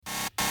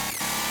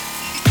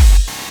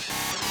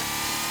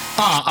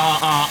Yeah.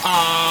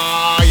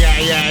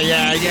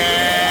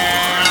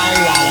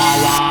 Wah,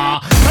 wah, wah.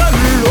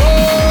 Hello.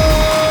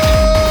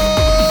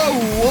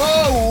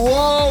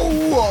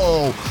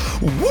 Whoa.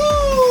 Woo.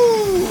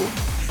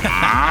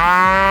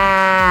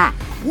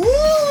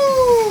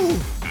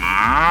 Woo.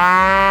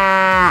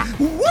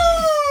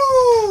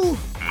 Woo.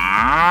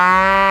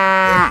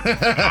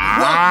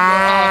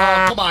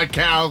 Come on,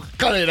 Cal.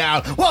 Cut it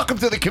out. Welcome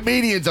to the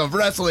Comedians of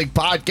Wrestling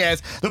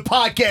podcast, the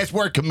podcast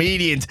where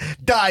comedians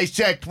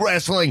dissect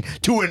wrestling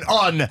to an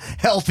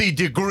unhealthy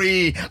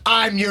degree.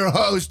 I'm your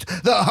host,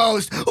 the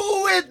host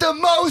with the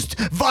most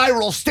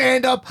viral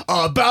stand-up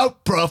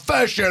about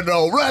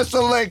professional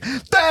wrestling,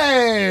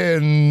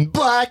 Ben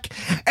Black,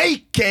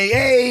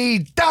 a.k.a.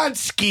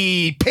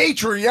 Donsky,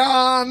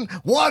 Patreon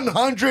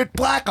 100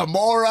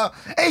 Blackamora,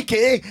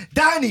 a.k.a.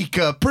 Donnie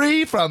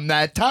Capri from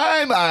that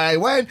time I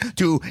went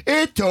to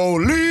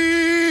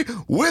Italy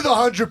with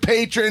 100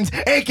 patrons,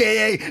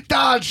 a.k.a.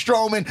 Don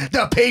Strowman,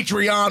 the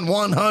Patreon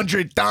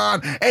 100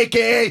 Don,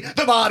 a.k.a.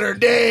 the modern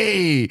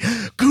day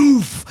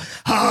Goof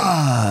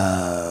Raja,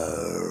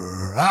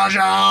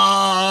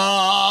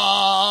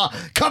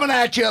 coming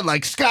at you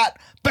like Scott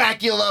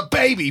Bakula,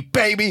 baby.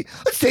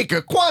 Let's take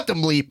a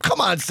quantum leap. Come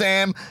on,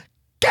 Sam.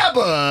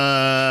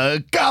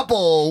 Gobble,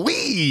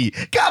 wee.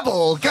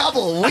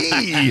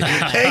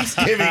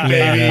 Thanksgiving,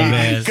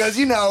 baby. Because,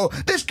 you know,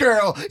 this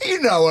girl,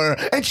 you know her,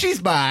 and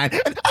she's mine.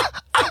 And,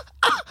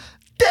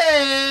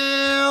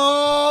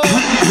 damn.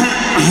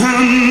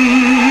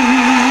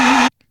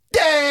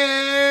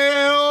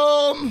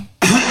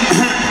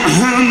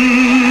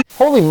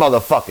 Holy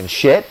motherfucking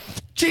shit.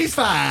 She's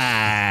fine.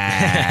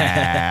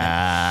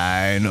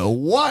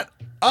 What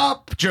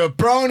up,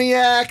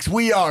 jabroniacs?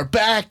 We are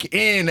back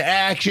in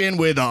action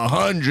with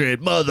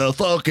 100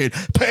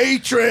 motherfucking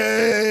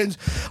patrons.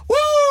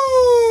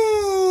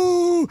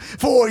 Woo!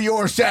 For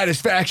your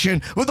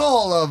satisfaction with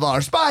all of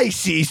our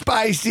spicy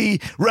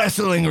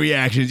wrestling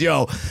reactions.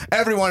 Yo,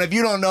 everyone, if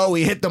you don't know,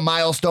 we hit the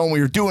milestone.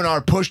 We were doing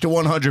our push to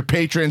 100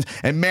 patrons,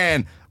 and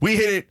man, we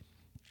hit it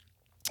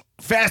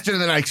faster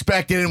than I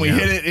expected, and we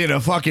hit it in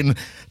a fucking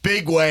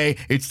big way.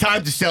 It's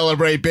time to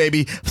celebrate,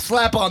 baby.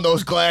 Slap on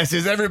those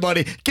glasses.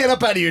 Everybody, get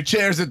up out of your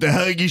chairs at the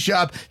Huggy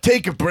Shop.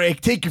 Take a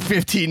break. Take your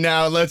 15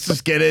 now. Let's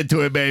just get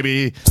into it,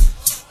 baby.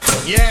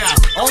 Yeah.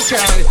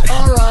 Okay.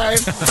 All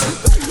right.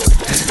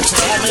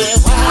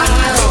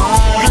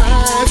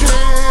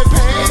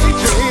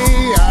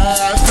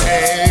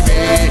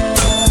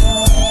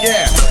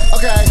 Yeah.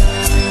 Okay.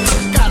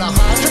 Got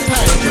 100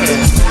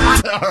 patrons.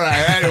 All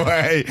right.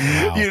 Anyway,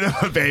 you know,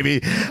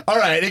 baby. All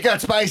right, it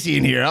got spicy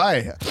in here.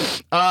 Hey,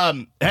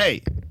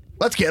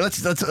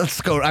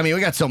 let's go. I mean,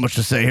 we got so much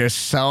to say here.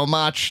 So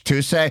much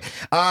to say.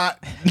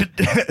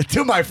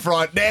 To my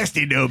front,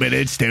 Nasty Newman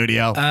in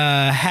studio.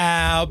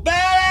 How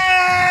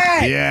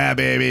bad? Yeah,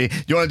 baby.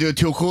 You want to do a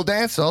Too Cool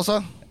dance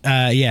also?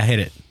 Yeah, hit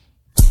it.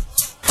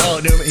 Oh,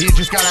 Newman, he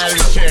just got out of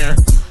his chair.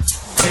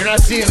 You're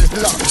not seeing this.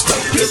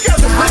 He's got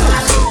the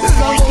moves. This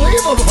is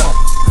unbelievable.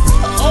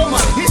 Oh my,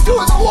 he's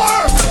doing the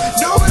work.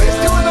 Newman is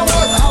doing the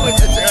work. Oh,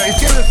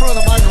 he's getting in front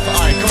of the microphone.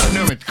 All right, come on,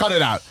 Newman, cut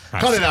it out.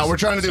 Cut it out. We're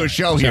trying to do a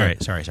show here.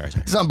 Sorry.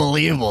 It's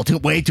unbelievable.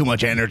 Way too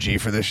much energy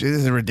for this. This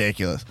is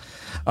ridiculous.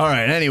 All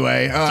right,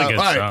 anyway. It's a good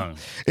song.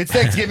 It's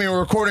Thanksgiving. We're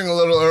recording a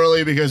little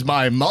early because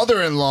my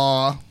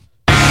mother-in-law,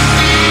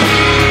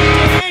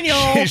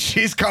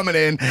 she's coming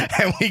in,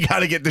 and we got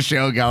to get the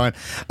show going.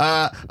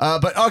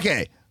 But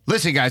okay.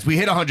 Listen, guys, we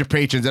hit 100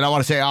 patrons, and I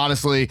want to say,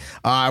 honestly,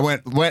 I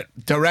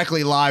went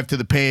directly live to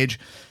the page.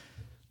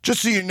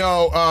 Just so you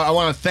know, I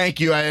want to thank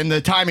you, and the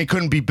timing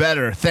couldn't be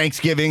better.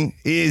 Thanksgiving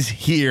is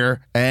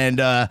here, and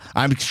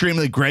I'm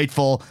extremely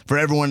grateful for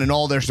everyone and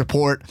all their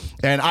support.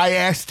 And I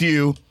asked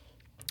you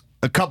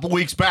a couple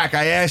weeks back,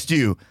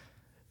 do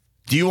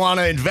you want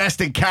to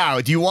invest in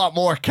cow? Do you want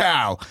more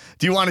cow?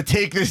 Do you want to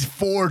take this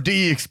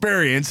 4D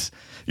experience?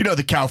 You know,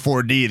 the Cow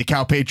 4D, the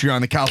Cow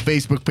Patreon, the Cow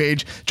Facebook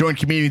page. Join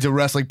Comedians of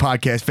Wrestling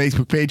Podcast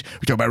Facebook page.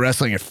 We talk about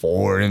wrestling at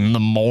 4 in the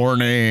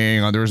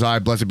morning. Under his eye,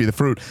 blessed be the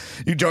fruit.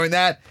 You join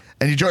that,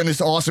 and you join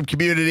this awesome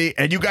community.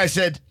 And you guys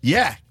said,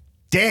 yeah,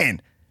 Dan,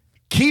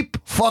 keep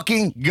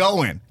fucking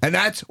going. And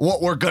that's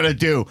what we're going to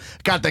do.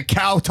 Got the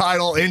Cow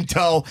title in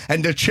tow,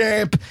 and the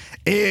champ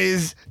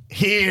is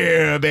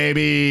here,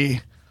 baby.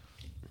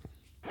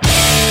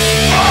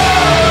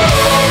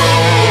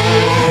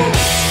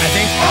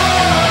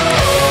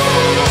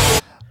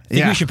 I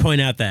think we should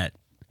point out that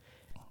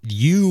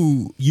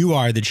you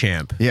are the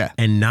champ,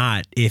 and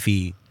not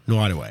Iffy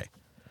Nwadiwe.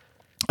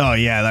 Oh,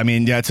 yeah. I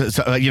mean, yeah,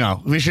 you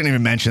know, we shouldn't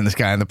even mention this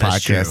guy on the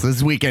podcast.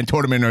 This weekend,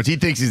 Tournament Nerds, he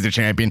thinks he's the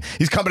champion.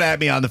 He's coming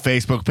at me on the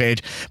Facebook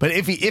page. But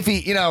if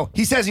he, you know,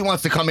 he says he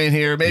wants to come in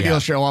here. Maybe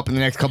he'll show up in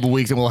the next couple of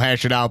weeks and we'll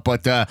hash it out.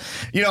 But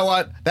you know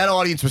what? That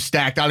audience was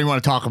stacked. I don't even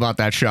want to talk about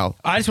that show.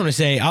 I just want to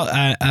say,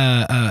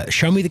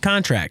 show me the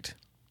contract.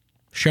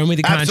 Show me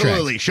the contract.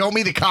 Absolutely. Show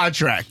me the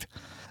contract.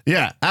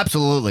 Yeah,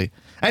 absolutely.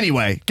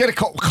 Anyway, get a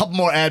couple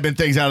more admin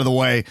things out of the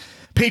way.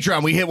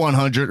 Patreon, we hit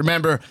 100.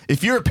 Remember,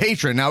 if you're a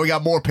patron, now we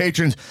got more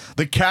patrons.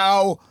 The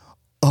Cow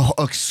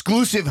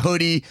exclusive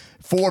hoodie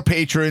for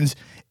patrons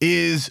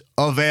is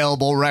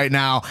available right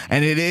now,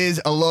 and it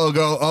is a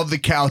logo of the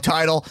cow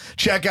title.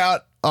 Check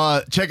out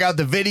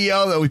the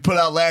video that we put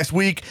out last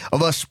week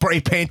of us spray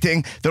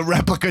painting the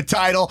replica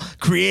title,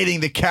 creating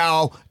the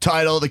cow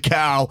title, the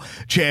cow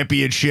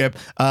championship.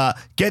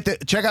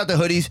 Check out the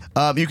hoodies.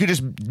 You can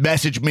just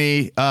message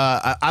me.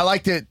 I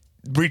like to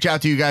reach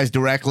out to you guys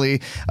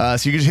directly, so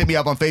you can just hit me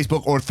up on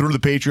Facebook or through the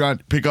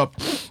Patreon, pick up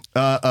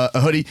a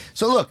hoodie.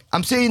 So look,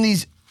 I'm saying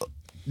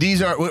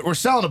these are, we're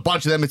selling a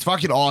bunch of them. It's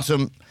fucking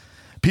awesome.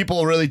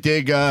 People really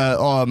dig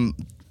are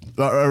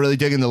really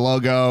digging the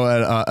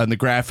logo and the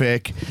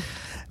graphic.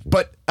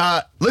 But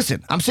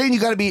listen, I'm saying you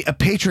got to be a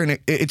patron.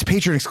 It's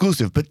Patreon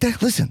exclusive. But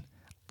listen,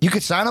 you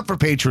could sign up for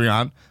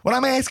Patreon. What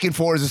I'm asking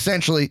for is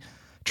essentially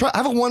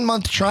have a 1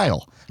 month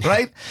trial,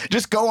 right?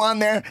 Just go on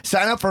there,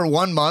 sign up for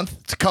 1 month.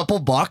 It's a couple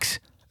bucks,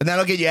 and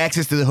that'll get you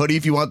access to the hoodie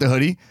if you want the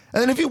hoodie.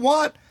 And then if you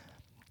want,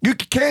 you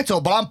can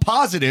cancel, but I'm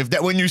positive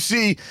that when you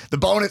see the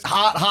bonus,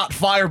 hot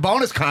fire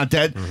bonus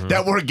content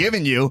that we're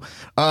giving you,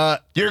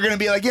 you're going to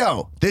be like,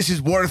 yo, this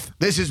is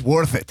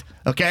worth it.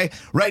 Okay?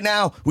 Right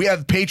now, we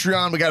have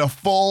Patreon. We got a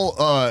full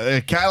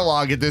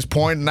catalog at this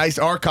point, a nice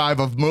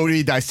archive of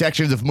movie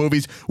dissections of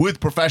movies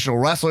with professional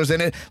wrestlers in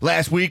it.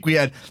 Last week, we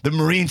had the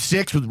Marine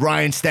 6 with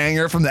Ryan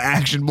Stanger from the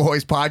Action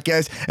Boys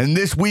podcast. And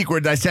this week, we're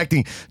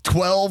dissecting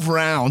 12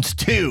 Rounds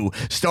 2,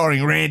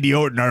 starring Randy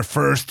Orton, our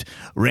first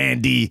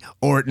Randy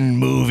Orton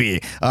movie.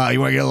 You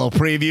want to get a little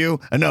preview?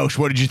 Anosh,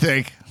 what did you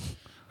think?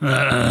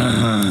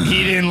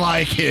 He didn't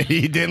like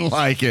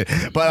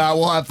it. But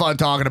we'll have fun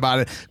talking about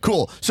it.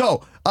 Cool.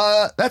 So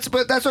that's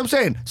what I'm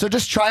saying. So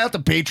just try out the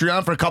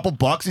Patreon for a couple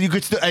bucks, and you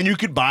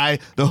could buy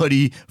the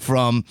hoodie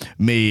from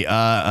me.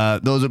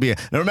 Those will be it.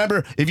 Now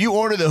remember, if you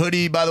order the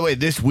hoodie, by the way,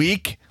 this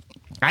week,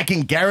 I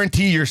can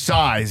guarantee your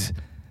size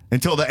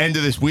until the end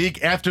of this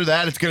week. After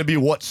that, it's going to be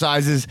what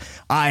sizes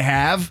I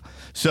have.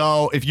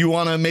 So if you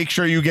want to make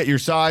sure you get your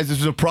size, this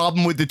is a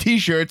problem with the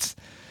t-shirts.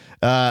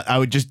 I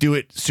would just do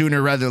it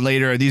sooner rather than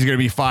later. These are going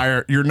to be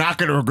fire. You're not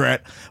going to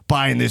regret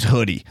buying this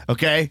hoodie,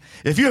 okay?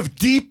 If you have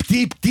deep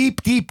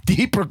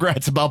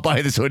regrets about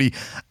buying this hoodie,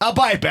 I'll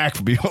buy it back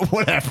from you.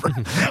 Whatever,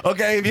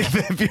 okay?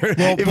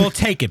 We'll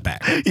take it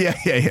back. Yeah.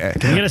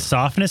 Can we get a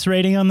softness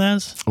rating on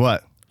those?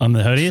 What? On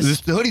the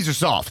hoodies? The hoodies are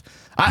soft.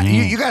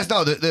 You guys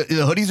know the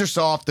hoodies are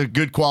soft. They're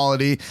good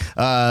quality.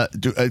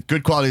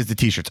 Good quality is the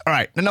t-shirts. All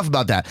right, enough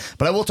about that.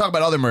 But I will talk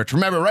about other merch.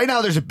 Remember, right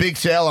now there's a big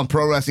sale on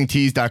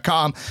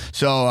ProWrestlingTees.com.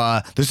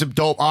 So there's some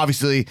dope.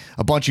 Obviously,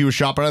 a bunch of you are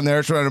shopping on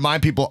there. So I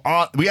remind people,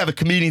 we have a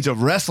Comedians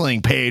of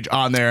Wrestling page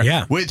on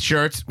there with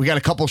shirts. We got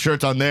a couple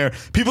shirts on there.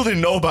 People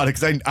didn't know about it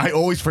because I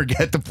always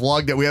forget to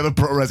plug that we have a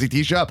Pro Wrestling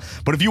Tee shop.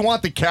 But if you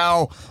want the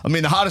cow,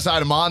 the hottest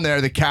item on there,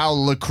 the Cow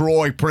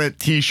LaCroix print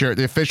t-shirt,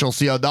 the official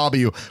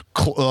CLW,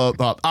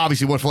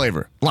 obviously. What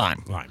flavor?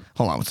 Lime.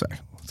 Hold on one second.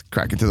 Let's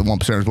crack into the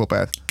 1%ers whoop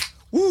ass.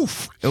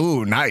 Oof.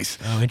 Ooh, nice.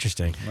 Oh,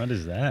 interesting. What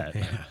is that?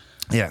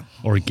 Yeah.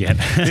 Organic.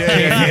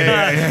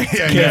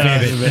 Yeah.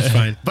 That's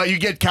fine. But you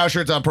get cow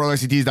shirts on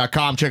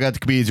ProWrestlingTees.com. Check out the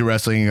Comedians of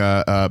Wrestling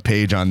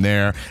page on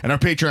there. And our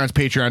Patreon's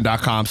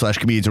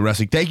patreon.com/Comedians of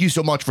Wrestling. Thank you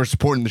so much for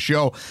supporting the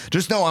show.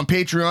 Just know on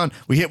Patreon,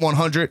 we hit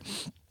 100.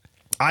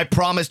 I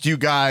promised you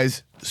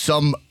guys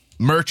some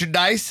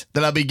merchandise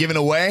that I'll be giving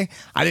away.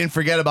 I didn't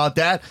forget about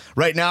that.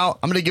 Right now,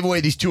 I'm going to give away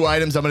these two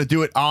items. I'm going to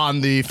do it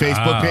on the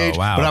Facebook page,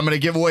 but I'm going to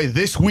give away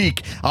this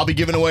week. I'll be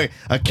giving away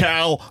a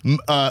cow,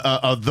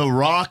 The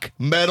Rock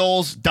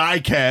Metals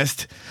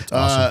diecast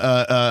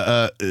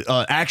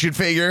action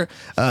figure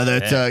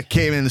that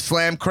came in the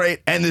Slam crate,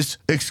 and this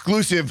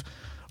exclusive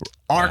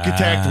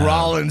Architect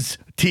Rollins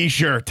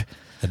t-shirt.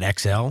 An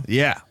XL?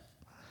 Yeah.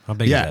 How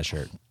big is that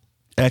shirt?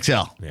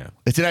 XL. Yeah.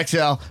 It's an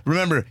XL.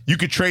 Remember, you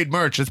could trade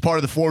merch. That's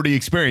part of the 4D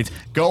experience.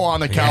 Go on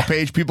the cow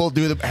page. People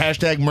do the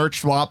hashtag merch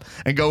swap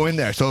and go in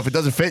there. So if it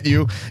doesn't fit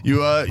you,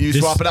 you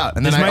swap it out.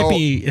 And then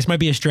this might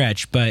be a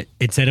stretch, but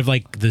instead of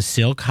like the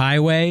Silk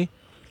Highway,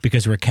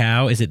 because we're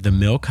cow, is it the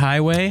Milk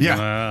Highway?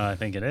 Yeah. I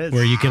think it is.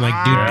 Where you can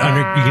like do you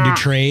can do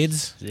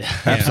trades. Yeah.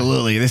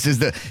 Absolutely. This is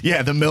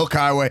the Milk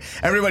Highway.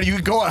 Everybody, you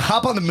can go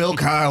hop on the Milk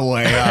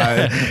Highway.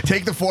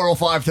 Take the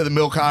 405 to the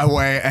Milk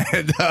Highway,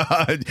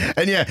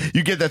 and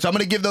you get that. So I'm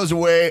going to give those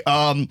away.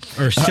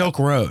 Or Silk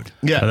Road.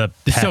 Yeah.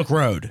 The Silk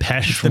Road.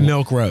 Pesh, the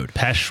Milk Road.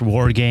 Pesh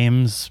War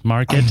Games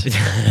Market.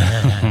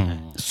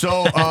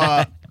 So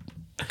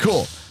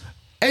cool.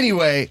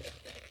 Anyway.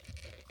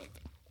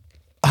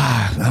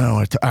 I don't know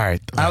what to. All right.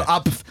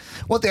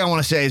 One thing I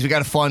want to say is I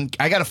got a fun.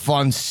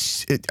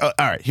 All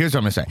right. Here's what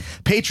I'm going to say.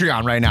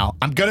 Patreon right now.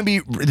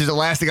 This is the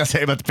last thing I'll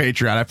say about the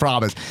Patreon. I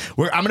promise.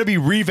 I'm going to be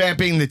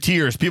revamping the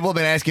tiers. People have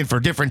been asking for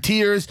different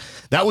tiers.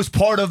 That was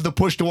part of the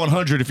push to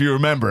 100, if you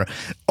remember.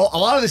 A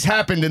lot of this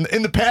happened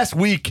in the past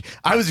week.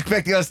 I was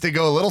expecting us to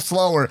go a little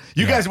slower.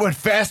 You guys went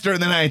faster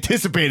than I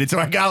anticipated, so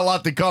I got a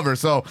lot to cover.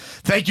 So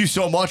thank you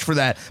so much for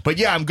that. But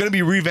yeah, I'm going to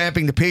be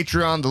revamping the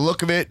Patreon, the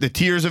look of it, the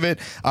tiers of it,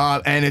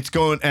 and it's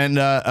going. And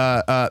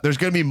there's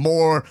going to be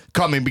more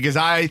coming because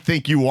I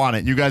think you want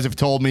it. You guys have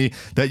told me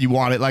that you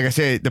want it. Like I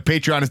say, the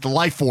Patreon is the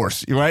life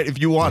force, right?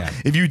 If you want,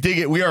 if you dig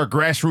it, we are a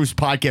grassroots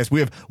podcast. We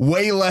have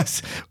way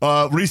less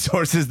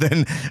resources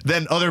than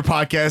other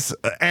podcasts,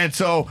 and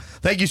so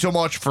thank you so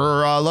much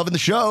for loving the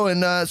show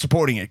and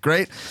supporting it.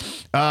 Great.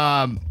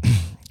 Okay.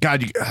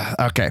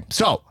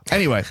 So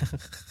anyway,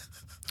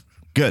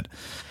 good.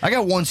 I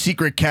got one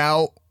secret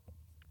cow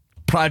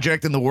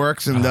project in the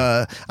works, and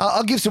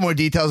I'll give some more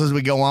details as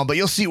we go on, but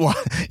you'll see why.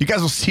 You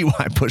guys will see why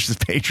I push this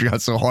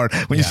Patreon so hard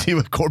when you see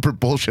what corporate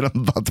bullshit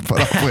I'm about to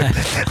put up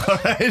with. All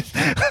right?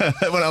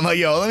 When I'm like,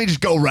 yo, let me just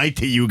go right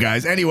to you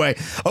guys. Anyway,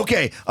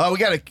 okay, we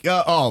got to,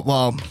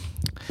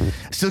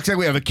 it looks like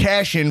we have a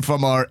cash in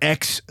from our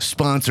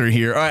ex-sponsor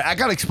here. All right, I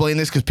got to explain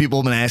this because people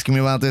have been asking me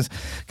about this.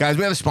 Guys,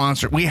 we have a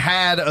sponsor. We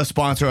had a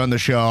sponsor on the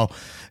show.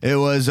 It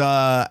was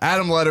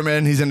Adam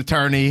Letterman. He's an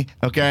attorney,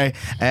 okay?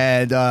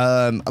 And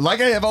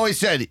like I have always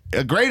said,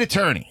 a great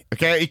attorney,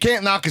 okay? You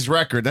can't knock his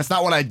record. That's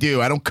not what I do.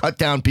 I don't cut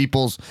down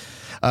people's...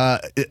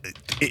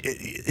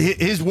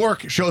 his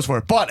work shows for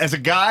it. But as a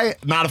guy,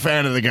 not a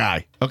fan of the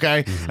guy,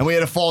 okay? And we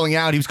had a falling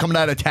out. He was coming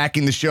out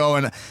attacking the show,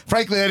 and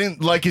frankly, I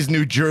didn't like his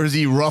New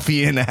Jersey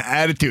ruffian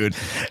attitude.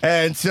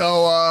 And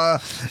so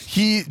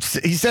he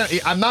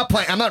said, I'm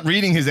not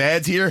reading his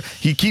ads here.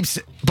 He keeps,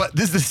 but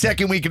this is the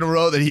second week in a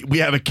row that we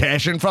have a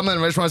cash in from him.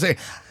 And I just want to say,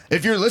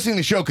 if you're listening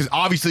to the show, because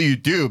obviously you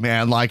do,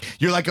 man, like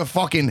you're like a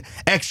fucking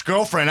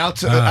ex-girlfriend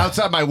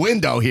outside my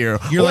window here.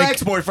 You're like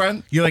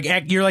ex-boyfriend. You're like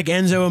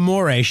Enzo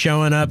Amore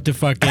showing up to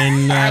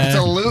fucking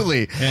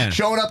absolutely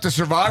showing up to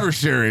Survivor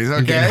Series.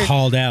 Okay, getting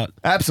hauled out.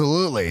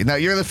 Absolutely. Now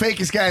you're the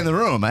fakest guy in the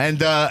room,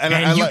 and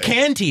you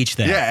can teach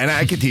that. Yeah, and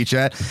I can teach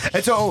that.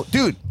 And so,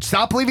 dude,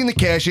 stop believing the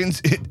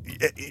cash-ins.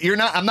 You're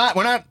not. I'm not.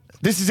 We're not.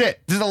 This is it.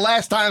 This is the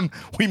last time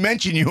we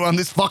mention you on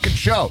this fucking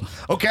show.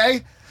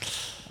 Okay.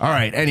 All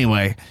right.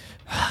 Anyway.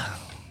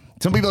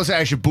 Some people say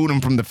I should boot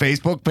him from the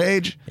Facebook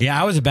page. Yeah,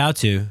 I was about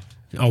to.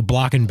 Oh,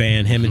 block and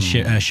ban him and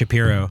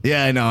Shapiro.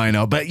 Yeah, I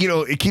know. But,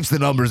 it keeps the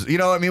numbers. You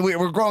know, I mean,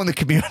 we're growing the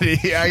community.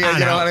 You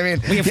know what I mean?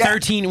 We have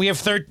 13. We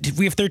have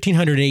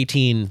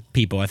 1,318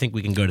 people. I think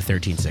we can go to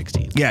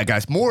 1,316. Yeah,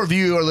 guys. More of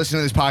you are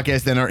listening to this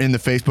podcast than are in the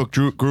Facebook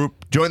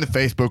group. Join the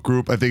Facebook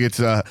group. I think it's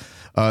a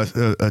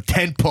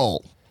tent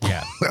pole.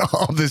 Yeah,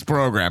 of this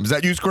program. Is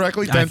that used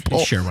correctly? Tent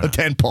pole. Sure. A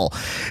tent pole,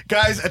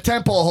 guys. A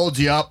tent pole holds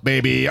you up,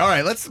 baby. All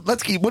right, let's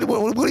keep. What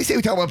do you say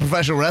we talk about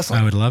professional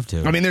wrestling? I would love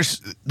to. I mean, there's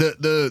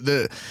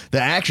the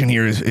action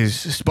here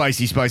is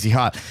spicy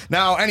hot.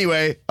 Now,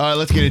 anyway,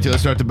 let's get into it.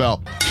 Let's start the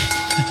bell.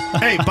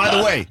 Hey, by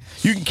the way,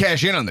 you can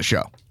cash in on the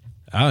show.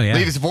 Oh yeah.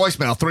 Leave us a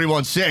voicemail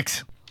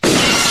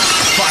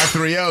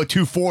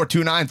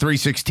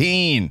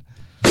 316-530-2429-316.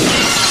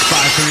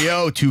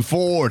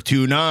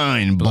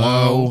 530-2429.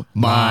 Blow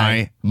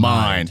my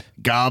mind.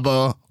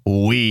 Gabba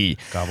wee.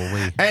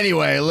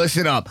 Anyway,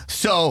 listen up.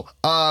 So,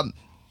 the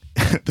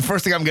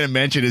first thing I'm going to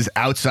mention is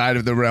outside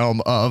of the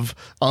realm of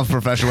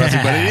professional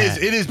wrestling, but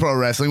it is pro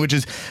wrestling, which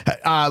is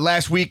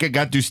last week I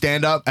got to do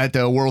stand up at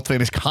the world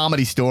famous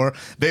Comedy Store.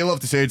 They love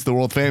to say it's the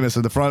world famous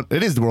at the front.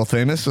 It is the world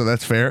famous, so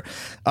that's fair.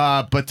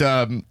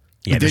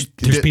 Yeah,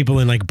 there's people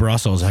in like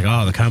Brussels, like,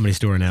 oh, the Comedy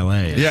Store in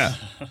L.A. Yeah,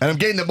 and I'm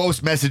getting the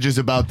most messages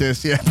about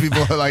this. Yeah,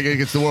 people are like,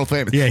 it's the world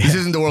famous. Yeah. This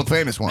isn't the world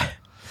famous one.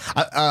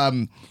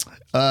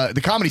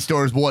 The Comedy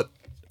Store is what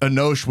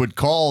Anosh would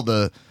call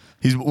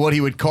what he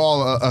would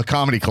call a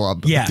comedy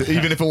club. Yeah.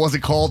 Even if it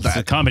wasn't called that.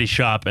 It's a comedy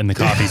shop and the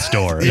coffee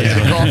store. Yeah,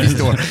 the coffee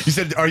store. You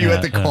said, are you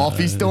at the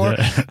coffee store?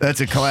 That's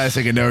a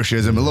classic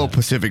Anoshism. A little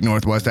Pacific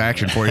Northwest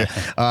action for you.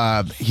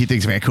 He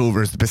thinks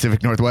Vancouver is the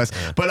Pacific Northwest.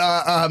 But,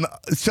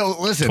 so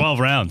listen. 12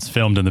 rounds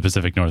filmed in the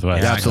Pacific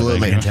Northwest. Yeah,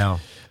 absolutely. I can tell.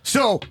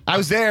 So I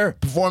was there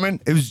performing.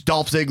 It was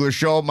Dolph Ziggler's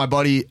show, my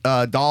buddy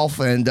Dolph,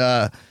 and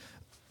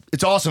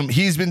it's awesome.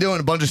 He's been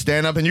doing a bunch of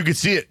stand-up, and you can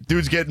see it.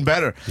 Dude's getting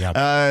better. Yep.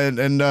 And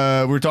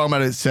we were talking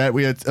about his set.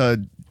 We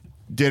had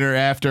dinner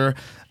after.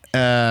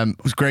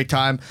 It was a great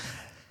time.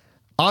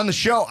 On the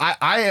show,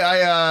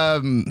 I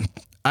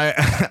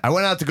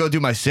went out to go do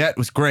my set. It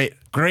was great.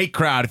 Great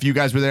crowd. If you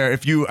guys were there,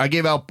 I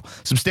gave out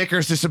some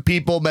stickers to some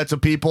people, met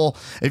some people.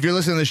 If you're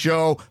listening to the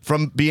show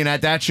from being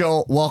at that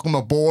show, welcome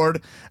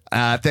aboard.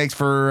 Thanks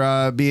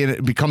for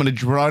becoming a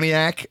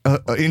Droniac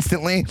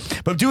instantly.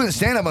 But I'm doing the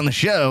stand up on the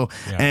show,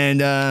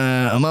 and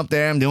I'm up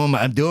there. I'm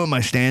doing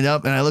my stand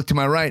up, and I look to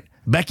my right,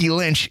 Becky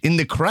Lynch in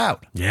the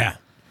crowd. Yeah.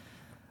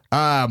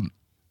 I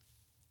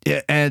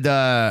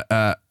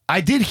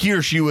did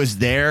hear she was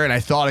there, and I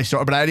thought I saw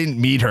her, but I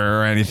didn't meet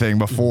her or anything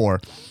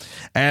before.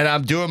 And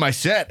I'm doing my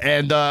set,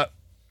 and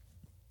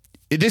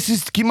this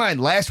is, keep in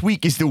mind, last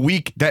week is the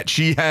week that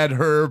she had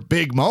her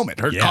big moment,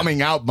 her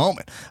coming out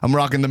moment. I'm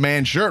rocking the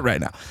man shirt right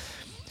now.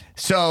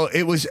 So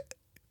it was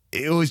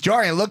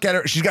jarring. I look at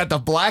her. She's got the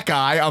black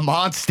eye. I'm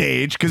on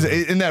stage because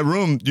in that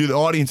room, the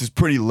audience is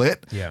pretty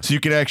lit. Yeah. So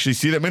you can actually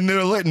see them. And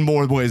they're lit in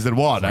more ways than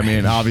one. I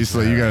mean,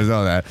 obviously, you guys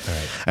know that.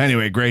 Right.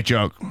 Anyway, great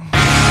joke.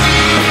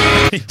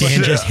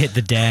 Dan just hit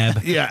the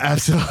dab. Yeah,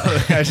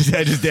 absolutely. I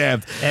just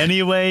dabbed.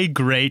 Anyway,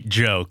 great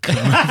joke.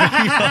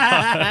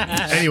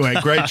 Anyway,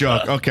 great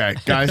joke. Okay,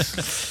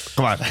 guys,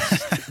 come on.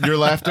 Your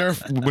laughter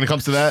when it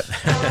comes to that.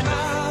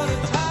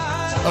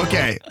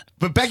 Okay,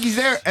 but Becky's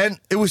there, and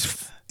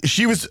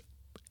she was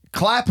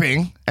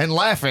clapping and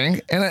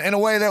laughing in a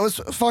way that was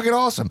fucking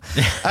awesome.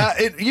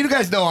 You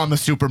guys know I'm a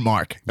super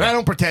Mark, and I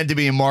don't pretend to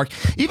be a Mark,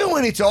 even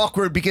when it's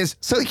awkward, because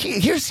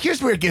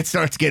here's where it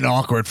starts getting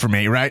awkward for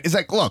me, right? It's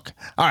like, look,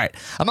 all right,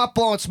 I'm not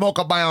blowing smoke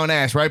up my own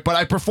ass, right? But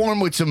I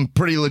perform with some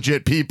pretty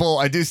legit people.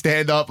 I do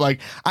stand up,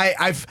 like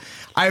I've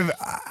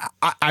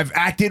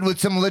acted with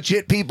some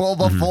legit people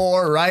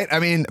before, right? I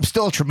mean, I'm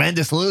still a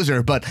tremendous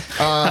loser, but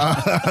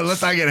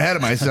let's not get ahead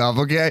of myself,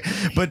 okay?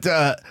 But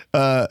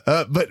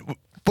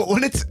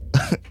when it's,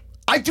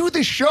 I do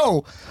this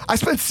show, I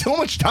spend so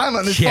much time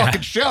on this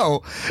fucking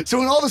show. So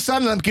when all of a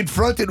sudden I'm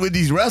confronted with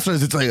these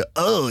wrestlers, it's like,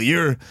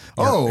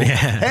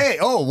 hey,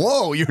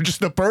 whoa, you're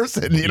just a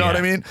person. You know what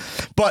I mean?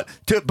 But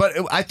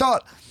I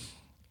thought,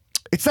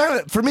 it's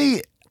not, for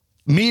me,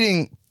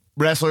 meeting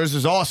wrestlers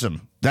is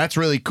awesome. That's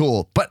really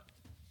cool. But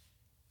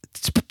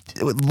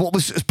what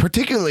was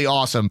particularly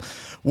awesome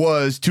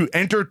was to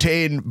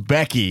entertain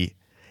Becky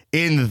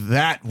in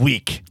that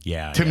week.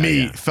 To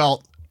me,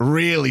 felt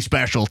really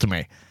special to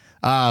me.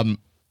 I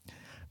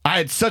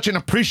had such an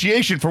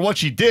appreciation for what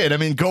she did. I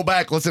mean, go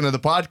back, listen to the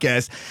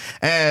podcast,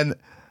 and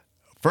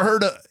for her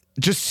to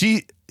just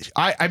see,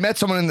 I met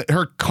someone in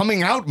her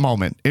coming out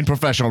moment in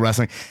professional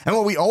wrestling. And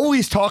what we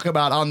always talk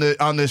about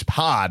on this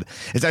pod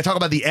is I talk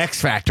about the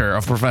X factor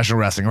of professional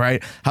wrestling,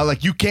 right? How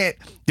like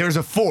there's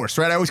a force,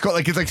 right? I always call it,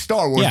 like, it's like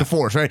Star Wars, the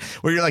force, right?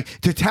 Where you're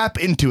like, to tap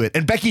into it.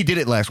 And Becky did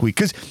it last week,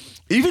 because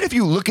even if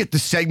you look at the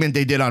segment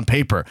they did on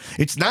paper,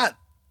 it's not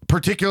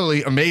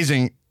particularly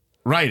amazing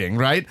writing,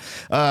 right?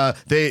 I've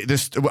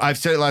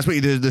said it last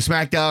week. The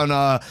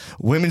SmackDown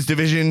women's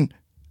division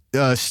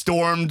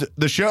stormed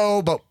the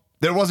show, but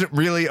there wasn't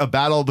really a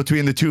battle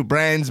between the two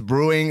brands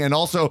brewing, and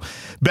also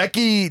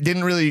Becky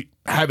didn't really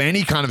have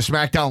any kind of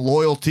SmackDown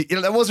loyalty.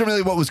 That wasn't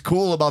really what was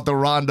cool about the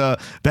Ronda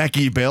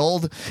Becky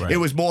build. Right. It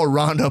was more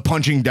Ronda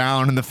punching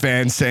down and the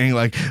fans saying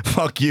like,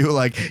 "Fuck you,"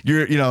 like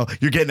you're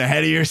getting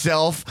ahead of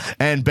yourself,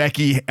 and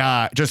Becky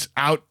just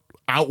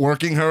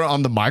outworking her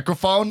on the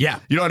microphone. Yeah.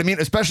 You know what I mean?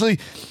 Especially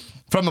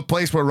from a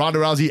place where Ronda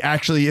Rousey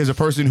actually is a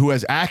person who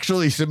has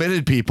actually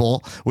submitted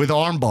people with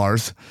arm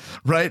bars,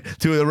 right?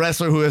 To a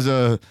wrestler who has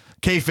a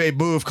kayfabe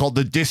move called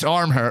the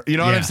disarm her. You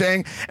know what I'm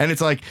saying? And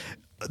it's like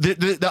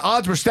the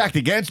odds were stacked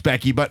against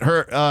Becky, but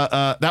her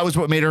that was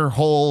what made her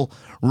whole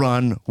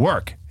run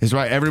work. Is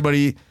right.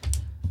 Everybody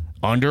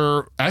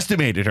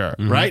underestimated her,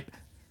 right?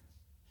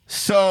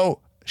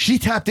 So she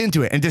tapped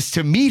into it, and just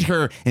to meet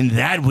her in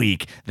that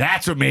week,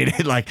 that's what made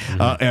it like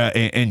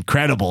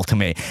incredible to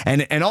me.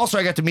 And also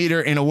I got to meet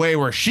her in a way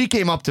where she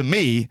came up to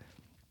me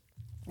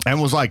and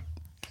was like,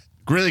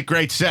 really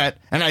great set,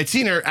 and I'd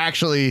seen her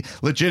actually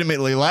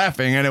legitimately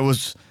laughing, and it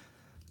was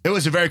a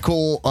very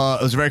cool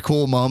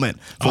moment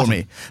for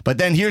me. But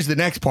then here's the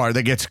next part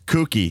that gets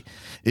kooky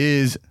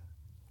is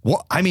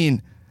what I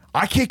mean,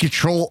 I can't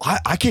control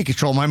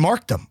my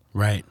markdom.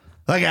 Right.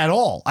 Like at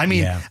all. I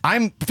mean,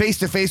 I'm face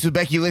to face with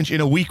Becky Lynch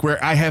in a week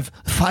where I have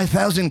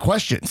 5,000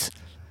 questions.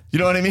 You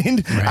know what I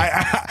mean?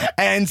 Right.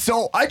 And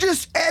so I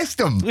just asked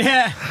him.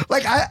 Yeah.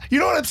 Like, you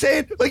know what I'm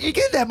saying? Like, you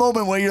get that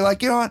moment where you're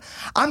like, you know what?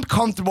 I'm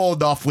comfortable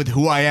enough with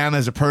who I am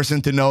as a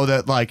person to know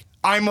that, like,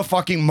 I'm a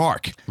fucking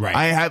Mark.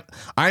 Right.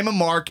 I'm a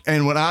Mark,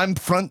 and when I'm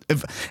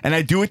and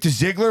I do it to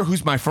Ziggler,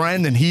 who's my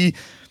friend, and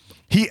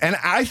and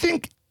I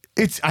think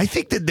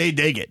that they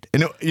dig it.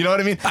 You know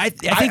what I mean? I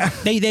think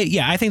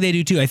I think they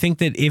do too. I think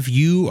that if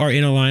you are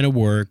in a line of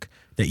work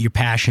that you're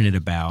passionate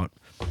about,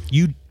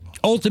 you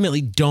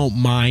ultimately don't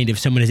mind if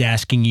someone is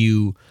asking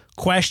you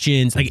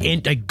questions,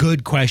 like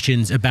good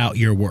questions about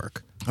your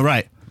work.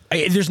 Right.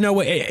 There's no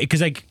way, because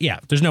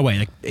there's no way.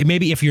 Like,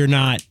 maybe if you're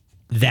not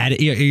that,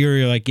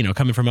 you're like,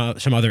 coming from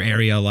some other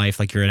area of life,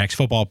 like you're an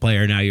ex-football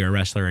player, now you're a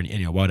wrestler,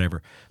 and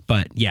whatever.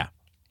 But yeah,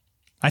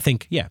 I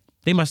think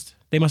they must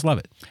love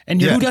it.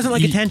 And who doesn't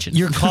like attention?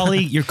 Your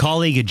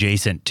colleague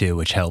adjacent too,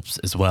 which helps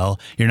as well.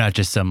 You're not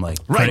just some like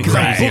right, because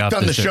I'm booked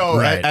on the show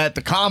right. at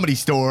the Comedy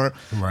Store.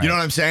 Right. You know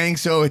what I'm saying?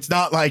 So it's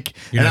not like,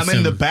 and I'm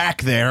in the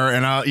back there,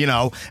 and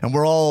and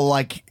we're all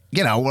like,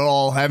 we're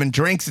all having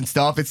drinks and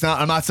stuff.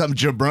 I'm not some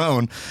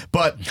jabron,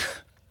 but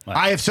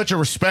I have such a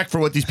respect for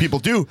what these people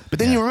do. But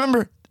then you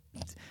remember,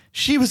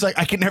 she was like,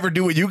 I can never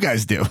do what you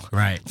guys do.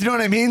 Right. Do you know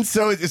what I mean?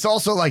 So it's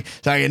also like,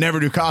 I can never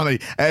do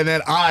comedy. And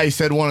then I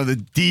said one of the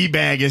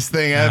D-baggest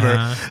thing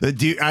ever.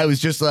 I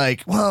was just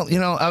like, well,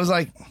 I was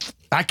like,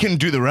 I couldn't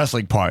do the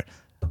wrestling part.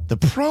 The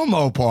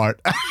promo part,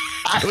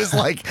 I was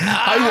like,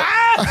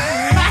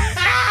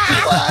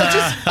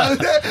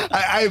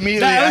 I immediately.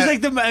 That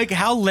was like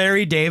how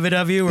Larry David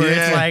of you,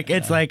 where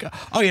it's like,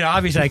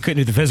 obviously I couldn't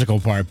do the physical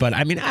part, but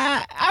I mean,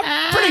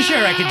 I'm pretty sure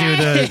I could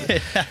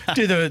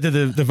do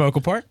the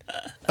vocal part.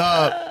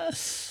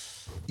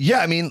 Yeah,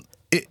 I mean,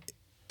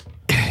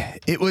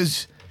 it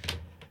was.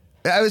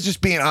 I was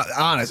just being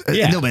honest.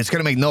 Yeah. No, man, it's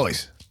gonna make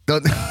noise.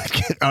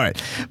 All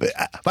right,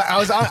 but I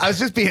was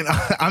just being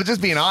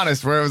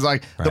honest. Where it was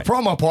like the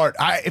promo part.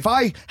 If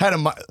I had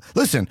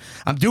listen,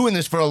 I'm doing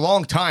this for a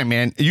long time,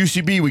 man. At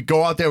UCB, we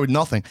go out there with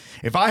nothing.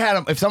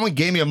 If someone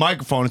gave me a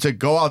microphone and said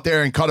go out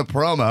there and cut a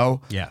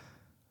promo,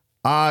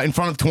 in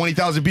front of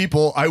 20,000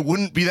 people, I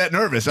wouldn't be that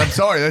nervous. I'm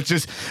sorry. That's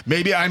just,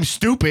 maybe I'm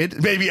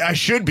stupid. Maybe I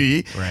should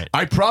be. Right.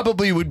 I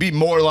probably would be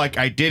more like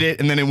I did it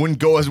and then it wouldn't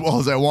go as well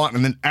as I want.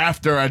 And then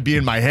after I'd be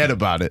in my head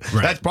about it.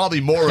 Right. That's probably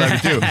more what I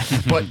would do.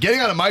 But getting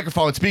on a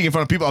microphone and speaking in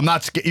front of people, I'm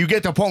not scared. You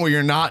get to a point where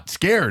you're not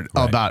scared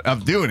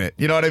of doing it.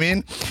 You know what I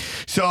mean?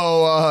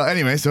 So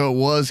anyway, so it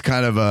was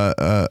kind of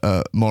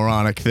a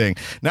moronic thing.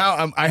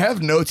 Now I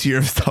have notes here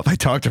of stuff I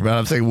talked about.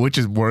 I'm saying which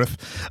is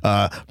worth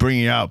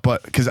bringing out.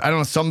 But because I don't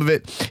know, some of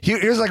it,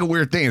 here's like a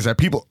weird thing is that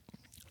people,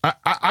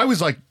 I was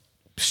like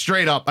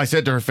straight up, I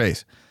said to her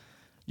face,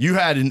 you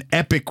had an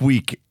epic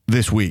week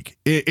this week.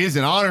 It is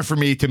an honor for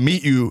me to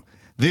meet you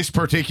this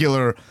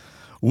particular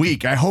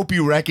week. I hope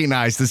you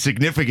recognize the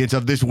significance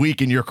of this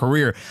week in your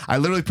career. I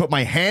literally put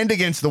my hand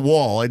against the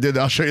wall.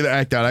 I'll show you the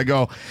act out. I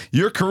go,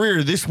 your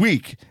career this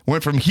week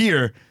went from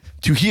here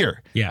to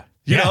here. Yeah.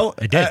 You know?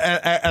 I did.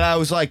 And I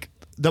was like,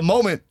 the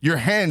moment your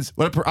hands,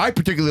 what I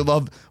particularly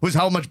loved was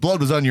how much blood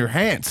was on your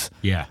hands.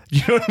 Yeah.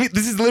 You know what I mean?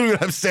 This is literally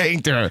what I'm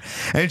saying to her.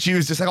 And she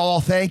was just like,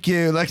 oh, thank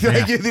you. Like,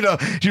 thank you. You know,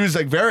 she was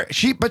like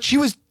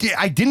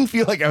I didn't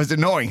feel like I was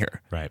annoying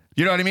her. Right.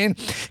 You know what I mean?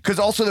 Because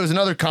also there was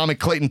another comic,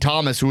 Clayton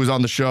Thomas, who was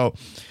on the show.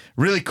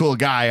 Really cool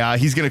guy.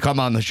 He's going to come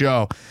on the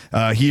show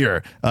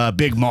here.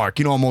 Big Mark.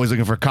 You know, I'm always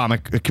looking for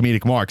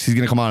comedic marks. He's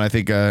going to come on, I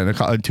think,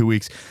 in 2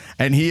 weeks.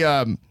 And he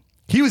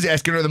was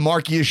asking her the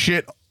markiest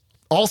shit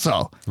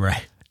also.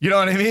 Right. You know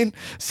what I mean?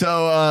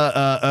 So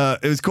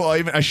it was cool.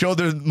 I showed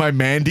her my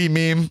Mandy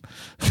meme.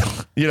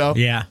 You know?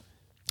 Yeah.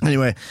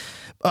 Anyway,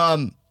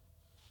 and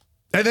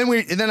then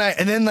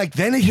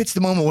it hits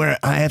the moment where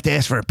I have to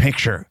ask for a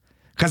picture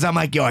because I'm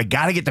like, yo, I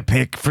gotta get the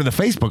pic for the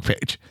Facebook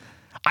page.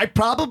 I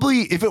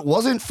probably, if it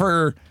wasn't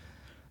for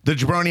the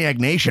Jabroniac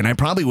Nation, I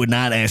probably would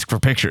not ask for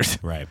pictures.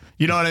 Right.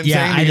 You know what I'm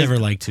saying? Yeah, I never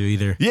like to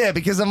either. Yeah,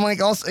 because I'm like,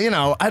 also, you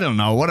know, I don't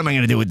know. What am I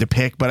going to do with the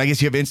pic? But I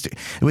guess you have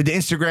with the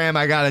Instagram,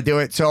 I got to do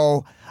it.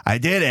 So I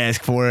did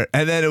ask for it.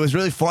 And then it was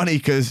really funny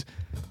because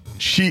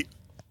I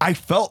was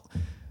like,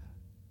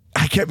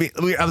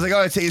 oh,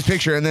 I'd take his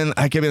picture. And then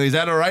I kept being like, is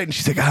that all right? And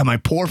she's like, my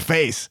poor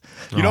face.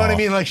 You know what I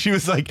mean? Like, she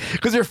was like,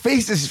 because her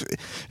face is,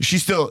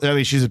 she's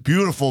a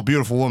beautiful,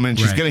 beautiful woman.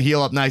 She's going to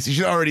heal up nicely.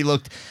 She already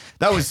looked,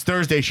 that was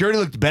Thursday. She already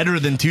looked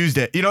better than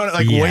Tuesday. You know,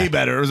 like way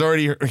better. It was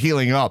already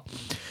healing up.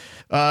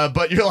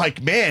 But you're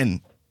like, man,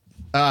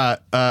 I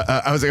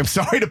was like, I'm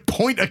sorry to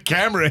point a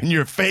camera in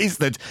your face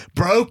that's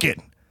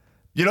broken.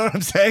 You know what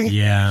I'm saying?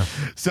 Yeah.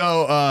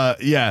 So,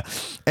 yeah.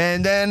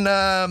 And then,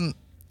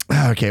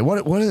 okay,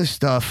 what other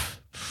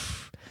stuff?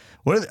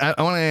 I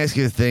want to ask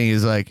you the thing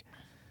is like,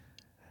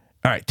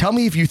 all right, tell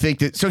me if you think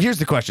that. So here's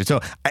the question. So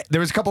there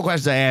was a couple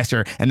questions I asked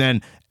her, and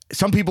then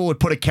some people would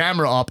put a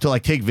camera up to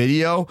like take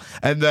video,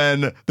 and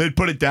then they'd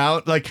put it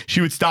down. Like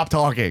she would stop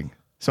talking.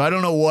 So I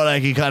don't know what I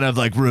can kind of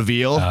like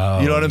reveal.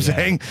 You know what I'm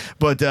saying?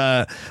 But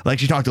like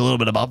she talked a little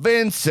bit about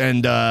Vince,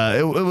 and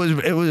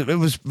it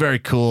was very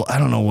cool. I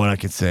don't know what I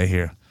could say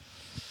here.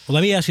 Well,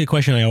 let me ask you a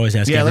question I always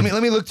ask. Yeah, let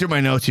me look through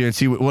my notes here and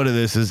see what of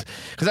this is,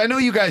 because I know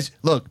you guys.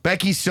 Look,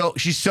 Becky's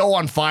she's so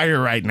on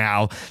fire right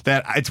now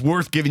that it's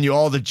worth giving you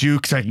all the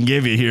jukes I can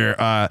give you here.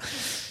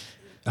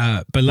 But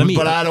I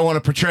don't want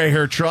to portray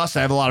her trust.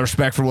 I have a lot of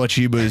respect for what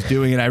she was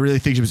doing, and I really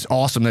think it was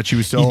awesome that she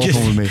was so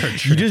open with me.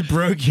 You just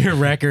broke your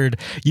record.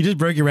 You just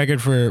broke your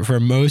record for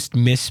most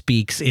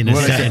misspeaks in a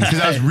sentence. Because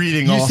I was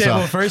reading you also. Said,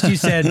 well, first you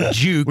said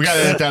jukes. We got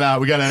to edit that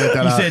out. You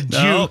said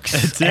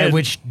jukes,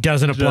 which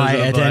doesn't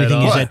apply to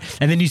anything you said.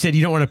 And then you said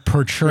you don't want to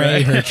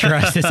portray her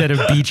trust instead of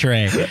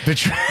betray.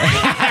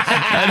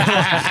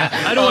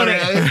 I don't want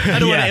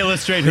to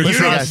illustrate her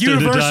trust.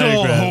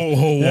 Universal.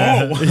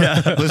 Whoa.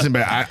 Listen,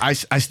 man, I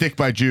stick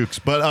by jukes,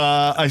 but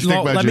I stick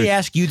by jukes. Let me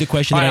ask you the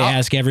question that I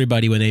ask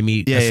everybody when they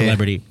meet a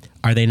celebrity. Yeah.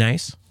 Are they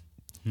nice?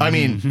 I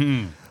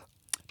mean,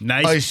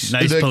 nice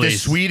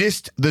police.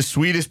 The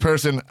sweetest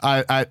person.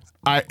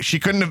 She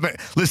couldn't have been.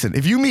 Listen,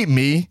 if you meet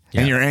me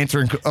and you're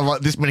answering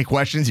this many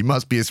questions, you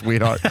must be a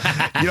sweetheart.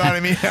 You know what I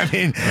mean?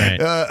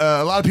 Right.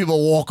 A lot of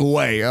people walk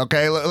away.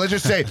 Okay, let's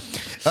just say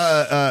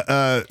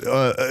Ty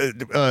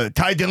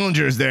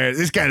Dillinger's there.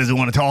 This guy doesn't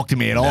want to talk to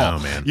me at all. No,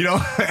 man. You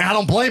know, I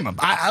don't blame him.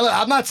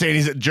 I'm not saying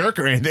he's a jerk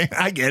or anything.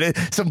 I get it.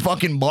 Some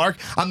fucking mark.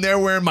 I'm there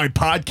wearing my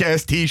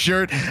podcast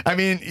T-shirt. I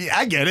mean,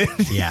 I get it.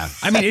 Yeah.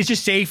 I mean, it's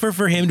just safer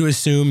for him to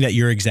assume that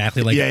you're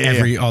exactly like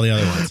all the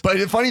other ones. But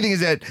the funny thing is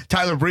that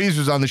Tyler Breeze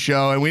was on the show,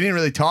 and we didn't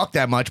really talk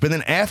that much. But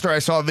then after I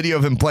saw a video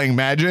of him playing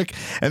Magic,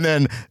 and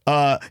then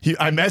I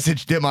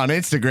messaged him on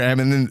Instagram,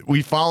 and then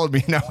we followed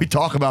me. Now we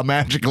talk about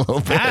Magic a little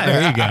bit.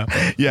 There you go.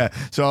 Yeah.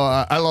 So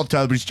I love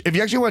Tyler Breeze. If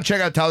you actually want to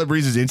check out Tyler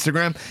Breeze's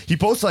Instagram, he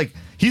posts like,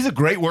 he's a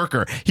great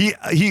worker. He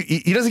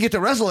doesn't get to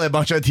wrestle that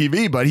much on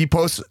TV, but he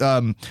posts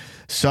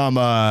some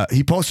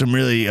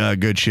really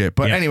good shit.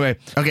 But anyway,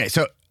 okay.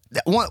 So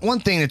one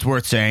thing that's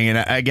worth saying,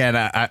 and again,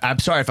 I'm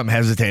sorry if I'm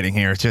hesitating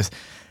here. It's just,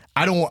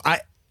 I don't.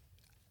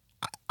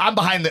 I'm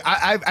behind the.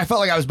 I felt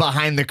like I was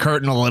behind the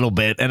curtain a little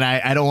bit, and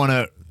I don't want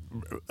to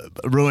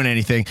ruin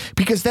anything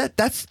because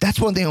that's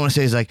one thing I want to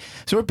say is like,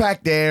 so we're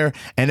back there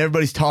and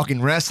everybody's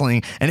talking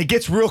wrestling and it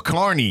gets real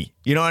carny.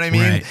 You know what I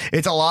mean? Right.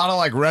 It's a lot of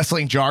like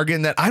wrestling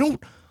jargon that I don't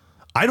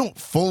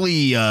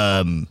fully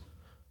know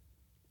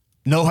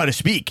how to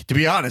speak, to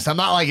be honest. I'm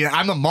not like,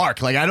 I'm a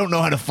mark. Like I don't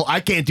know how to, I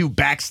can't do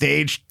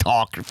backstage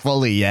talk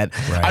fully yet.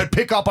 Right. I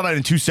pick up on it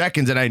in 2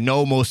 seconds and I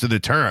know most of the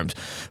terms,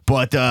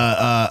 but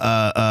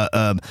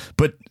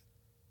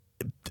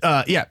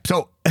yeah,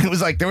 so it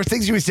was like there were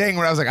things he was saying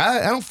where I was like,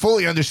 I don't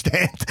fully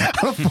understand. I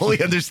don't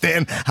fully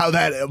understand how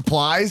that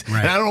applies,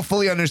 Right. and I don't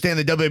fully understand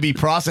the WWE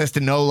process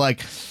to know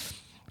like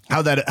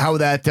how that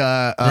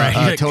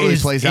Right. totally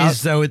plays out.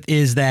 So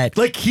is that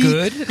Like heat,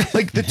 good?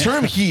 like the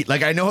term heat.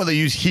 Like I know how they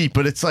use heat,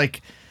 but it's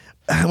like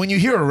when you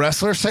hear a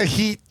wrestler say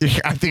heat,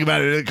 I think about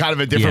it in kind of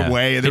a different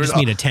way. They There just was-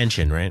 need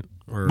attention, right?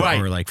 Or,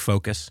 Right. or like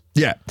focus.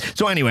 Yeah.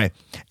 So anyway,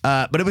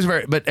 but it was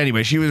but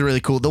anyway, she was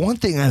really cool. The one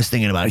thing I was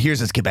thinking about,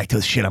 let's get back to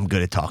the shit I'm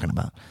good at talking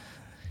about.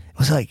 It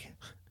was like,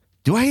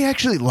 do I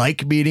actually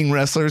like meeting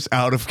wrestlers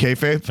out of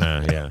kayfabe?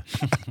 Yeah.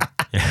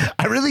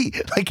 I really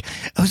like.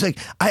 I was like,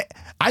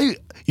 I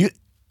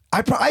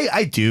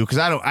do because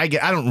I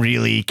don't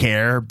really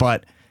care,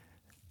 but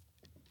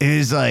it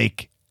is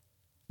like.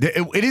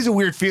 It is a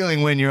weird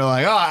feeling when you're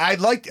like, I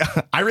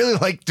really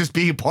like just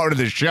being part of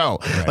the show,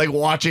 like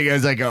watching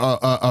as like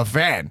a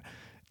fan.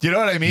 Do you know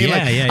what I mean? Yeah,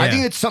 like, yeah, I yeah.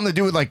 think it's something to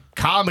do with like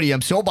comedy.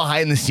 I'm so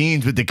behind the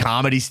scenes with the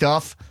comedy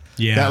stuff.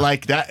 Yeah. That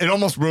like that it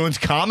almost ruins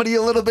comedy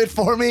a little bit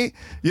for me.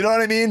 You know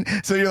what I mean?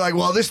 So you're like,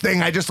 well, this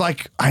thing I just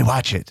like I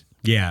watch it.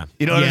 Yeah.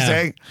 You know what I'm Yeah.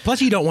 saying?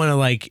 Plus, you don't want to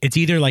like, it's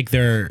either like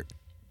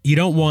you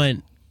don't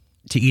want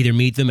to either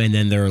meet them and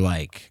then they're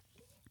like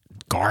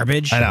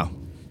garbage. I know.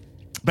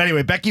 But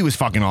anyway, Becky was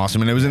fucking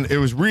awesome, and it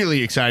was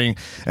really exciting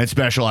and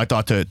special. I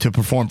thought to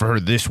perform for her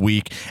this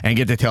week and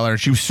get to tell her.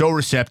 She was so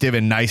receptive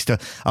and nice to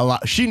a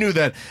lot. She knew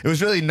that it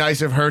was really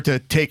nice of her to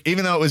take,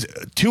 even though it was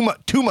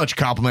too much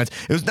compliments.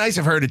 It was nice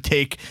of her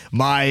to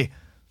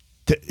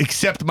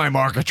accept my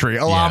marquetry,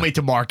 allow me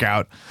to mark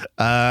out,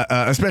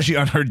 especially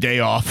on her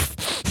day off.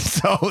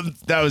 So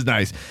that was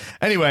nice.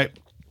 Anyway,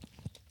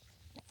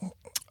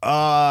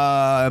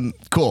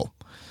 cool.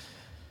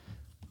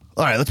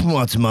 All right, let's move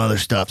on to some other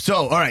stuff. So,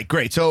 all right,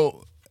 great.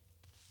 So,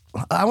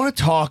 I want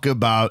to talk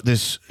about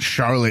this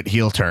Charlotte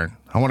heel turn.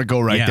 I want to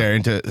go right there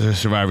into the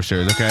Survivor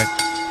Series. Okay.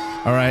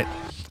 All right.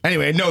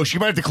 Anyway, no, she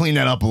might have to clean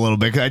that up a little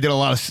bit because I did a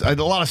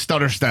lot of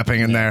stutter stepping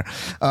in there,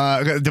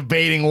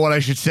 debating what I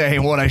should say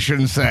and what I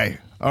shouldn't say.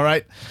 All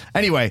right.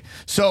 Anyway,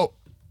 so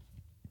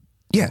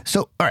yeah,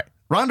 so all right,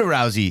 Ronda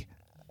Rousey,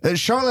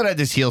 Charlotte had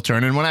this heel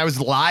turn, and when I was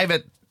live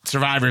at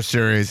Survivor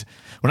Series,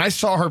 when I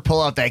saw her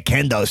pull out that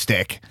kendo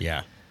stick,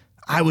 Yeah.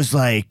 I was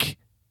like,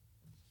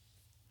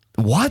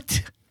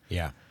 what?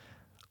 Yeah.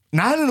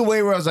 Not in a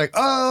way where I was like,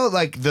 oh,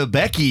 like the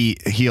Becky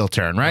heel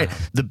turn, right?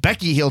 The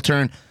Becky heel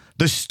turn,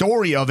 the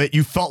story of it,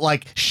 you felt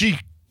like she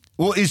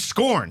is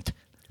scorned.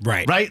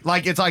 Right. Right?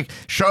 Like, it's like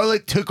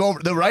Charlotte took over.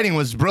 The writing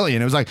was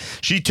brilliant. It was like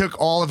she took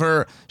all of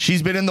her,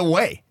 she's been in the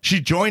way. She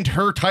joined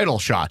her title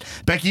shot.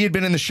 Becky had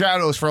been in the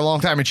shadows for a long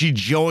time, and she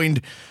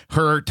joined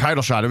her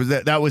title shot. It was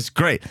that was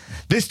great.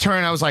 This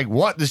turn, I was like,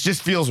 what? This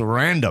just feels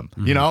random,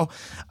 you know?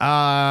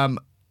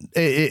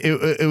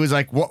 It was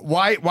like,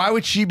 why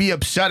would she be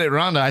upset at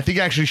Ronda? I think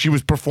actually she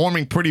was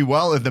performing pretty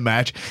well in the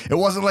match. It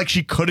wasn't like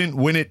she couldn't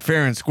win it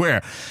fair and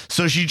square.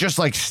 So she just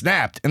like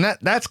snapped. And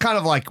that's kind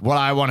of like what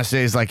I want to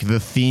say is like the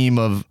theme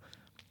of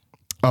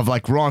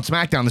like Raw and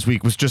SmackDown this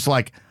week was just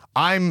like,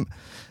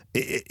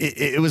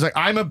 it was like,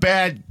 I'm a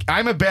bad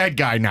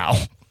guy now.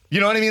 You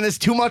know what I mean? There's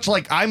too much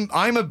like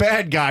I'm a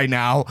bad guy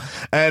now,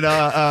 and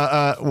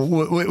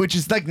which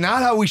is like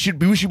not how we should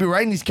be. We should be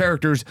writing these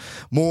characters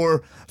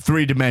more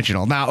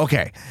three-dimensional. Now,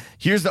 okay,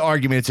 here's the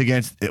arguments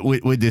against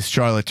with this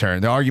Charlotte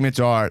turn. The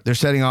arguments are they're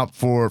setting up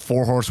for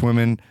 4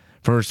 horsewomen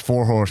versus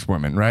 4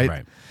 horsewomen, right?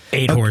 Right.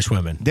 8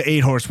 horsewomen. The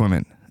 8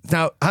 horsewomen.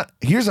 Now,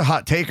 here's a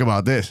hot take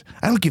about this.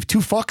 I don't give 2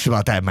 fucks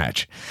about that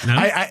match. No?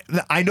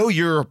 I know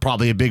you're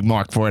probably a big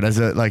mark for it as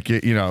a like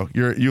you know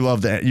you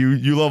love that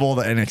you love all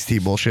the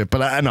NXT bullshit,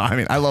 but I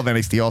love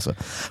NXT also,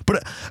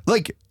 but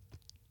like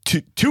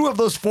 2 of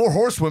those 4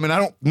 horsewomen I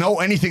don't know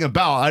anything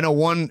about.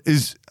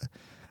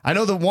 I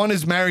know the one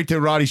is married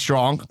to Roddy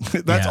Strong.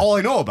 That's all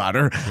I know about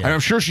her. And I'm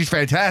sure she's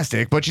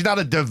fantastic, but she's not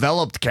a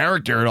developed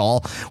character at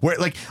all. Where,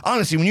 like,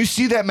 honestly, when you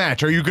see that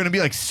match, are you going to be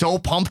like so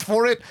pumped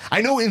for it?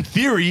 I know in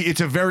theory it's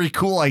a very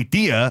cool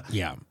idea.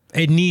 Yeah.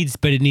 It needs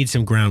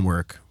some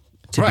groundwork.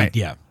 Right.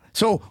 Yeah.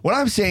 So what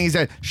I'm saying is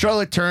that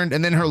Charlotte turned,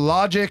 and then her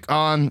logic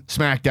on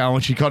SmackDown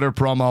when she cut her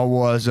promo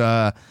was,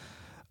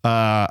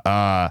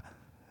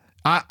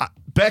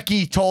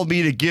 Becky told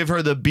me to give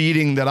her the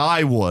beating that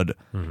I would.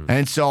 Mm-hmm.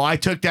 And so I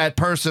took that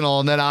personal,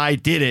 and then I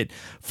did it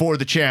for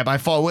the champ. I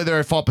fought with her,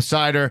 I fought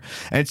beside her,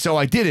 and so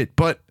I did it.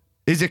 But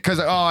is it because,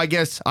 I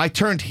guess I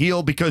turned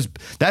heel because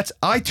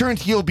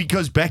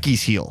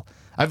Becky's heel.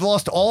 I've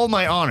lost all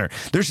my honor.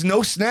 There's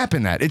no snap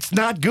in that. It's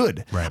not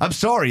good. Right. I'm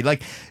sorry.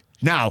 Like,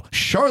 Now,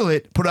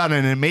 Charlotte put on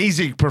an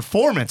amazing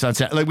performance on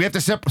Saturday. Like, we have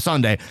to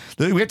Sunday.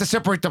 We have to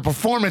separate the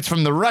performance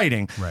from the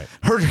writing. Right.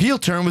 Her heel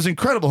turn was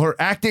incredible. Her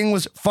acting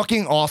was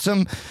fucking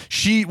awesome.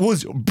 She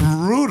was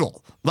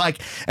brutal.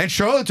 Like, and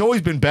Charlotte's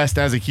always been best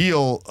as a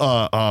heel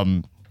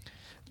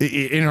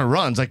in her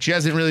runs. Like, she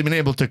hasn't really been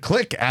able to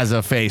click as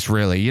a face,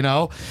 really, you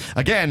know?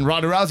 Again,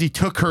 Ronda Rousey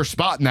took her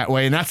spot in that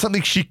way, and that's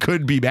something she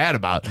could be mad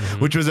about,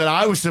 which was that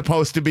I was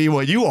supposed to be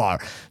what you are.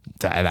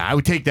 And I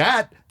would take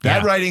that.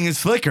 That writing is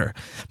slicker.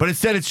 But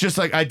instead, it's just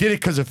like, I did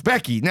it because of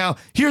Becky. Now,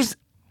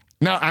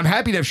 I'm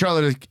happy to have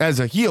Charlotte as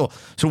a heel,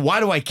 so why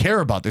do I care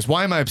about this?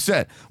 Why am I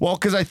upset? Well,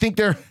 because I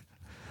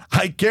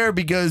care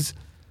because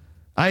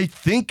I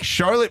think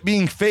Charlotte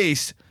being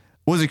face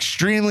was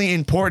extremely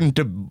important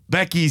to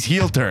Becky's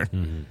heel turn.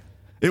 Mm-hmm.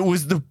 It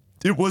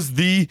was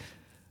the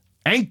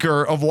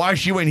anchor of why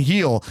she went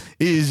heel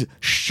is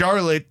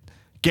Charlotte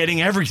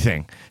getting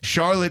everything.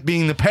 Charlotte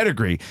being the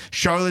pedigree.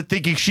 Charlotte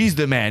thinking she's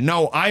the man.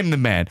 No, I'm the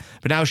man.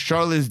 But now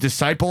Charlotte is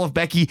disciple of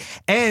Becky,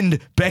 and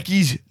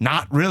Becky's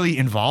not really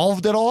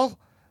involved at all.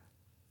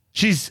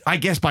 She's, I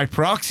guess, by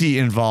proxy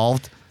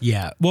involved.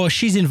 Yeah. Well,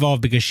 she's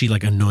involved because she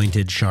like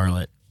anointed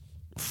Charlotte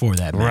for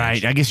that match.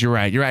 Right. I guess you're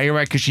right. You're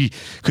right.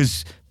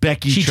 Because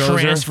Becky she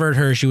chose transferred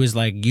her. She was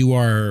like,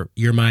 you're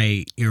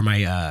my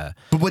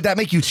But would that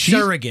make you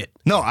surrogate?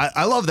 No,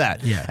 I love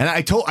that. Yeah. And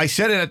I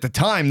said it at the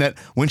time that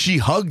when she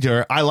hugged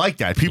her, I liked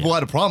that. People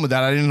had a problem with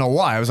that. I didn't know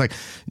why. I was like,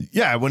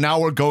 yeah, well, now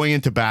we're going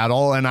into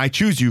battle and I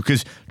choose you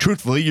because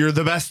truthfully, you're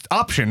the best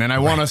option. And I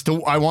want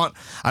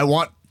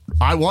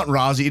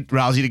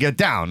Rousey to get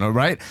down, all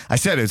right? I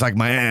said it's like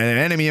my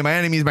enemy and my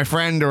enemy is my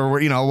friend, or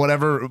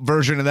whatever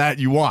version of that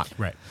you want.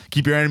 Right.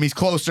 Keep your enemies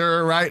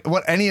closer, right?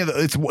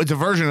 It's a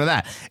version of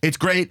that. It's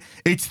great.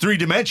 It's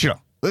 3-dimensional.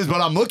 This is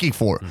what I'm looking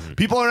for. Mm-hmm.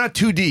 People are not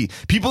 2D.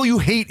 People you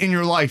hate in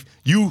your life,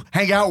 you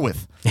hang out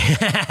with.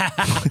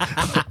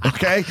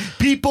 Okay?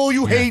 People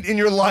you hate in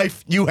your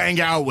life, you hang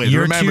out with.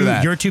 Remember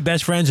that. Your two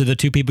best friends are the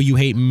two people you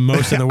hate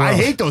most in the world. I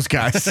hate those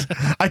guys.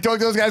 I talk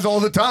to those guys all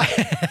the time.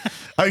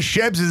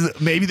 Shebs is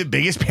maybe the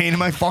biggest pain in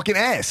my fucking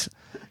ass.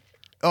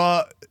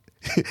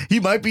 He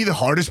might be the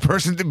hardest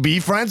person to be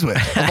friends with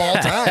of all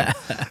time.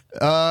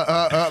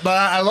 But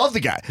I love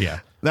the guy. Yeah.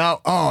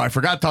 Now, I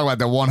forgot to talk about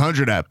the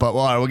 100 app, but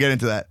we'll get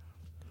into that.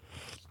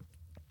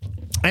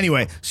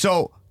 Anyway,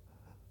 so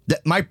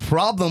my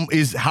problem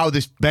is how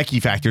this Becky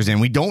factors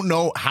in. We don't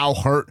know how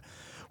hurt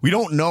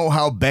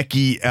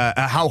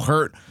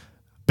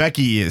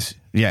Becky is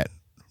yet.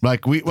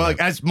 Like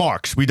as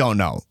marks, we don't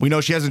know. We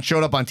know she hasn't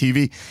showed up on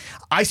TV.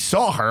 I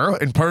saw her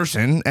in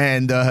person,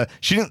 and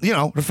she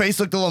didn't. Her face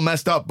looked a little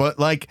messed up. But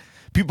like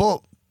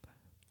people,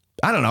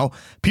 I don't know.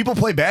 People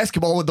play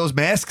basketball with those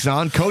masks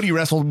on. Cody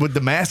wrestled with the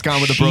mask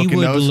on with a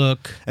broken nose.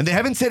 And they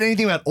haven't said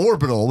anything about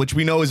orbital, which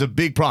we know is a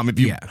big problem.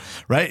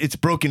 Right, it's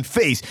broken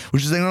face,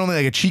 which is normally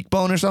like a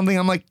cheekbone or something.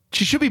 I'm like,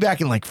 she should be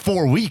back in like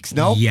 4 weeks.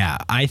 No. Yeah,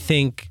 I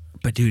think.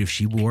 But dude, if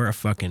she wore a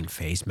fucking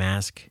face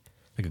mask,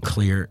 like a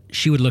clear,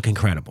 she would look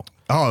incredible.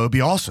 Oh, it would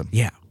be awesome.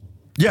 Yeah.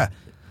 Yeah.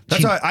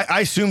 That's why I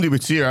assumed he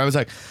would see her. I was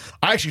like,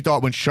 I actually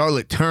thought when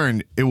Charlotte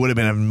turned, it would have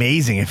been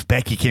amazing if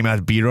Becky came out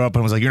and beat her up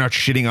and was like, you're not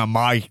shitting on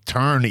my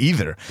turn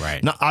either.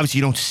 Right. Now, obviously,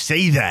 you don't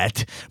say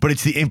that, but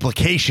it's the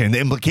implication.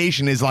 The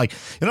implication is like,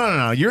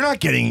 no, you're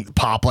not getting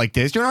pop like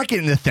this. You're not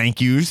getting the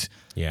thank yous.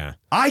 Yeah.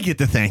 I get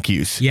the thank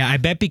yous. Yeah, I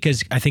bet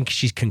because I think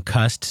she's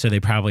concussed, so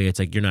it's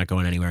like, you're not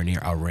going anywhere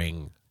near a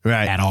ring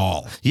at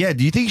all. Yeah,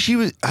 do you think she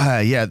was,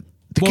 The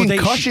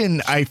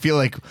concussion, I feel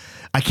like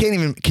I can't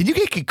even. Can you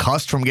get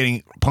concussed from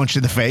getting punched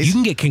in the face? You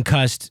can get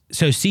concussed.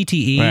 So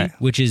CTE,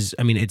 which is,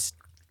 it's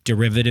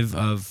derivative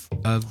of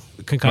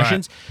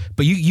concussions,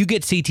 but you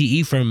get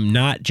CTE from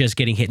not just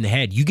getting hit in the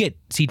head. You get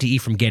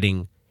CTE from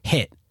getting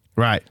hit.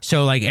 Right.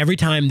 So like every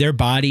time their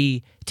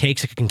body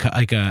takes a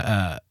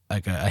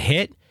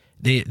hit,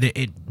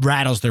 it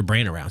rattles their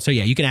brain around. So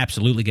yeah, you can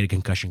absolutely get a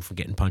concussion from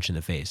getting punched in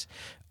the face.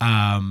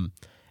 And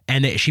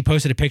she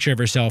posted a picture of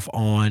herself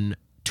on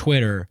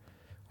Twitter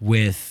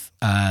with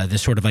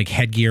this sort of like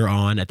headgear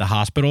on at the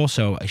hospital,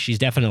 so she's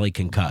definitely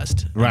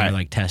concussed. Right, they're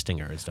like testing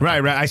her and stuff.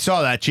 Right. I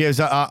saw that she was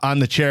on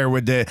the chair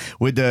with the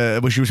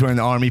when she was wearing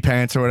the army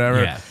pants or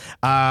whatever.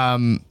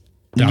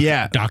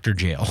 Yeah. Dr.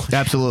 Jail.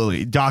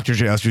 Absolutely, Dr.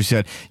 Jail. She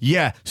said,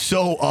 yeah.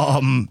 So,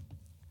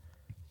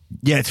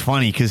 yeah, it's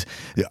funny because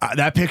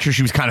that picture,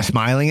 she was kind of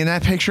smiling in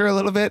that picture a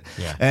little bit.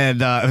 Yeah.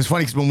 And it was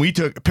funny because when we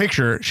took a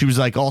picture, she was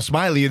like all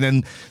smiley, and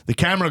then the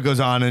camera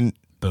goes on and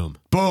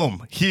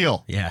boom,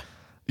 heel. Yeah.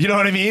 You know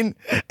what I mean?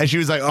 And she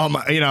was like, oh,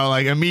 my,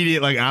 like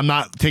immediate, like, I'm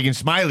not taking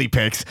smiley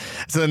pics.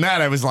 So then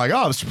I was like,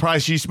 I'm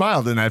surprised she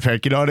smiled in that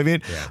pic. You know what I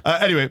mean? Yeah.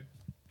 Anyway,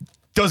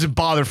 doesn't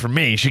bother for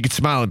me. She could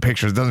smile in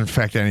pictures. It doesn't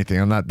affect anything.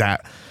 I'm not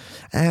that.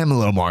 I'm a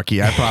little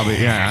marky. I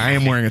probably, I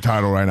am wearing a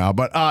title right now.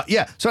 But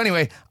yeah. So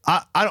anyway,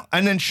 I don't.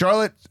 And then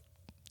Charlotte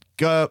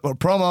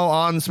promo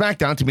on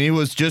SmackDown to me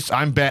was just,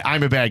 I'm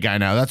a bad guy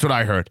now. That's what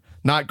I heard.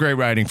 Not great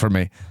writing for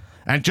me.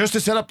 And just to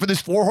set up for this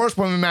 4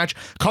 horsewomen match,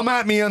 come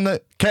at me on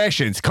the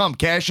cash-ins. Come,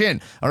 cash in.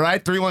 All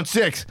right?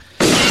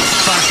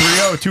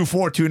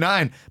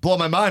 316-530-2429. Blow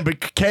my mind, but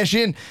cash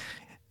in.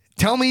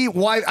 tell me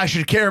why I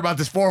should care about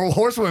this 4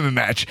 horsewomen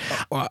match.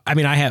 Well, I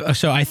mean,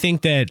 I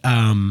think that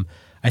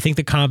I think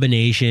the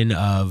combination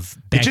of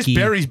Becky, It just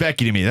buries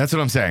Becky to me. That's what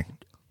I'm saying.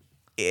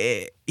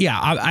 yeah,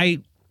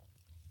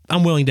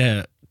 I'm willing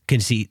to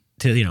concede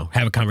to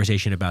have a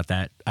conversation about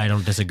that. I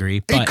don't disagree.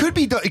 But It could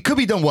be done. It could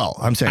be done well.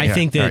 I'm saying. I yeah.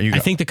 think All that right, you go. I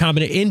think the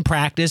combination in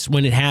practice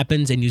when it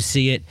happens and you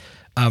see it,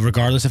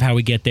 regardless of how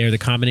we get there, the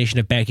combination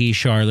of Becky,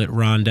 Charlotte,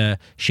 Ronda,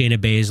 Shayna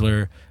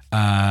Baszler,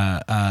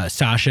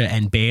 Sasha,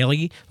 and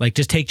Bailey, like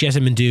just take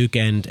Jessamine Duke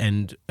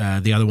and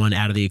the other one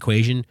out of the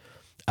equation.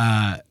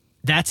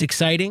 That's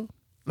exciting.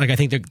 Like I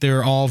think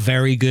they're all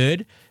very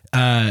good,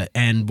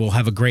 and we'll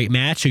have a great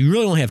match. So you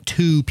really only have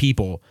 2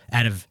 people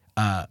out of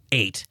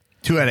 8.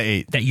 2 out of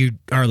 8. That you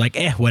are like,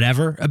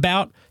 whatever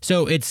about.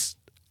 So it's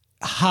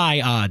high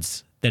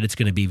odds that it's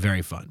going to be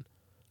very fun.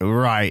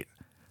 Right.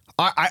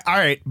 All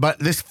right. But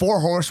this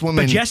 4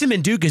 horsewomen. But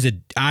Jessamine Duke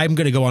I'm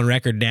going to go on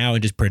record now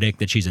and just predict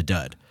that she's a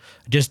dud.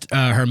 Just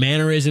her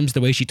mannerisms,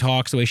 the way she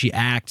talks, the way she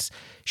acts.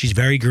 She's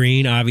very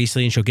green,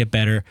 obviously, and she'll get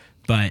better.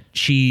 But Is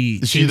she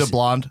the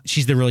blonde?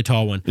 She's the really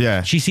tall one.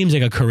 Yeah. She seems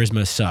like a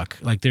charisma suck.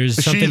 Like there's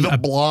Is something. she the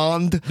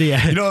blonde? Yeah.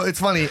 It's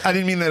funny. I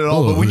didn't mean that at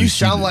all. But when you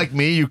sound like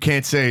me, you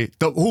can't say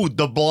the blonde.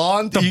 The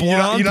blonde? You're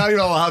not even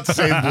allowed to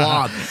say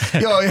blonde.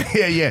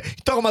 Yeah. You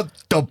talking about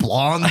the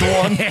blonde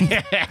one?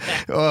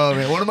 Oh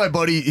man, one of my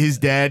buddy, his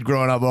dad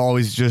growing up,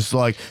 always just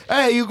like,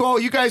 hey,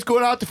 you guys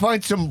going out to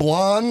find some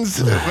blondes?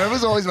 It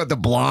was always about the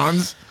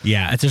blondes.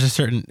 Yeah, it's just a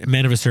certain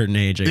men of a certain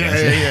age. I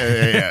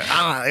guess. Yeah.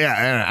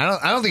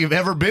 I don't think you've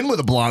ever been with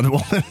a blonde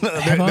woman.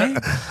 Have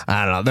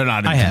I don't know. They're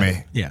not I into have.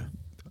 me. Yeah.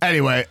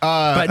 Anyway,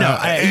 But no,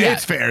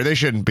 it's fair. They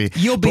shouldn't be.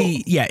 It'll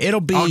be.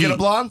 I'll get a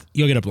blonde?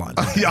 You'll get a blonde.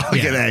 I'll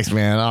get X,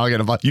 man. I'll get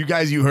a blonde. You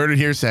guys, you heard it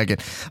here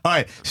second. All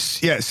right.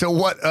 Yeah. So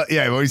what? What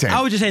are you saying?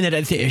 I was just saying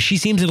that she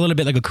seems a little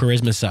bit like a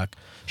charisma suck.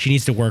 She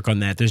needs to work on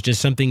that. There's just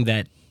something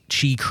that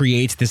she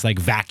creates this like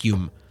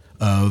vacuum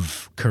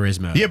of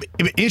charisma. Yeah,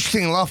 but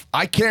interesting enough,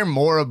 I care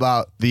more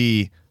about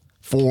the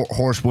 4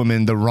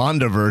 horsewomen, the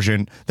Ronda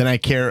version, than I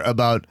care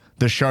about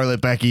the Charlotte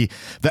Becky.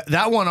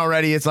 That one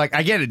already, it's like,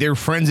 I get it. They're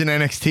friends in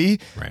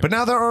NXT, Right. but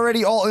now they're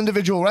already all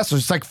individual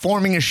wrestlers. It's like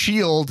forming a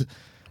Shield.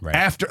 Right.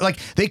 After, like,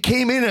 they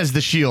came in as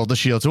the Shield.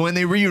 So when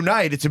they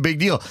reunite, it's a big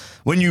deal.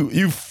 When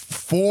you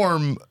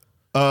form,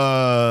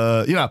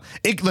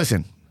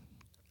 listen.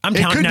 I'm It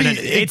telling could no,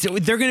 be-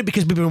 they're gonna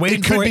because we've been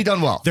waiting It for could it. be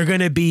done well. There's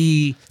gonna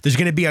be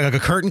like a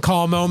curtain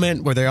call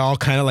moment where they all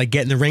kind of like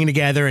get in the ring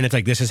together and it's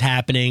like this is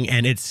happening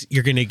and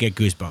you're gonna get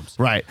goosebumps.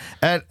 Right.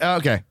 And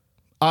okay.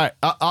 All right.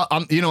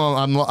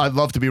 I'd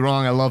love to be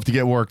wrong. I love to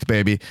get worked,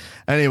 baby.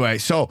 Anyway,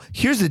 so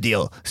here's the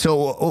deal.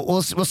 So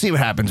we'll see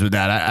what happens with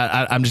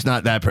that. I'm just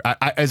not that.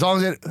 As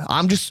long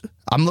as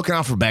I'm looking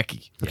out for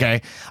Becky.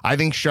 Okay. I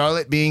think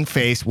Charlotte being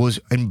face was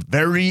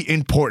very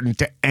important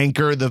to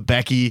anchor the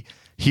Becky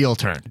heel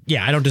turn.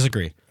 Yeah, I don't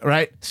disagree.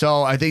 Right.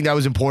 So I think that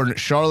was important.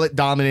 Charlotte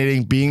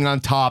dominating, being on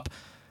top.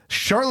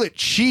 Charlotte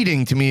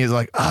cheating to me is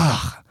like,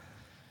 like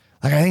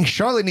I think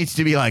Charlotte needs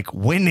to be like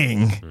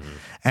winning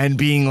and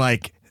being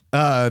like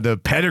the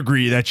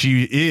pedigree that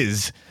she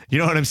is. You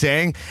know what I'm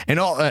saying?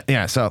 And all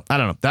so I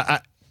don't know.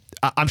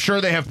 I'm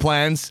sure they have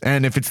plans,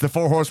 and if it's the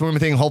 4 horsewomen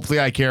thing, hopefully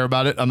I care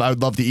about it. I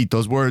would love to eat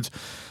those words.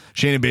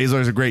 Shayna Baszler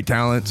is a great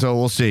talent, so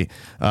we'll see.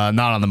 Not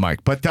on the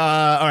mic. But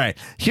all right,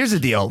 here's the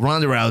deal.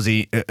 Ronda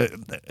Rousey,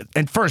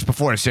 and first,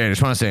 before I say it, I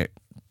just want to say,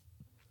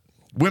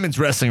 women's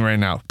wrestling right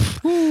now,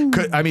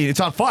 it's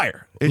on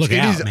fire. It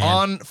is man.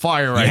 on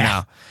fire right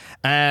now.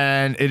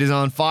 And it is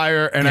on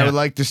fire, and I would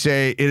like to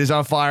say it is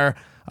on fire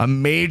a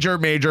major,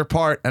 major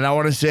part, and I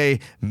want to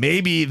say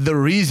maybe the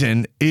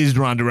reason is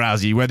Ronda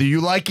Rousey, whether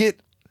you like it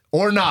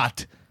or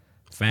not.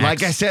 Facts.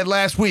 Like I said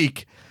last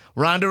week,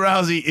 Ronda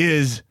Rousey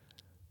is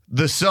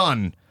the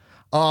sun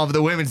of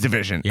the women's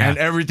division, and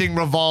everything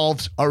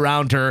revolves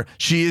around her.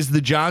 She is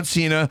the John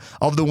Cena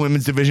of the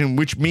women's division,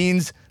 which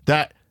means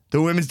that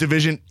the women's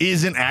division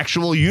is an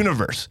actual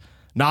universe,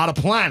 not a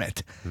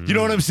planet. You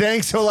know what I'm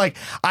saying? So, like,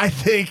 I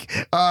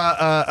think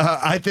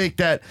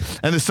that,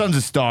 and the sun's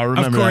a star.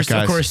 Remember that,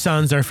 guys. Of course,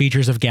 suns are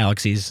features of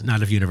galaxies,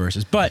 not of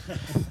universes. But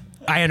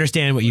I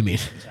understand what you mean.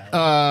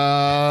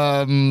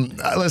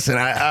 Listen,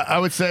 I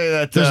would say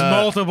that There's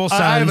multiple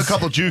suns. I have a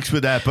couple jukes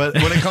with that, but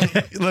when it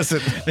comes,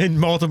 listen, In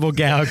multiple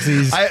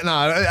galaxies.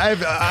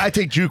 I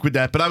take juke with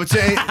that, but I would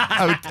say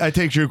I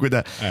take juke with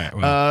that. All right,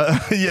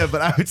 well.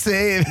 But I would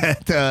say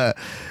that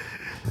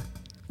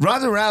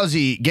Ronda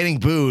Rousey getting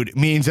booed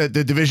means that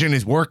the division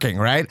is working,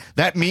 right?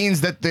 That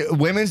means that the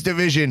women's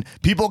division,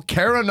 people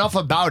care enough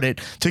about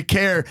it to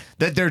care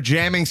that they're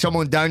jamming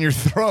someone down your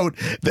throat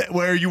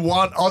where you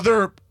want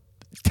other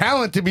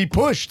talent to be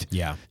pushed.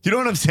 Yeah. You know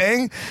what I'm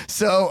saying?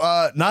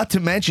 So, not to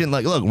mention,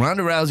 like, look,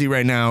 Ronda Rousey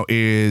right now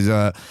is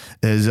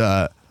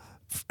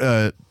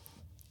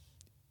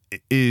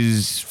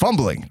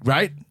fumbling,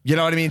 right? You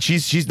know what I mean?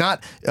 She's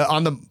not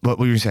on the. What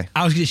were you saying?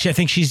 I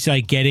think she's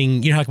like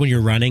getting, how like when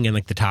you're running and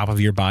like the top of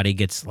your body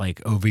gets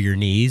like over your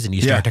knees and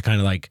you start to kind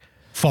of like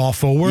fall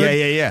forward.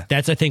 Yeah.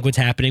 That's I think what's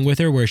happening with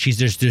her, where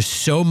there's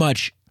so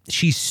much.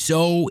 She's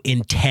so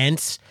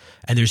intense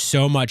and there's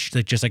so much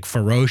like just like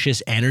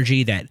ferocious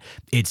energy that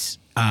it's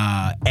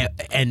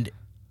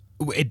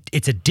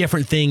it's a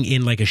different thing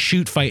in like a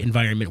shoot fight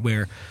environment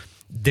where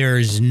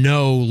there's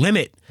no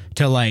limit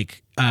to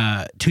like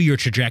to your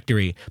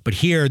trajectory, but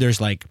here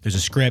there's a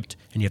script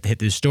and you have to hit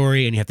this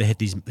story and you have to hit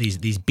these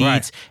beats,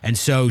 Right. and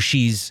so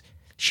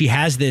she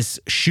has this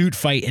shoot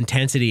fight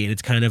intensity, and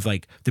it's kind of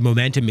like the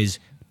momentum is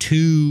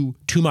too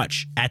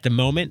much at the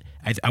moment.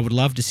 I would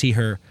love to see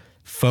her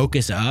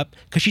focus up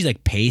because she's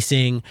like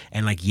pacing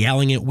and like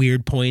yelling at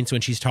weird points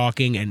when she's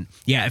talking, and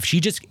yeah, if she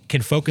just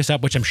can focus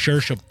up, which I'm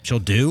sure she'll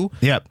do.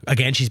 Yep.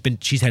 Again,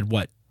 she's had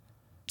what,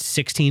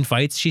 16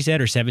 fights, she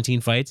said, or 17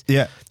 fights.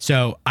 Yeah.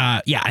 So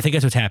yeah, I think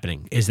that's what's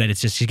happening, is that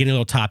it's just she's getting a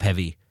little top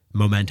heavy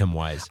momentum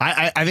wise.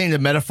 I think the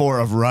metaphor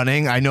of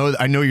running. I know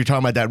you're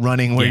talking about that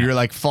running where Yeah. you're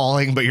like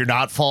falling, but you're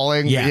not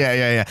falling. Yeah.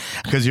 yeah.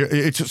 Because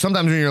it's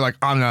sometimes when you're like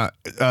on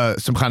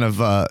some kind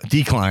of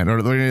decline,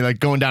 or when you're like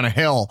going down a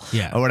hill,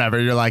 Yeah. or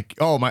whatever. You're like,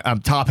 oh my, I'm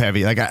top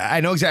heavy. Like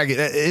I know exactly.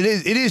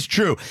 It is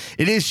true.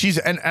 It is. She's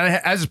and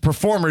as a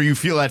performer, you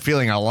feel that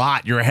feeling a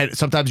lot. You're ahead.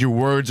 Sometimes your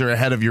words are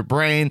ahead of your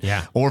brain,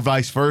 Yeah. or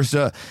vice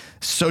versa.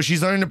 So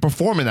she's learning to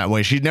perform in that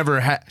way. She's never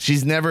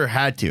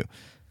had to,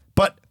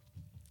 but.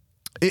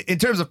 In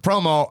terms of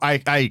promo, I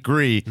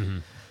agree. Mm-hmm.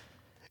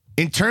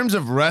 In terms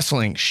of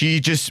wrestling, she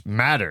just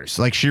matters.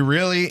 Like she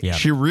really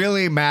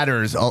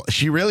matters.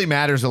 She really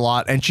matters a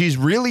lot, and she's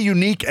really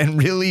unique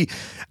and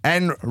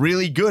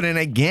really good. And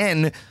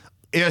again,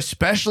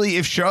 especially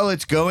if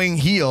Charlotte's going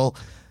heel,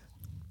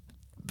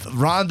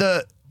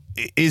 Ronda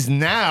is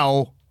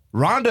now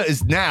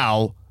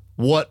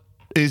what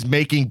is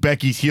making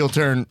Becky's heel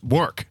turn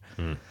work.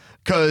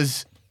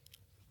 Because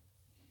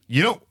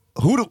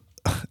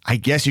I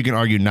guess you can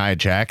argue Nia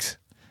Jax,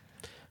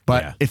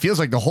 but Yeah. it feels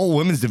like the whole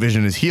women's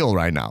division is heel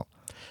right now.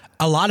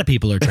 A lot of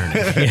people are turning.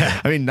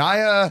 Yeah. I mean,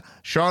 Nia,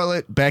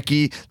 Charlotte,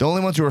 Becky, the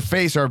only ones who are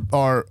face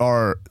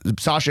are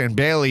Sasha and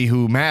Bailey,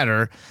 who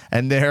matter,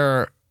 and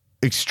they're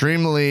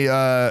extremely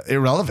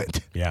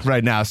irrelevant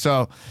right now.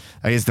 So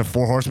I guess the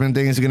Four Horsemen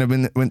thing is going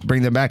to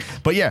bring them back.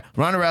 But yeah,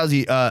 Ronda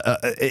Rousey,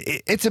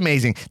 it's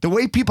amazing. The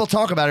way people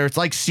talk about her, it's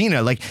like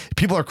Cena. Like,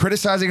 people are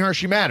criticizing her.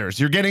 She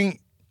matters.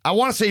 I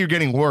want to say you're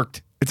getting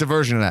worked. It's a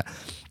version of that.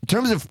 In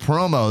terms of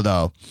promo,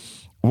 though,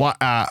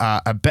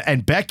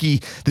 and Becky,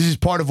 this is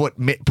part of what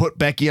put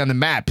Becky on the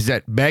map, is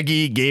that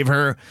Becky gave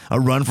her a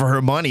run for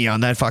her money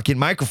on that fucking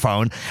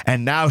microphone,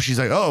 and now she's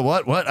like, oh,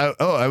 what?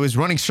 I was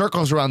running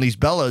circles around these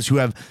Bellas who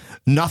have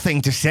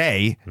nothing to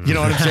say. You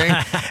know what I'm saying?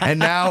 And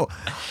now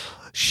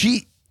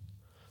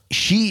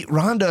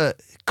Ronda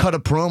cut a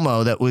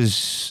promo that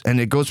was, and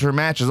it goes for her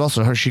matches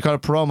also. She cut a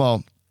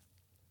promo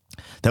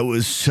that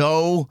was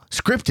so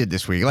scripted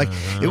this week. Like,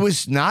 it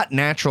was not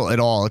natural at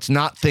all. It's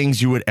not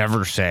things you would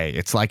ever say.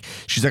 It's like,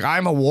 she's like,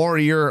 I'm a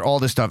warrior, all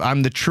this stuff.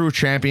 I'm the true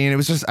champion. It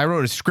was just, I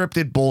wrote a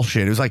scripted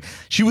bullshit. It was like,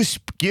 she was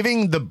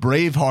giving the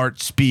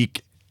Braveheart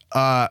speak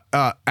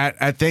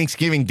at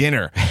Thanksgiving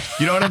dinner.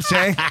 You know what I'm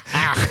saying?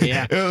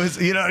 Yeah. It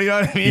was, you know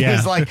what I mean? It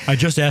was like, I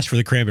just asked for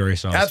the cranberry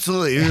sauce.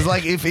 absolutely. It was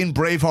like if in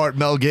Braveheart,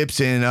 Mel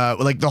Gibson,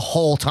 like the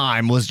whole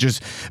time was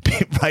just,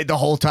 right, the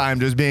whole time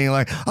just being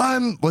like,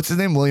 what's his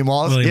name? William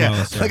Wallace? William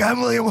Wallace, yeah. Like, I'm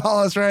William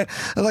Wallace, right?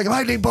 And like,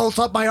 lightning bolts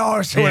up my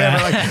arse or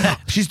Yeah. whatever. Like,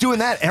 she's doing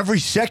that every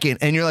second.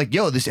 And you're like,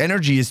 yo, this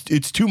energy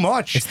it's too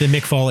much. It's the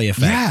Mick Foley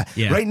effect.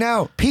 Yeah. Right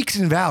now, peaks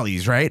and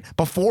valleys, right?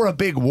 Before a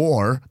big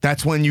war,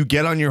 that's when you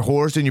get on your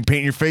horse and you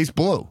paint your face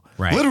blue.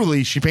 Right.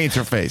 Literally, she paints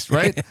her face,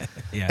 right?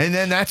 Yeah. And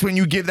then that's when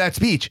you give that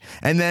speech.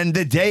 And then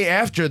the day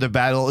after the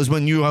battle is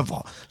when you have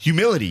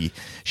humility.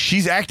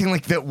 She's acting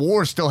like that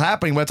war is still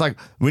happening, but it's like,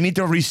 we need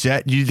to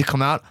reset. You need to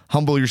come out,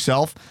 humble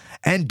yourself,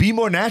 and be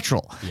more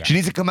natural. Yeah. She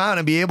needs to come out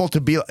and be able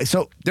to be.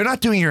 So they're not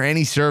doing her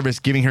any service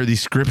giving her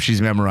these scripts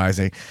she's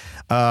memorizing.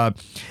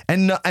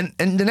 And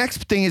the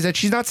next thing is that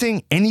she's not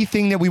saying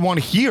anything that we want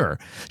to hear.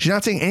 She's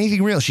not saying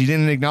anything real. She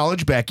didn't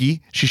acknowledge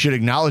Becky. She should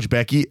acknowledge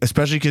Becky,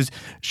 especially because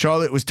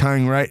Charlotte was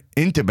tying right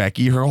into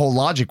Becky. Her whole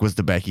logic was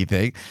the Becky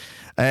thing,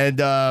 and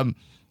the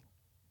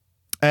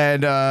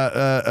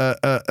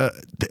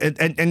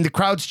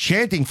crowd's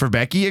chanting for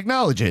Becky.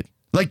 Acknowledge it.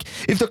 Like,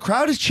 if the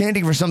crowd is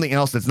chanting for something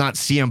else that's not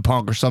CM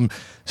Punk or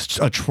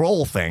a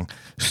troll thing,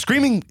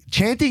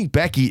 chanting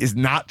Becky is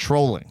not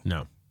trolling.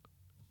 No.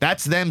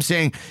 That's them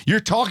saying, you're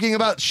talking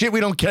about shit we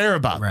don't care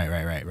about.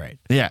 Right.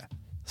 Yeah.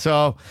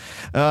 So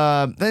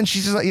then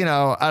she's just like,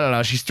 I don't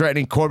know. She's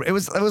threatening Corbin. It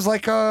was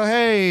like,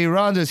 hey,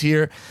 Ronda's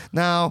here.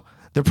 Now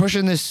they're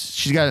pushing this.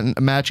 She's got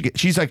a match.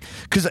 She's like,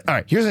 because, all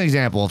right, here's an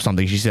example of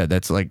something she said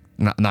that's like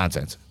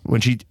nonsense.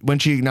 When she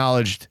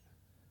acknowledged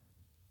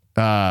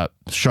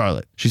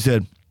Charlotte, she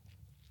said,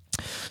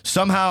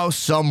 somehow,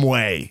 some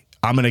way,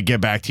 I'm going to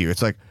get back to you.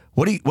 It's like,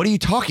 what are you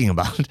talking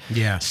about?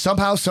 Yeah.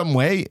 Somehow, some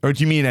way? Or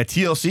do you mean at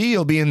TLC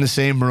you'll be in the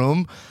same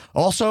room?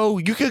 Also,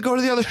 you could go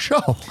to the other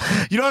show.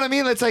 You know what I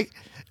mean? It's like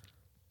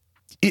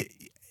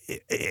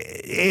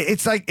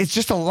it's like it's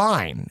just a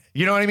line.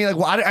 You know what I mean? Like,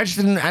 well, I just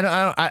didn't.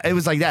 It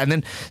was like that. And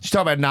then she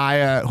talked about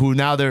Nia, who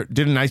now did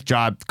a nice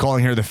job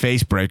calling her the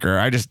face breaker.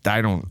 I'm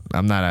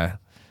not a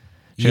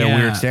She had a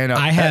weird stand up.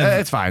 I have.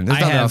 It's fine. There's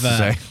nothing else to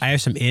say. I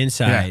have some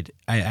inside.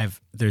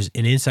 There's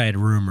an inside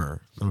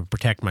rumor. I'm gonna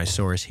protect my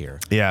source here.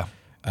 Yeah.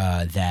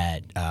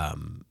 That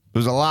There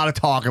was a lot of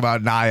talk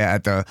about Naya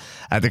at the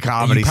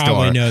comedy you store.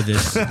 probably know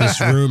this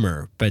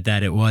rumor, but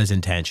that it was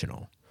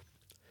intentional.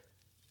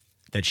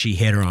 That she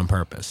hit her on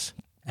purpose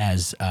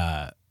as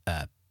an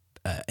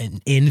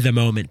in the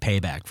moment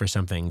payback for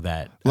something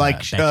that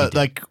Becky did.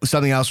 like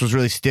something else was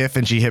really stiff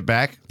and she hit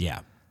back. Yeah,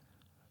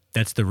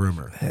 that's the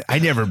rumor. I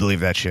never believe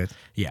that shit.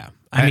 Yeah,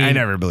 I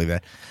never believe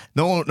that.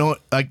 No,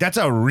 like that's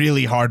a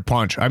really hard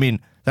punch. I mean,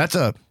 I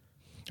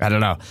don't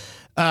know.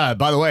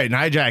 By the way,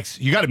 Nia Jax,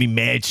 you got to be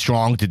mad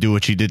strong to do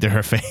what she did to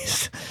her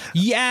face.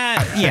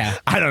 Yeah.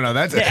 I don't know.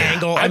 That's The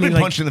angle. I've I mean,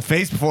 been punched in the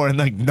face before and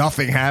like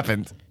nothing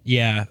happened.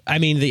 Yeah, I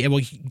mean,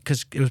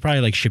 because it was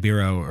probably like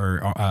Shabiro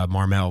or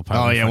Marmel.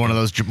 Oh yeah, one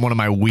of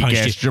my weak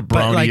ass jabroni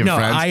But like, no,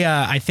 friends.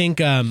 I think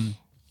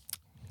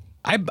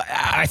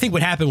I think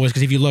what happened was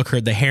because if you look,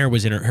 her hair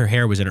was in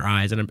her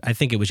eyes, and I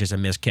think it was just a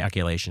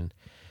miscalculation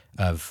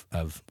of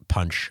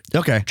punch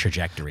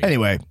trajectory.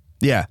 Anyway,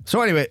 yeah.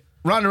 So anyway,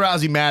 Ronda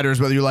Rousey matters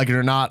whether you like it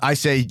or not. I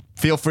say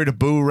feel free to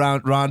boo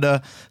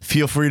Ronda.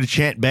 Feel free to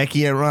chant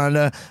Becky at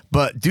Ronda.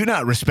 But do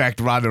not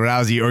respect Ronda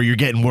Rousey or you're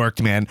getting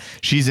worked, man.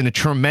 She's a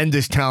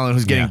tremendous talent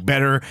who's getting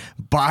better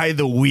by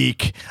the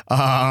week.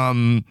 By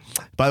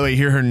the way,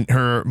 here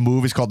her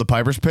move is called the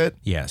Piper's Pit.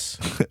 Yes.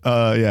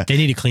 Yeah. They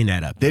need to clean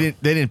that up. They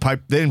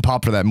didn't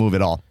pop for that move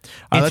at all.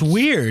 It's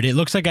weird. It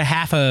looks like a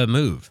half a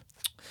move.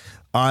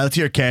 All right, let's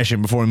hear cash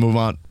in before we move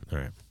on. All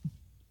right.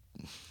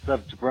 What's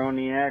up,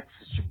 Jabroniacs?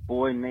 It's your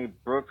boy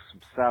Nate Brooks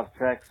from South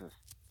Texas.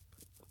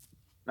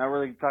 Not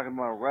really talking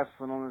about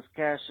wrestling on this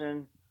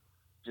cash-in.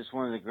 Just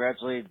wanted to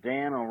congratulate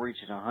Dan on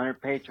reaching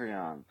 100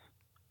 Patreons.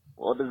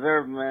 Well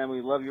deserved, man.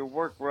 We love your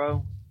work,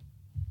 bro.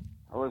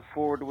 I look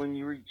forward to when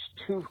you reach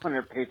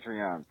 200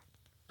 Patreons.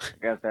 I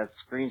got that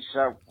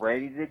screenshot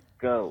ready to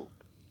go.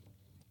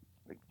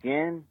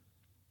 Again,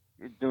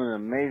 you're doing an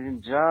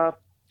amazing job.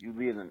 You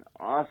lead an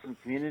awesome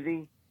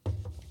community.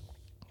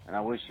 And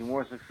I wish you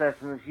more success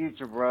in the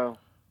future, bro.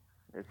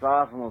 It's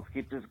awesome. Let's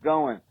keep this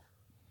going.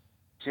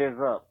 Cheers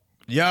up.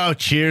 Yo,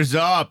 cheers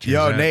up.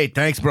 Yo, Nate,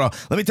 thanks, bro.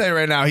 Let me tell you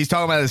right now, he's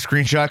talking about the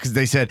screenshot because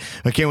they said,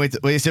 I can't wait.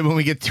 They said when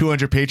we get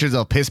 200 patrons,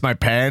 I'll piss my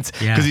pants.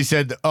 Yeah. Because he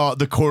said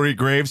the Corey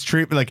Graves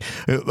treatment, like,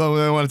 they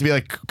want it to be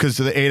like, because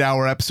of the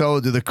 8-hour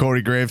episode, the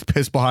Corey Graves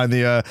piss behind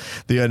the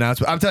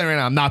announcement. I'm telling you right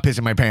now, I'm not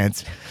pissing my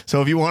pants.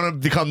 So if you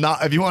want to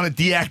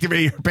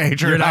deactivate your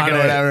Patreon, You're not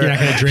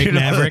gonna drink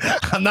Maverick.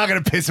 I'm not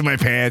gonna piss in my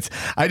pants.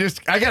 I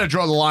gotta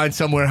draw the line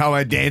somewhere how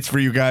I dance for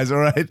you guys, all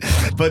right?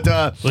 But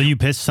will you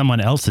piss someone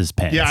else's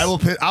pants? yeah, I will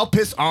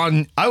piss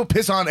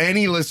on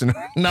any listener.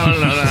 No.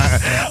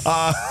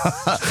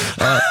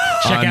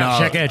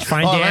 Check it.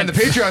 Find Dan. Man, the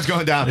Patreon's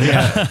going down.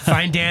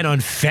 Find Dan on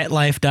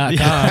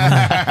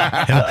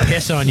FetLife.com. He'll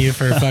piss on you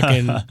for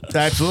fucking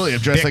Absolutely. I'm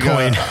dressed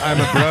Bitcoin. like I'm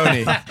a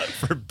brony.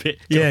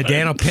 Yeah,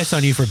 Dan will piss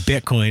on you for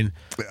Bitcoin.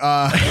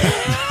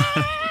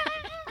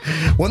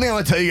 One thing I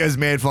want to tell you guys is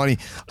mad funny.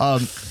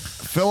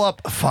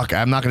 Philip,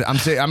 I'm gonna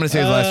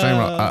say his last name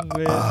wrong.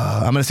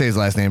 I'm gonna say his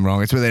last name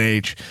wrong. It's with an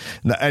H.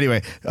 No,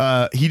 anyway,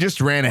 he just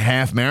ran a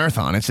half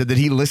marathon and said that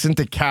he listened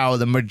to Cow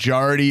the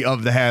majority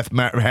of the half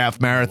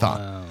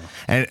marathon, wow.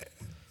 and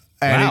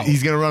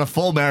he's gonna run a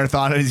full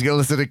marathon and he's gonna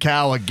listen to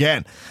Cow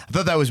again. I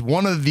thought that was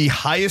one of the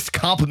highest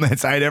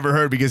compliments I'd ever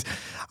heard because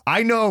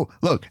I know.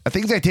 Look,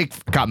 things I take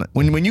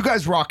compliment when you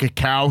guys rock a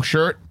Cow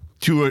shirt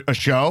to a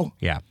show.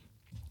 Yeah.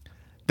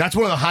 That's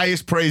one of the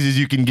highest praises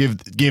you can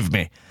give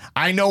me.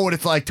 I know what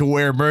it's like to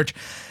wear merch.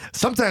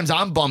 Sometimes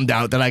I'm bummed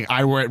out that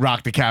I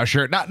rock the Cow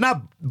shirt. Not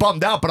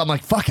bummed out, but I'm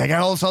like, fuck, I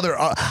got all this other,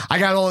 I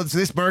got all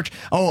this merch.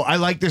 Oh, I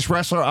like this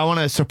wrestler. I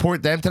want to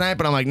support them tonight.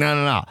 But I'm like,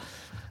 no.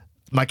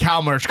 My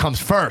Cow merch comes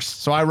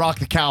first. So I rock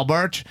the Cow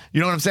merch.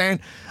 You know what I'm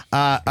saying?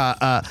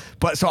 But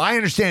so I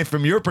understand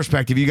from your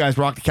perspective, you guys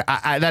rock the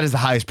Cow. That is the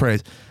highest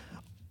praise.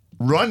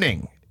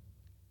 Running.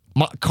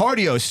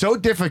 Cardio is so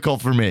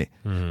difficult for me.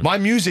 Mm-hmm. My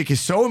music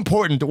is so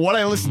important. What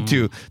I listen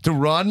to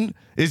run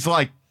is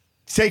like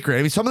sacred.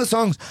 I mean, some of the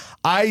songs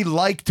I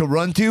like to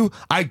run to,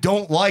 I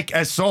don't like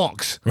as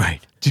songs.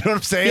 Right. Do you know what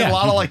I'm saying? Yeah. A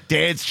lot of like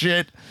dance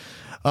shit.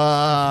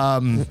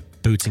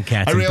 Boots and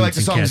Cats. I really like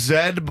the song Cats.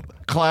 Zed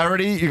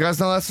Clarity. You guys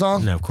know that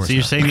song? No, of course So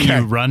you're not. saying that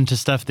you run to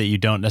stuff that you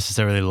don't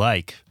necessarily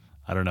like.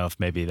 I don't know if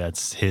maybe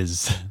that's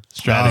his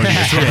strategy.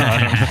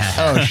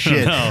 Oh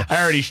shit! No.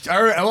 I already.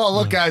 Well,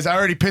 look, guys, I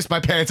already pissed my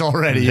pants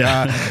already.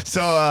 Yeah.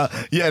 So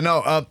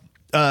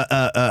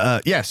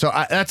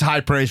that's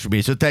high praise for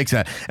me. So thanks for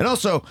that. And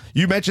also,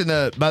 you mentioned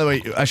by the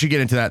way, I should get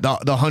into that. The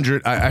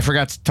 100. I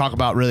forgot to talk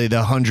about really the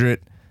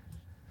 100.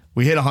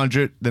 We hit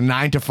 100. The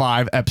 9 to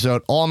 5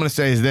 episode. All I'm gonna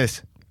say is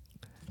this: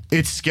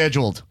 it's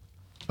scheduled.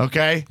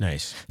 Okay.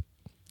 Nice.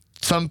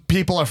 Some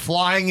people are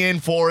flying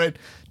in for it.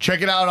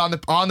 Check it out on the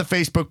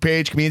Facebook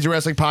page, Comedians of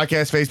Wrestling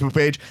Podcast Facebook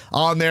page.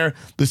 On there,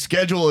 the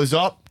schedule is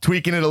up,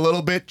 tweaking it a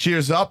little bit.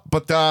 Cheers up,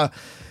 but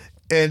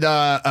it's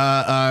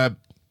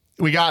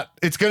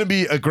going to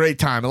be a great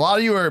time. A lot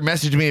of you are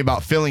messaging me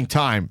about filling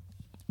time.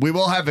 we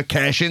will have a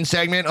cash-in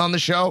segment on the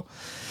show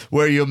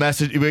where you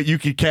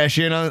could cash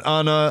in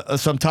on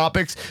some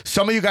topics.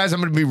 Some of you guys, I'm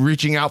going to be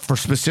reaching out for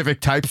specific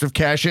types of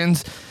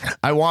cash-ins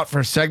I want for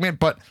a segment.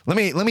 But let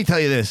me tell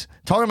you this: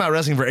 talking about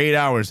wrestling for 8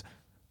 hours,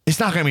 it's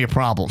not going to be a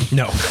problem.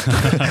 No.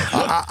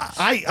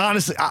 I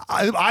honestly,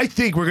 I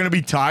think we're going to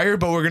be tired,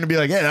 but we're going to be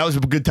like, yeah, that was a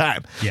good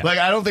time. Yeah. Like,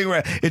 I don't think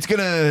it's going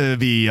to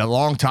be a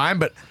long time,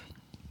 but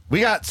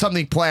we got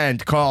something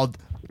planned called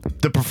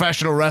the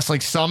Professional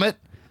Wrestling Summit,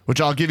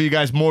 which I'll give you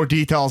guys more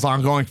details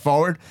on going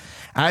forward.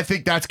 And I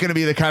think that's going to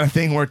be the kind of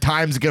thing where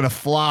time's going to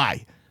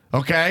fly,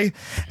 okay?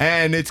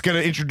 And it's going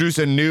to introduce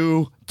a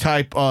new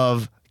type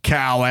of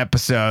cow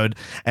episode,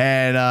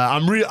 and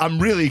I'm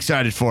really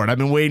excited for it. I've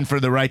been waiting for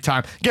the right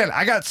time. Again,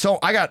 I got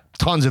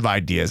tons of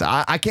ideas.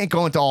 I can't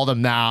go into all of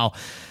them now,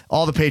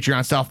 all the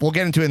Patreon stuff. We'll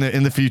get into it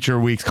in the future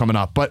weeks coming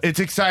up, but it's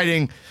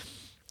exciting.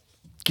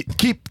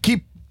 Keep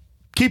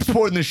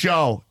supporting the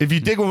show. If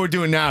you dig what we're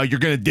doing now, you're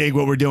gonna dig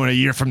what we're doing a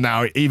year from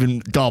now, even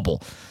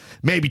double.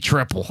 Maybe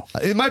triple.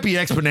 It might be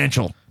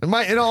exponential.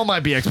 It all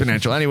might be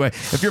exponential. Anyway,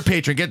 if you're a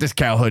patron, get this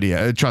cow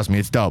hoodie. Trust me,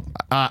 it's dope.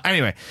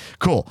 Anyway,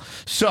 cool.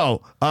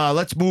 So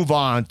let's move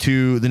on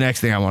to the next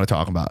thing I want to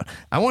talk about.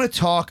 I want to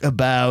talk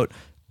about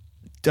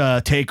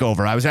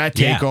TakeOver. I was at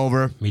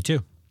TakeOver. Yeah, me too.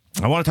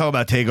 I want to talk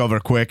about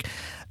TakeOver quick.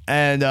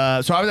 And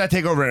so I was at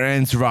TakeOver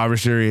and Survivor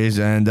Series,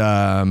 and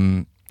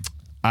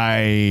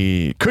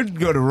I couldn't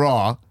go to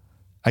Raw.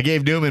 I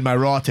gave Newman my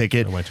Raw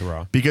ticket. I went to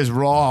Raw. Because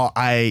Raw,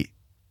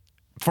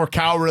 for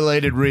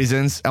cow-related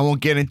reasons, I won't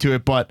get into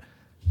it, but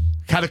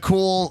kind of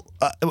cool,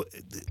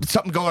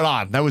 something going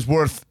on that was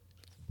worth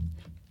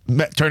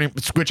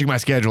switching my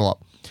schedule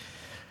up.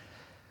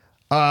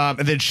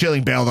 And then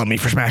Schilling bailed on me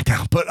for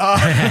SmackDown, but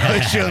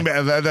Schilling,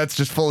 that's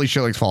just fully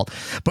Schilling's fault.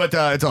 But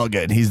it's all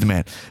good. He's the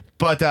man.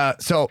 But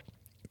so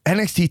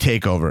NXT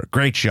TakeOver,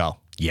 great show.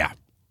 Yeah.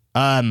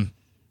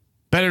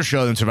 Better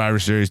show than Survivor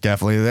Series,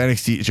 definitely. The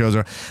NXT shows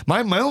are my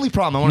only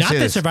problem. I want to say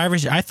this.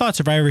 I thought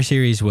Survivor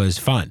Series was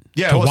fun.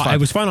 Yeah, it was fun. It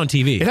was fun on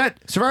TV.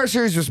 Survivor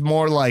Series was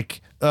more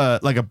like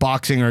a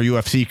boxing or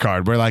UFC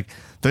card, where like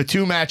the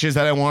two matches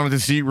that I wanted to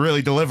see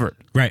really delivered.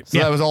 Right. So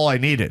that was all I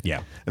needed.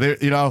 Yeah.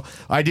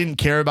 I didn't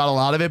care about a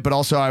lot of it, but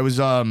also I was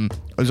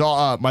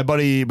all my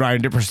buddy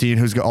Brian Dipperstein,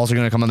 who's also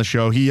going to come on the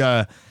show.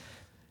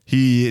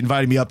 He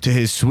invited me up to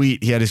his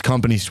suite. He had his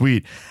company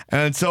suite,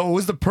 and so it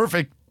was the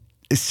perfect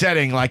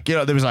setting. Like,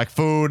 there was like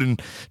food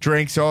and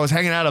drinks, so I was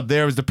hanging out up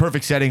there. It was the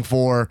perfect setting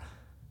for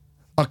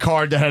a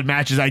card that had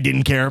matches I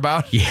didn't care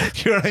about. Yeah.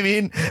 You know what I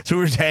mean? So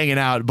we were just hanging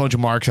out, a bunch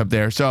of marks up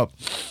there. So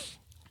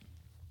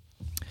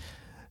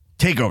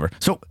TakeOver.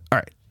 So, all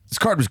right, this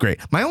card was great.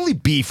 My only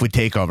beef with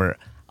TakeOver,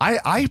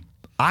 I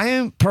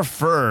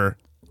prefer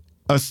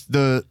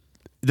the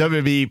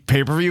WWE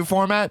pay-per-view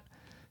format,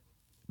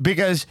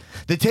 because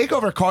the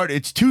TakeOver card,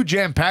 it's too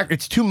jam-packed.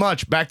 It's too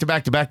much back to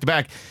back to back to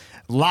back.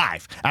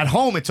 Live. At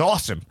home, it's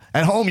awesome.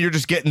 At home, you're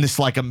just getting this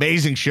like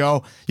amazing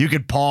show. You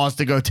could pause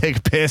to go take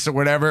a piss or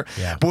whatever.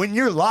 Yeah. But when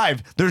you're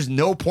live, there's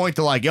no point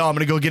to like, I'm going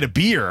to go get a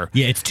beer.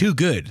 Yeah, it's too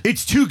good.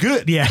 It's too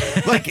good. Yeah.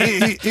 Like,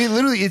 it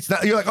literally, it's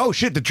not, you're like, oh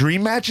shit, the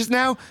dream matches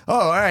now? Oh,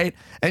 all right.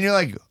 And you're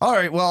like, all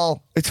right,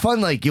 well, it's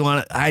fun. Like,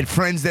 I had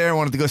friends there. I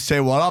wanted to go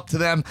say what up to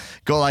them,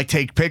 go like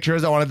take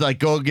pictures. I wanted to like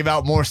go give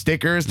out more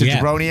stickers to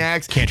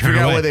Jabroniacs. Can't turn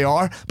figure out away. where they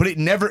are. But it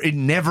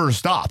never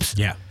stops.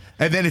 Yeah.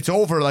 And then it's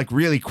over like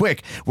really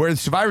quick. Where in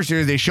Survivor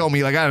Series they show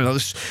me like, I don't know,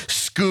 this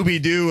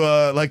Scooby Doo,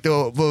 like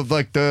the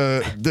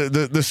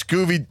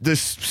Scooby, the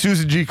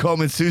Susan G.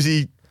 Komen,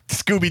 Susie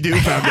Scooby Doo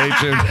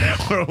Foundation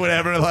or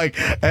whatever, like,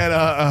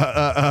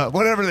 and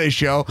whatever they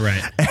show,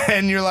 right?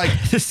 And you're like,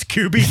 the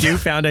Scooby Doo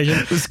Foundation,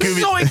 the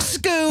Scooby, Zoink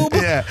Scoob,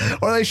 yeah.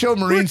 Or they show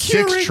Marine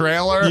 6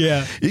 trailer,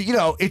 yeah.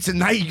 It's a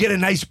night, you get a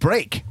nice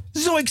break.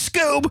 Zoink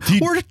Scoob,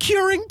 we're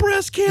curing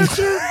breast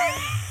cancer.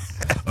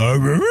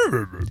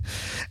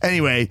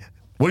 Anyway.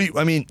 How do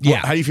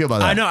you feel about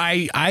that? I know.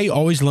 I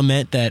always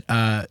lament that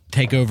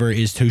TakeOver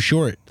is too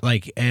short.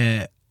 Like,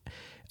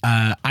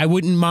 I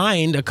wouldn't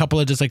mind a couple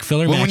of just like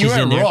filler matches when in you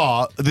were there. at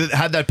Raw, it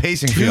had that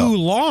pacing feel. Too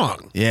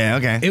long. Yeah,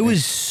 okay. It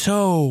was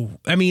so.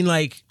 I mean,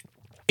 like,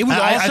 it was.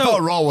 I Also,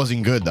 thought Raw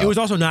wasn't good though. it was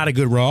also not a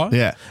good Raw.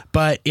 Yeah.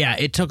 But yeah,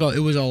 it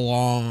was a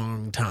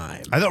long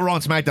time. I thought Raw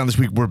and SmackDown this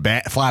week were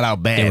flat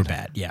out bad. They were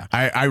bad. Yeah.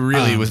 I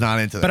really was not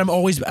into that.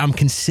 But I'm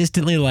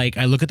consistently like,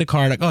 I look at the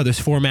card like, oh, there's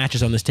 4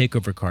 matches on this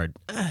TakeOver card.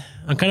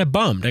 I'm kind of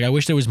bummed. Like, I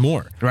wish there was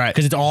more. Right.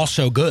 Because it's all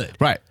so good.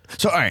 Right.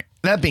 So, all right.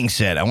 That being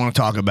said, I want to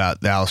talk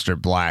about the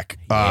Aleister Black.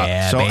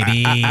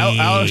 Baby.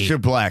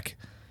 Aleister Black.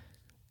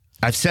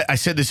 I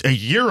said this a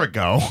year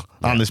ago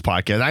on this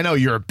podcast. I know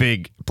you're a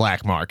big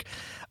Black Mark.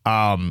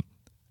 And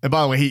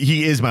by the way,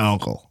 he is my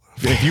uncle.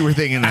 If you were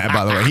thinking that,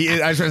 by the way,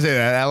 I just want to say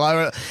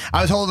that.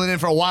 I was holding it in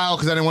for a while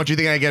because I didn't want you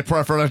thinking I get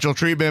preferential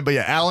treatment. But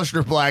yeah,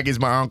 Aleister Black is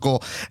my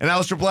uncle, and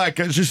Aleister Black,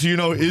 just so you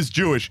know, is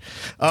Jewish.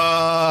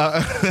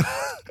 I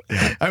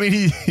mean,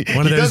 he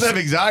does have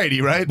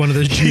anxiety, right? One of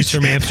those Jews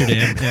from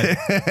Amsterdam.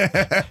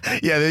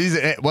 Yeah,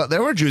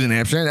 there were Jews in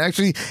Amsterdam.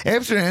 Actually,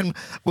 Amsterdam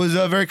was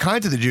very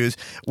kind to the Jews.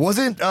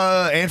 Wasn't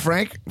Anne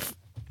Frank?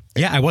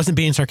 Yeah, I wasn't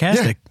being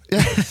sarcastic.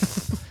 Yeah.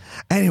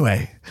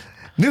 Anyway,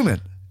 Newman,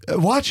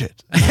 watch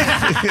it. You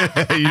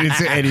didn't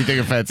say anything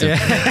offensive.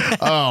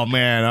 Oh,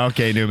 man.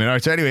 Okay, Newman. All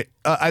right, so anyway,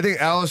 I think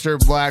Aleister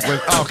Black was...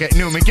 Okay,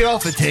 Newman, get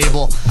off the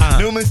table.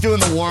 Newman's doing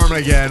the worm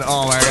again.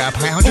 Oh, my God.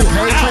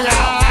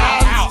 100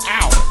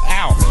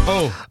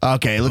 Oh.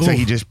 Okay, it looks like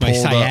he just my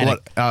pulled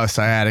sciatic.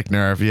 Sciatic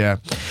nerve, yeah.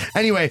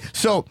 Anyway,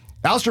 so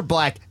Aleister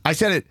Black, I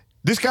said it,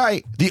 this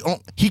guy,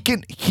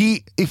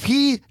 if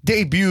he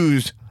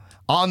debuts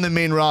on the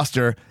main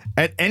roster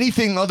at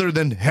anything other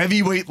than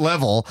heavyweight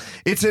level,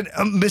 it's a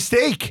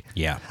mistake.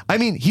 Yeah. I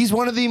mean, he's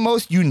one of the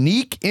most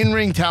unique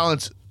in-ring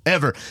talents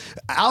ever.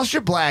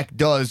 Aleister Black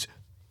does...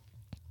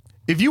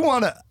 If you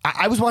want to,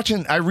 I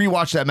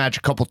rewatched that match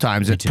a couple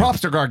times. And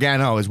props to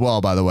Gargano as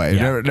well, by the way.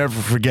 Yeah. Never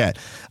forget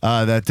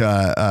that,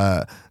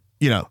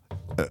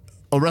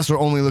 a wrestler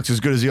only looks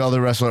as good as the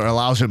other wrestler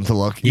allows him to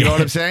look. You know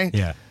what I'm saying?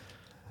 Yeah.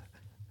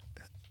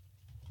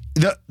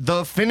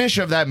 The finish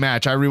of that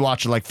match, I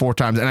rewatched it like 4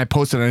 times, and I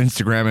posted on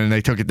Instagram, and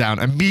they took it down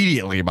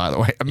immediately, by the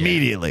way.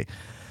 Immediately.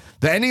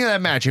 The ending of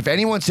that match, if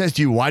anyone says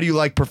to you, why do you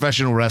like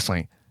professional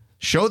wrestling?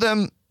 Show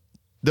them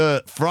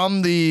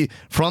from the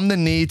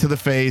knee to the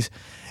face,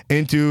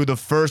 into the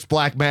first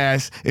black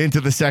mass, into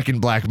the second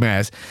black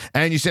mass.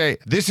 And you say,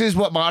 this is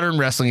what modern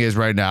wrestling is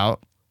right now.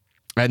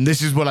 And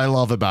this is what I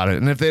love about it.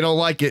 And if they don't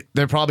like it,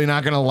 they're probably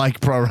not going to like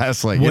pro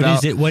wrestling. What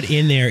is it? What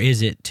in there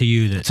is it to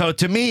you that... So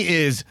to me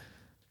is,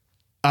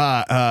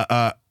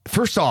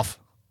 first off,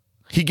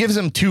 he gives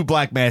them 2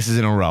 black masses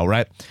in a row,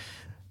 right?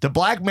 The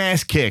black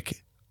mass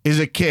kick is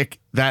a kick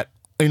that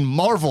in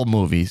Marvel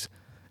movies,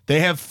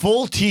 they have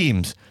full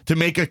teams to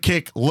make a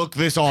kick look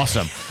this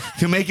awesome,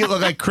 to make it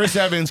look like Chris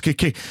Evans could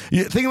kick.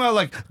 You think about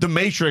like The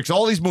Matrix,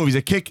 all these movies,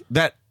 a kick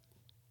that,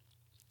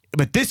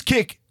 but this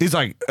kick is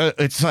like,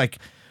 it's like,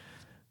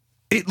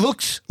 it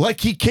looks like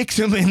he kicks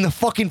him in the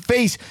fucking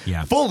face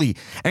fully.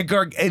 And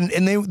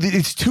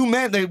it's 2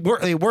 men, they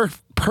work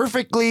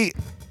perfectly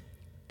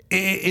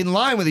in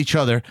line with each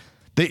other.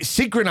 They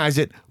synchronize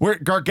it where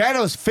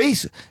Gargano's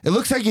face, it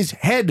looks like his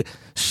head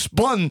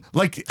spun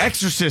like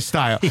Exorcist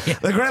style.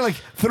 Like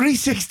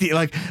 360,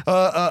 like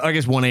I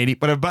guess 180,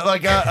 but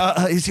like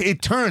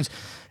it turns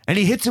and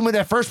he hits him with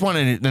that first one,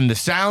 and then the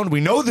sound,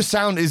 we know the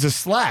sound is a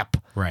slap.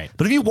 Right.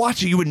 But if you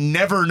watch it, you would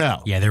never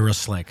know. Yeah, they're real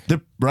slick.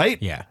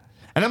 Right? Yeah.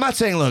 And I'm not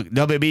saying, look,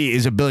 WB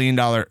is $1 billion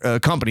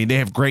company. They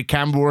have great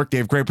camera work. They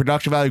have great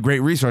production value, great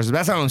resources.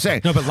 That's not what I'm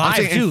saying. No, but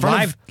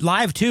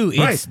live too.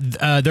 It's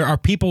there are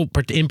people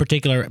in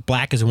particular.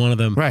 Black is one of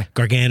them. Right.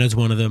 Gargano's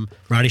one of them.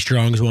 Roddy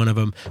Strong's one of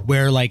them.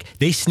 Where like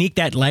they sneak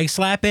that leg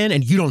slap in,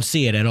 and you don't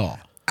see it at all.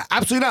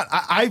 Absolutely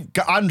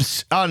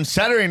not. On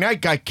Saturday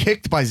night got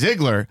kicked by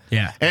Ziggler.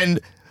 Yeah.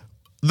 And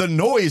the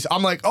noise,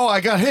 I'm like, oh, I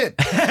got hit.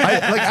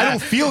 I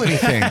don't feel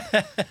anything.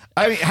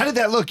 I mean, how did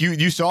that look?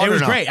 You saw it? It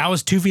was or not? great. I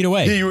was 2 feet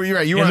away. Yeah, you're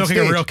right. You were it on looked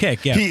stage. like a real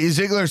kick. Yeah.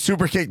 Ziggler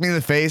super kicked me in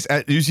the face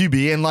at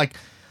UCB, and like,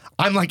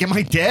 I'm like, am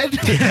I dead?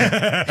 You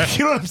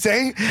know what I'm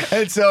saying?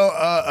 And so,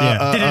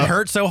 did it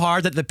hurt so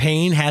hard that the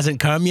pain hasn't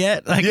come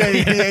yet? Like,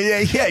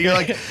 yeah. You're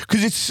like,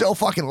 because it's so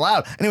fucking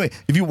loud. Anyway,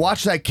 if you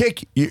watch that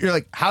kick, you're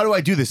like, how do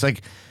I do this?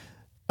 Like,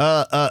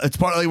 it's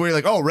partly where you're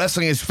like, oh,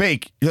 wrestling is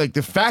fake. You're like,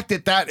 the fact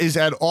that is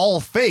at all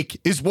fake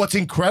is what's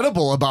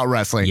incredible about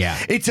wrestling. Yeah.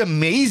 It's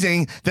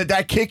amazing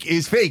that kick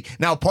is fake.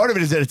 Now, part of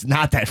it is that it's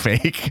not that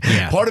fake.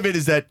 Yeah. Part of it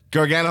is that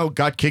Gargano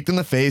got kicked in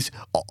the face.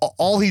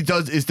 All he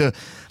does is to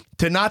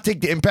not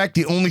take the impact.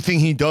 The only thing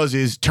he does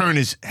is turn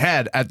his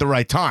head at the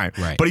right time.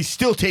 Right. But he's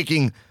still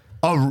taking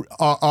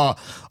I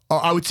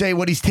would say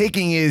what he's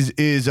taking is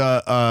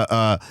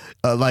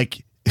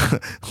like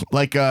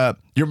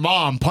your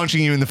mom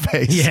punching you in the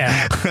face.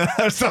 Yeah.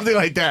 Something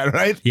like that,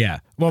 right? Yeah.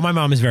 Well, my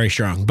mom is very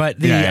strong, but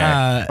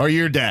or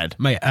your dad.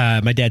 my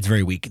dad's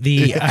very weak. I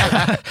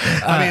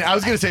mean, I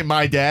was gonna say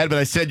my dad, but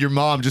I said your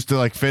mom just to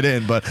like fit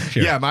in. But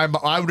yeah,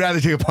 I would rather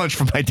take a punch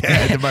from my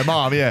dad than my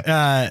mom.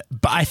 Yeah.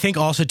 But I think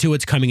also too,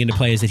 what's coming into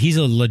play is that he's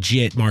a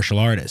legit martial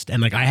artist,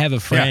 and like I have a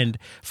friend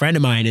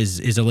of mine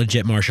is a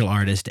legit martial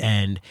artist,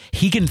 and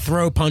he can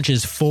throw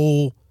punches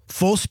full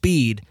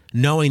speed,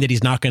 knowing that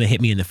he's not going to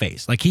hit me in the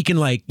face. Like he can,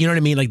 like, you know what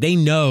I mean? Like they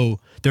know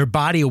their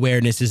body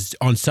awareness is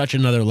on such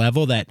another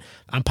level that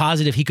I'm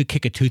positive he could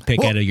kick a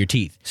toothpick out of your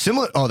teeth.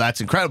 Similar. Oh, that's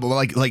incredible.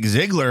 Like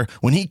Ziggler,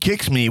 when he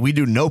kicks me, we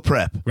do no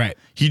prep. Right.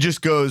 He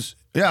just goes,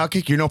 yeah, I'll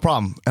kick you, no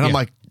problem. And I'm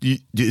like,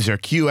 is there a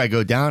cue? I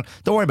go down.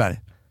 Don't worry about it.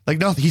 Like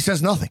nothing. He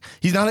says nothing.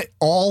 He's not at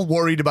all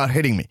worried about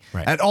hitting me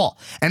at all.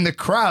 And the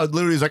crowd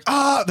literally is like,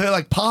 they're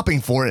like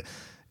popping for it.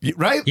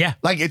 Right? Yeah.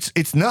 Like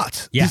it's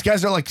nuts. Yeah. These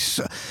guys are like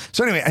so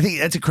anyway, I think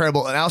that's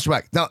incredible. And Aleister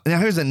Black. Now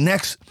here's the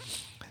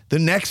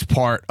next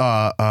part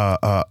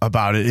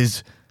about it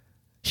is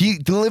he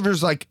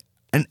delivers like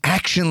an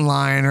action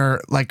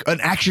liner, like an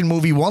action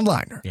movie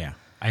one-liner. Yeah.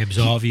 I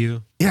absolve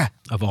you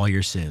of all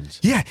your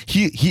sins. Yeah.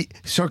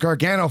 So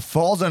Gargano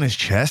falls on his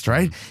chest,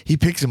 right? He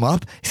picks him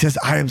up. He says,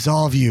 I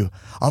absolve you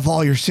of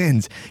all your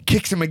sins.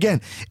 Kicks him again.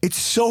 It's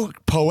so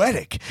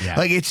poetic. Yeah.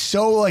 Like it's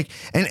so like,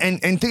 and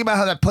think about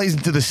how that plays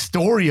into the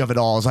story of it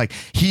all. It's like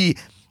he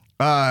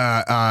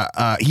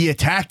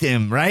attacked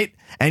him, right?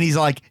 And he's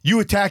like, you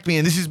attacked me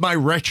and this is my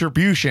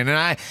retribution. And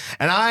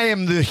I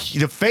am the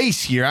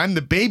face here. I'm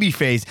the baby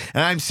face.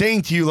 And I'm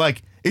saying to you,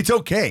 like, it's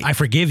okay. I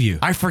forgive you.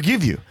 I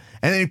forgive you.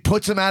 And then he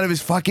puts him out of his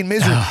fucking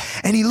misery.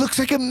 And he looks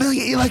like a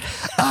million. You're like,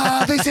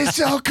 this is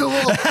so cool.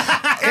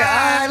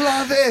 I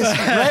love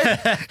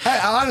this.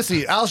 Right?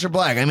 Honestly, Aleister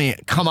Black, I mean,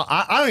 come on.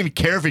 I don't even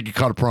care if he could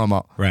cut a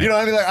promo. Right. You know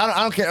what I mean? Like,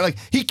 I don't care. Like,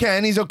 he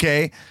can. He's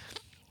okay.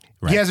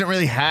 Right. He hasn't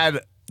really had...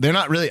 They're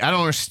not really... I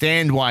don't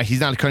understand why he's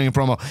not cutting a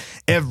promo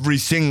every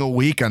single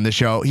week on the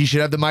show. He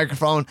should have the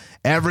microphone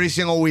every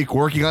single week,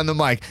 working on the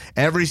mic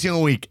every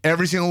single week,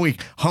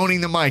 honing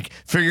the mic,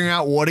 figuring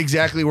out what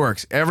exactly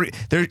works.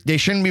 They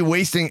shouldn't be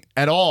wasting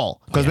at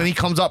all, because when he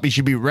comes up, he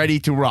should be ready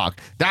to rock.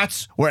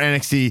 That's where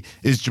NXT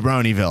is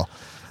Jabronieville.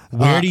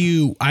 Where do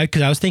you...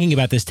 Because I was thinking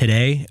about this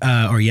today,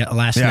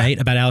 last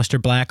night, about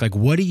Aleister Black. Like,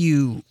 what do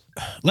you...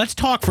 Let's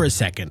talk for a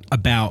second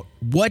about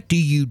what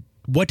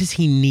does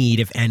he need,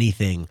 if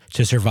anything,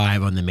 to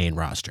survive on the main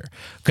roster?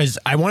 Because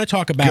I want to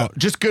talk about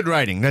just good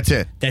writing. That's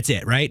it. That's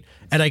it, right?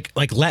 And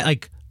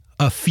like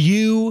a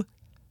few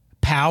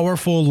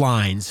powerful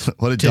lines.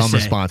 What a dumb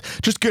response.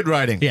 Just good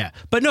writing. Yeah,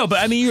 but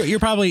I mean, you're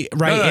probably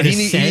right. No, in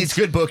he sense. needs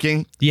good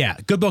booking. Yeah,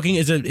 good booking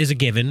is a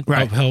given.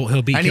 Right.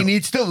 He'll be, and he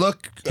needs to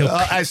look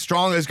as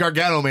strong as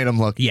Gargano made him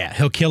look. Yeah,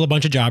 he'll kill a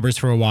bunch of jobbers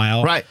for a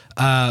while. Right.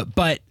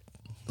 But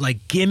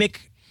like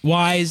gimmick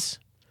wise,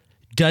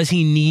 does it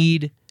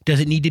need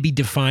to be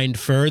defined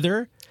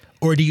further,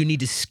 or do you need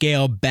to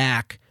scale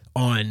back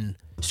on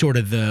sort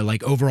of the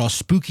like overall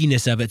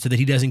spookiness of it so that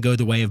he doesn't go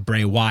the way of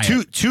Bray Wyatt?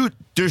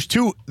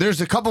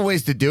 There's a couple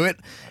ways to do it,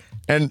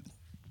 and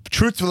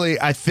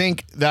truthfully, I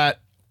think that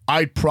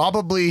I'd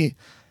probably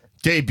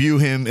debut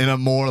him in a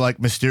more like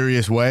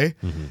mysterious way.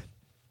 Mm-hmm.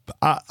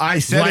 I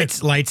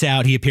said lights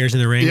out. He appears in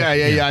the ring.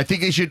 Yeah. I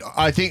think he should.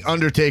 I think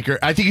Undertaker.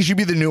 I think he should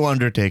be the new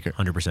Undertaker.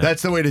 100%.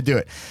 That's the way to do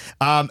it.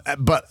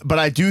 But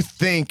I do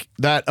think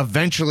that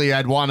eventually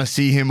I'd want to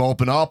see him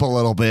open up a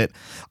little bit.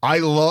 I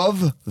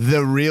love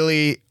the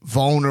really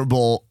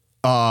vulnerable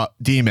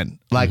Demon.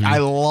 Like I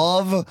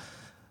love.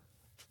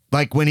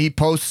 Like when he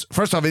posts,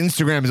 first off,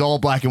 Instagram is all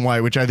black and white,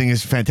 which I think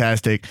is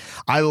fantastic.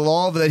 I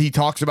love that he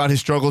talks about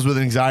his struggles with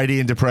anxiety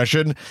and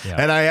depression,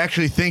 and I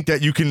actually think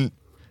that you can.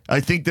 I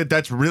think that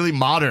that's really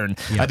modern.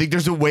 Yeah. I think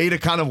there's a way to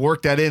kind of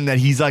work that in, that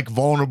he's like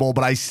vulnerable,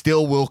 but I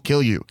still will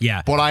kill you.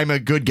 Yeah. But I'm a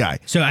good guy.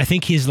 So I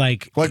think he's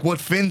like what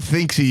Finn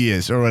thinks he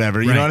is or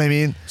whatever. You know what I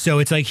mean? So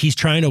it's like he's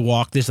trying to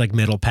walk this like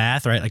middle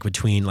path, right? Like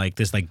between like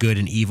this like good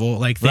and evil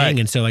like thing. Right.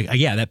 And so like,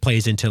 that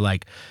plays into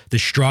like the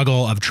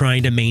struggle of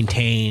trying to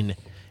maintain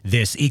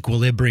this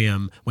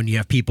equilibrium when you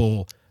have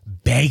people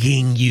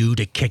begging you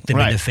to kick them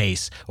in the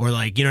face, or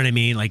like, you know what I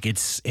mean? Like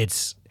it's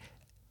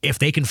if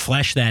they can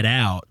flesh that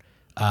out,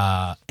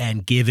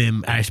 and give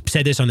him, I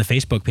said this on the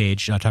Facebook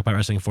page, Talk About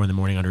Wrestling 4 in the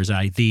morning under his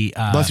eye.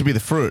 Blessed be the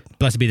fruit.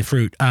 Blessed be the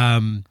fruit.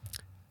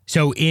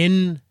 So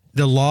in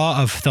the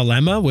law of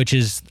Thelema, which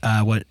is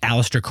what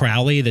Aleister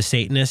Crowley, the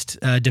Satanist,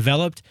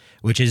 developed,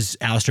 which is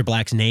Aleister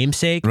Black's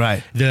namesake.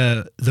 Right.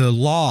 The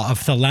law of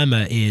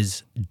Thelema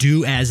is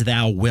do as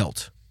thou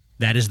wilt.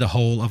 That is the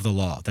whole of the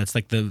law. That's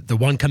like the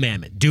one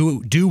commandment.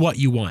 Do what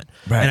you want.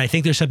 Right. And I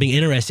think there's something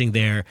interesting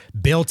there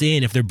built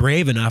in, if they're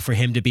brave enough for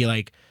him to be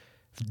like,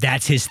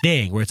 that's his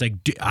thing, where it's like,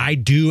 I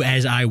do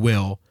as I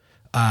will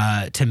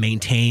to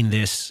maintain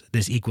this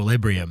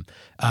equilibrium.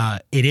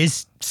 It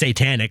is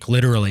satanic,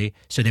 literally,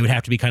 so they would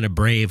have to be kind of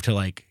brave to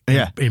like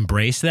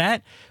embrace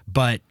that.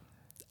 But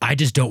I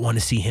just don't want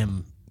to see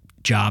him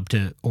job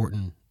to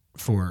Orton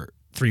for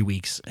 3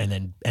 weeks and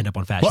then end up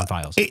on Fashion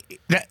Files.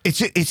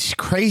 It's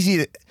crazy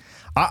that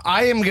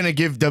I am going to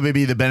give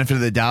WB the benefit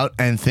of the doubt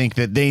and think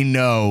that they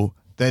know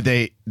that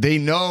they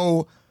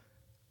know.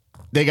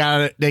 They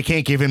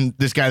can't give him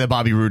this guy the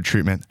Bobby Roode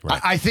treatment. Right.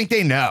 I think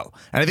they know.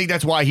 And I think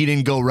that's why he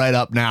didn't go right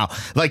up now.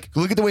 Like,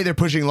 look at the way they're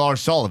pushing Lars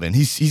Sullivan.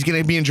 He's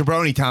going to be in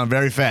Jabroni Town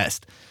very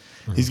fast.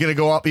 Mm-hmm. He's going to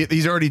go up.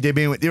 He's already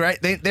debuting with,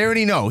 right? They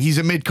already know. He's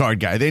a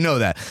mid-card guy. They know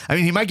that. I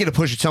mean, he might get a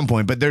push at some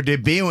point, but they're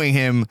debuting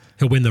him.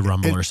 He'll win the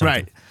Rumble or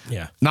something. Right.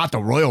 Yeah. Not the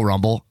Royal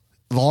Rumble.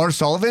 Lars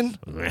Sullivan?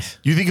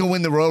 You think he'll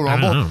win the Royal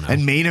Rumble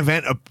and main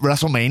event of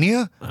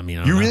WrestleMania? I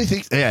mean, you really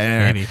think?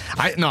 Yeah, maybe.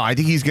 I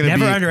think he's going to be.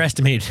 Never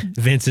underestimate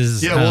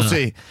Vince's. Yeah, we'll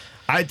see.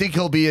 I think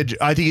he'll be.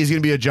 I think he's going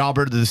to be a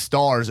jobber to the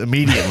stars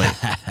immediately.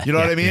 You know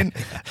what I mean?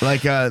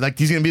 Yeah. Like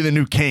he's going to be the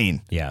new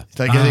Kane. Yeah.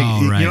 Like, you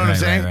know what I'm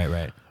saying?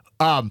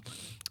 Right.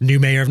 New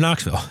mayor of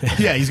Knoxville.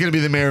 Yeah, he's going to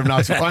be the mayor of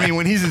Knoxville. I mean,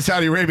 when he's in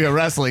Saudi Arabia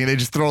wrestling, they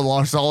just throw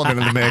Lars Sullivan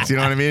in the mix. You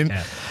know what I mean?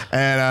 Yeah.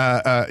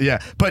 And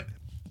but.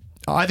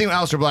 I think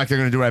Aleister Black, they're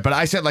going to do right. But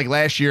I said, like,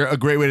 last year, a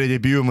great way to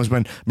debut him was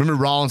when,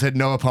 remember Rollins had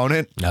no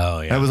opponent?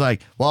 Oh, yeah. And it was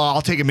like, well,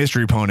 I'll take a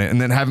mystery opponent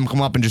and then have him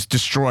come up and just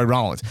destroy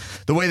Rollins.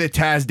 The way that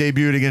Taz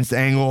debuted against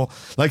Angle,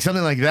 like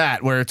something like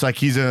that, where it's like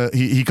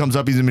he comes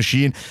up, he's a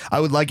machine. I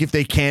would like if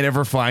they can't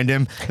ever find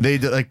him, they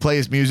like play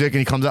his music and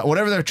he comes out,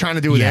 whatever they're trying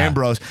to do with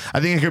Ambrose. I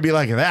think it could be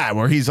like that,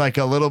 where he's like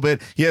a little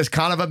bit, he has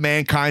kind of a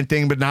Mankind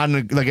thing, but not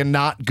like a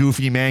not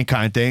goofy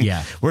Mankind thing.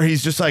 Yeah. Where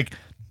he's just like,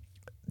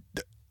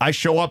 I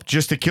show up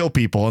just to kill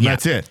people, and Yeah.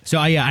 that's it. So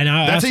I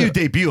That's also, how you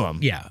debut him.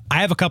 Yeah,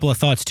 I have a couple of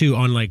thoughts too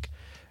on like.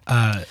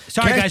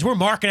 Sorry Okay. guys, we're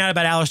marking out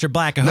about Aleister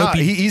Black. I No, hope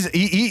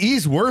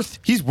he's worth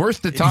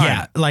the time.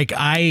 Yeah, like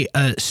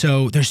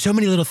so there's so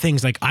many little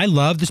things. Like I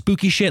love the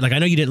spooky shit. Like I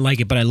know you didn't like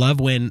it, but I love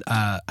when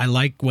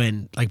like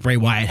Bray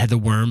Wyatt had the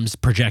worms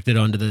projected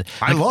onto the.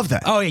 I love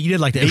that. Oh yeah, you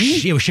did like that.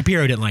 It was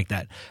Shapiro didn't like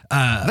that.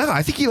 No,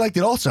 I think he liked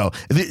it also.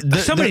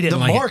 Somebody didn't the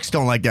like it. marks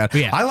don't like that.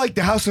 Yeah. I like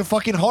the House of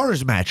fucking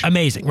Horrors match.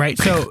 Amazing, right?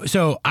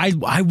 So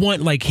I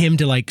want like him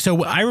to like.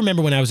 So I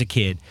remember when I was a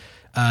kid.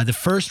 The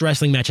first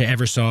wrestling match I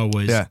ever saw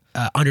was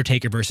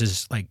Undertaker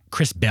versus like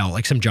Chris Bell,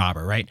 like some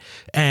jobber, right?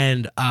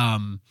 And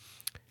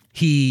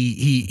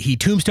he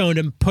tombstoned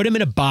him, put him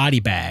in a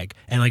body bag,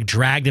 and like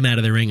dragged him out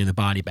of the ring in the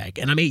body bag.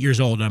 And I'm 8 years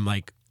old, and I'm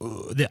like,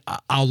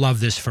 I'll love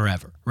this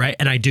forever, right?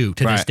 And I do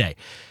to this day.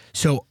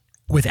 So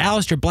with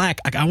Aleister Black,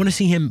 I want to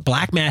see him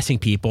black massing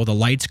people. The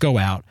lights go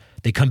out,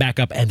 they come back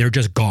up, and they're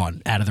just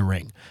gone out of the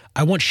ring.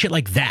 I want shit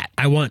like that.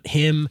 I want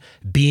him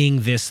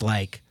being this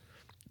like.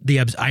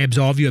 I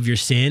absolve you of your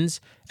sins,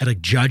 and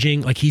like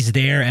judging, like he's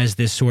there as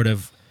this sort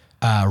of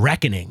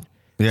reckoning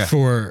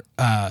for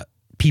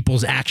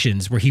people's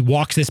actions, where he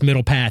walks this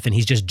middle path and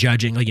he's just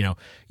judging, like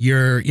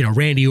you're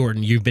Randy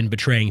Orton, you've been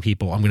betraying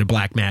people, I'm going to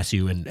black mass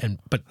you,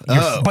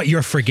 but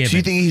you're forgiven. Do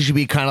you think he should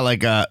be kind of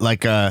like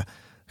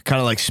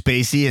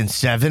Spacey in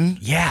Seven?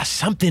 Yeah,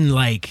 something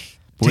like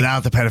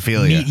Without the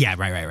pedophilia. Yeah,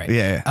 right.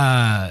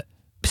 Yeah.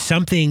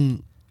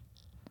 Something.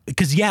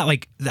 Because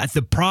like that's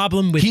the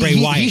problem with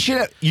Bray Wyatt. He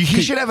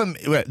should have him.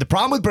 The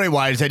problem with Bray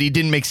Wyatt is that he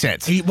didn't make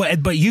sense.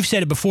 But you've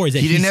said it before, is that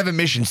he didn't have a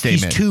mission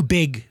statement. He's too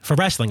big for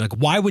wrestling. Like,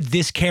 why would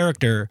this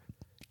character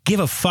give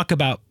a fuck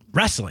about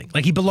wrestling?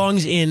 Like, he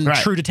belongs in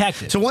True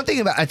Detective. So one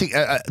thing about I think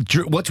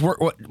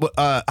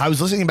I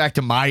was listening back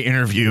to my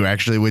interview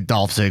actually with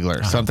Dolph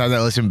Ziggler. Sometimes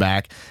I listen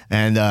back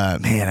and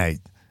man,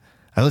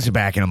 I listen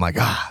back and I'm like,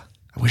 I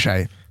wish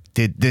I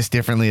did this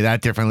differently,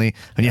 that differently.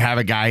 When you have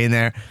a guy in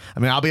there, I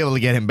mean, I'll be able to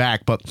get him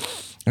back. But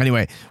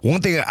anyway,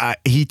 one thing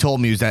he told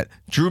me was that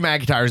Drew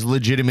McIntyre is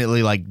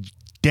legitimately like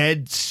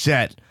dead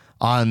set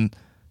on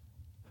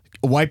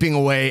wiping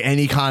away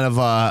any kind of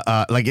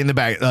like in the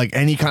back, like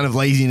any kind of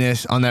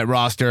laziness on that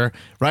roster.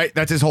 Right?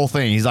 That's his whole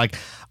thing. He's like,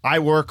 I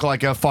work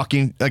like a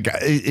fucking like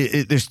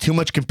there's too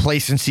much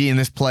complacency in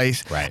this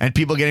place, right? And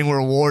people getting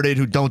rewarded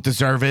who don't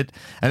deserve it,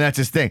 and that's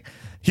his thing.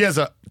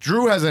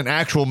 Drew has an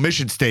actual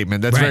mission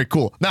statement that's very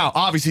cool. Now,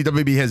 obviously,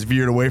 WB has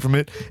veered away from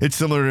it. It's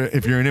similar to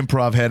if you're an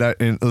improv head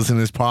and listen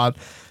to this pod.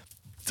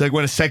 It's like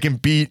when a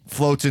second beat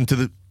floats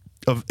into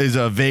is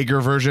a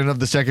vaguer version of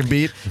the second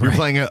beat. You're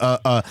playing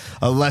a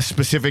less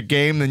specific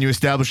game than you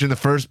established in the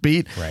first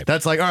beat. Right.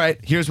 That's like, all right,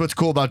 here's what's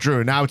cool about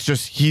Drew. Now it's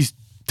just he's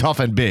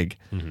tough and big.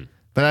 Mm-hmm.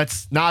 But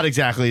that's not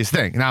exactly his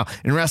thing. Now,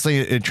 in wrestling,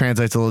 it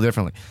translates a little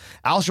differently.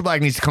 Aleister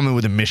Black needs to come in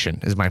with a mission,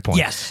 is my point.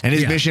 Yes. And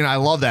his mission, I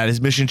love that. His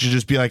mission should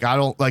just be like, I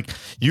don't like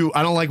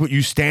what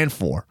you stand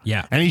for.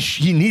 Yeah. And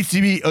he needs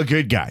to be a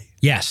good guy.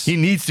 Yes. He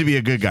needs to be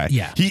a good guy.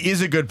 Yeah. He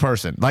is a good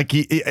person. Like,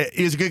 he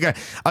is a good guy.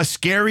 A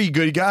scary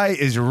good guy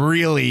is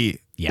really...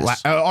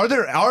 Yes. Are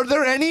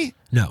there any?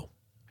 No.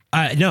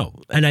 No,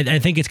 and I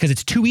think it's because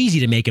it's too easy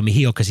to make him a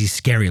heel because he's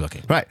scary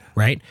looking.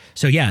 Right.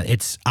 So yeah,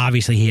 it's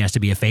obviously he has to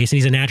be a face, and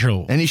he's a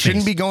natural. And he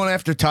shouldn't face. be going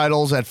after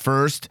titles at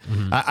first.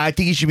 Mm-hmm. I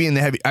think he should be in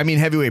the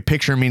heavyweight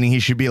picture, meaning he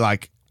should be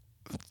like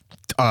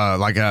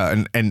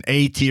an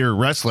A-tier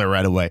wrestler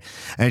right away,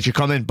 and he should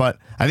come in. But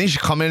I think he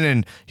should come in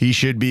and he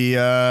should be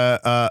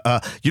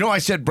I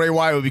said Bray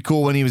Wyatt would be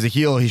cool when he was a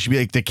heel. He should be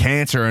like the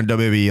Cancer in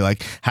WWE,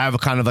 like have a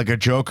kind of like a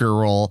Joker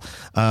role.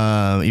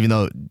 Even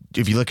though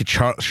if you look at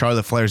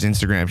Charlotte Flair's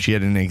Instagram, she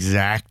had an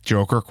exact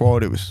Joker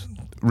quote. It was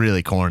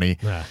really corny.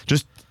 Yeah.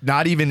 Just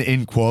not even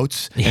in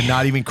quotes and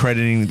not even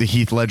crediting the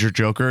Heath Ledger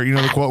Joker. You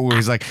know the quote where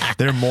he's like,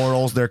 their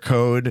morals, their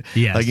code.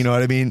 Yes. Like, you know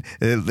what I mean?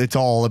 It's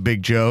all a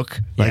big joke.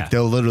 Like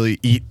they'll literally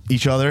eat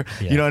each other.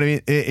 Yeah. You know what I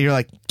mean? You're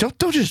like,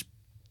 don't just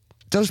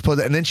put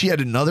that. And then she had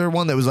another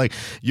one that was like,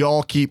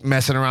 y'all keep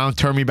messing around,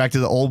 turn me back to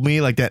the old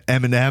me, like that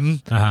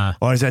Eminem.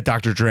 Or is that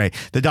Dr. Dre?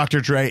 The Dr.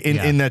 Dre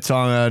in that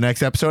song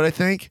next episode, I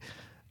think.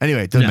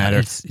 Anyway, it doesn't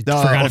matter.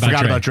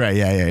 Forgot about Dre.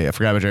 Yeah.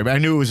 Forgot about Dre. But I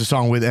knew it was a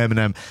song with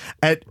Eminem.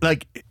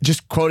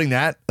 Just quoting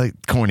that, like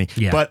corny.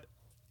 Yeah. But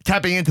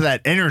tapping into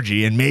that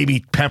energy and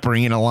maybe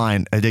peppering in a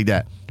line. I dig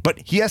that. But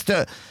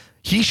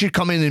he should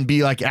come in and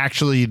be like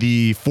actually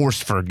the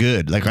force for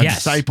good, like a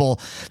disciple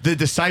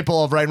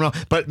of right and wrong.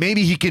 But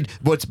maybe he could.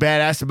 What's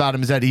badass about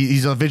him is that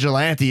he's a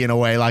vigilante in a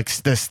way, like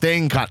the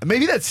Sting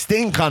maybe that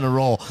Sting kind of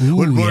role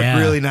would work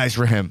really nice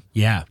for him.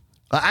 Yeah.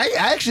 I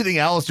actually think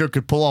Aleister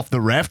could pull off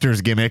the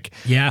rafters gimmick.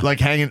 Yeah. Like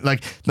hanging,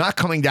 like not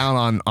coming down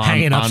on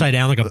hanging upside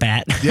down like a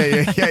bat.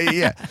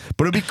 Yeah.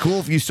 But it'd be cool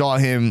if you saw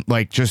him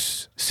like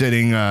just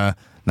sitting, not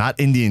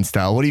Indian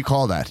style. What do you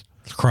call that?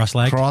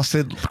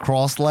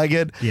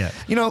 cross-legged. Yeah.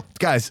 You know,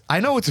 guys, I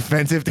know it's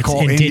offensive to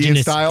call Indian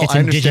indigenous- style. it's I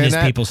understand indigenous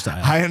that. people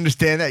style. I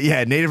understand that.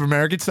 Yeah, Native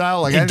American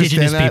style. Like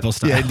Indigenous I understand that. people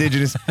style. Yeah,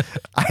 indigenous.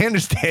 I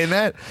understand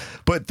that.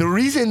 But the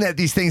reason that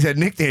these things had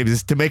nicknames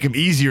is to make them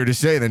easier to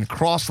say than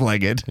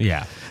cross-legged.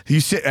 Yeah.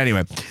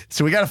 Anyway.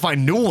 So we got to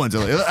find new ones.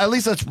 At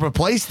least let's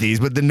replace these.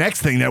 But the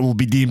next thing that will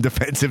be deemed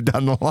offensive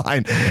down the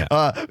line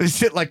is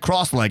sit like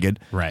cross-legged.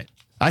 Right.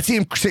 I see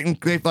him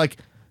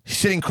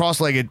sitting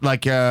cross-legged,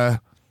 like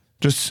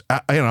just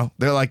they're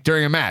like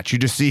during a match. You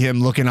just see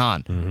him looking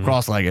on,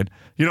 cross-legged.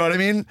 You know what I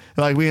mean?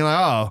 Like being like,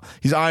 oh,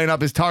 he's eyeing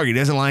up his target. He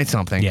doesn't like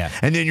something. Yeah.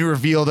 And then you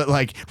reveal that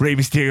like Rey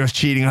Mysterio's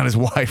cheating on his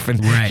wife,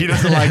 and he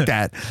doesn't like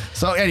that.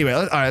 So anyway,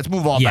 all right, let's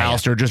move off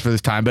Aleister just for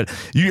this time. But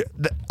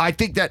I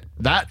think that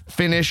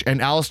finish and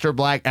Aleister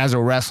Black as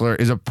a wrestler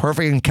is a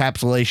perfect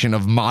encapsulation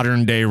of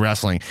modern day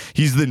wrestling.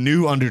 He's the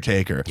new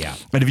Undertaker. Yeah.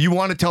 And if you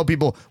want to tell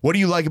people what do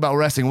you like about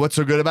wrestling, what's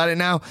so good about it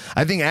now,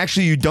 I think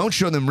actually you don't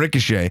show them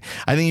Ricochet.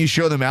 I think you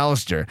show them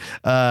Aleister.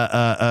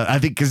 I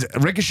think because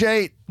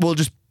Ricochet will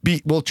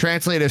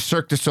translate as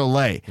Cirque du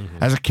Soleil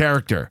as a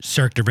character.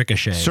 Cirque du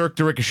Ricochet. Cirque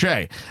du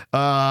Ricochet.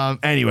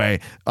 Anyway,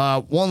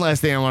 one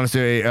last thing I want to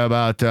say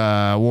about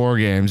War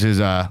Games is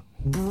we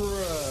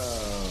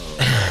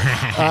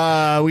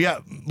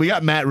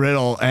got Matt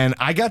Riddle, and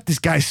I got this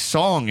guy's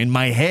song in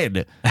my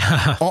head.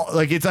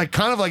 It's like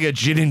kind of like a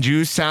Gin and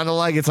Juice sounded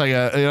like. It's like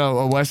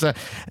a West Side,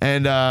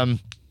 and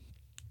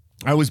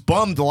I was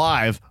bummed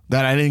live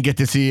that I didn't get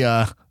to see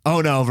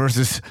Oh No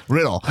versus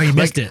Riddle. Oh, you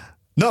missed it.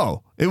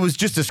 No, it was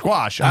just a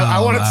squash.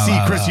 I wanted to see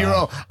Chris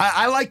Hero.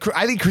 I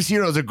think Chris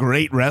Hero is a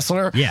great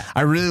wrestler. Yeah.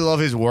 I really love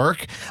his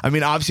work. I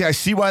mean, obviously, I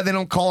see why they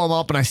don't call him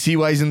up, and I see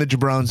why he's in the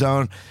Jabron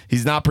zone.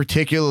 He's not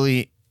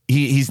particularly.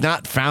 He's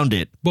not found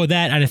it. Well,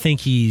 that and I think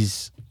he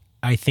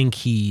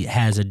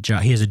has a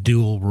job. He has a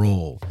dual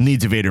role.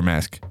 Needs a Vader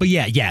mask. But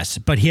yes,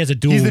 but he has a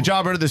dual. He's the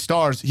jobber of the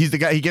stars. He's the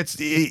guy.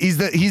 He's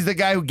the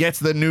guy who gets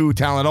the new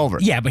talent over.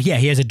 Yeah, but he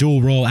has a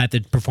dual role at the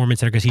Performance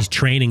Center because he's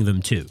training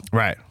them too.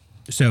 Right.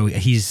 So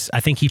I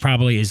think he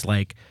probably is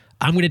like,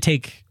 I'm going to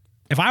take,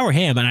 if I were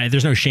him, and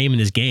there's no shame in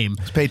this game.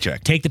 It's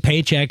paycheck. Take the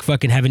paycheck,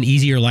 fucking have an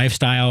easier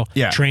lifestyle.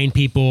 Yeah. Train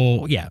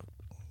people. Yeah.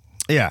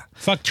 Yeah.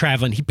 Fuck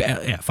traveling.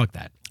 Fuck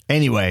that.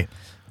 Anyway,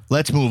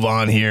 let's move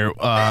on here.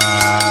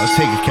 Let's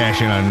take a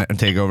cash in on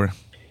TakeOver.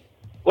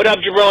 What up,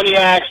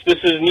 Jabroniacs? This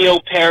is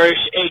Neil Parrish,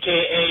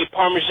 a.k.a.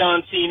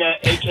 Parmesan Cena,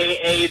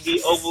 a.k.a. the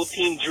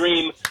Ovaltine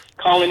Dream,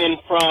 calling in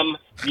from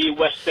the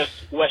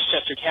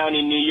Westchester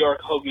County, New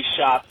York hoagie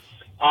shop.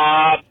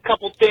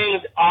 Couple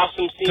things.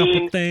 Awesome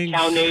seeing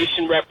Cow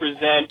Nation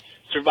represent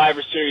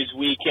Survivor Series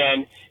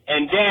weekend.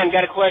 And Dan,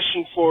 got a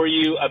question for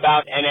you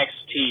about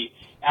NXT.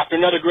 After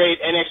another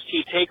great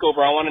NXT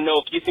takeover, I want to know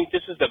if you think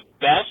this is the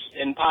best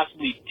and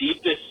possibly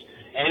deepest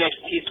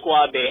NXT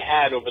squad they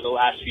had over the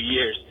last few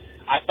years.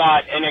 I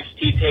thought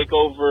NXT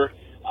takeover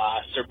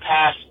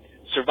surpassed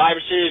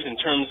Survivor Series in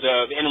terms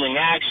of in-ring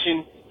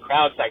action,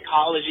 crowd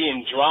psychology,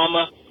 and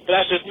drama. But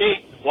that's just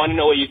me. Want to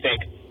know what you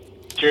think.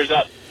 Cheers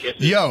up.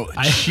 Kisses. Yo,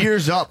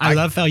 cheers up. I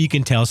love how you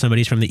can tell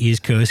somebody's from the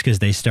East Coast because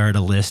they start a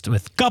list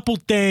with couple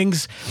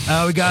things.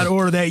 We got to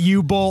order that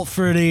U-bolt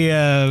for the...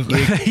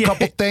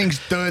 couple things,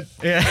 dude.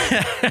 Yeah.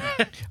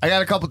 I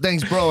got a couple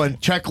things, bro, and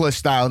checklist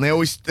style. And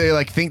they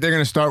like think they're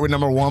going to start with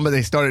number 1, but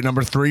they start at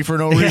number 3 for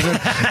no reason.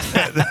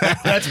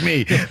 That's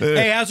me.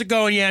 Hey, how's it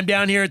going? Yeah, I'm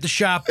down here at the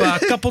shop.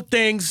 Couple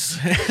things.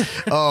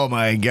 Oh,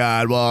 my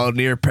God. Well,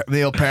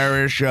 Neil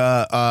Parrish,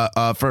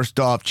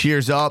 first off,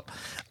 cheers up.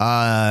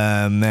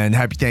 And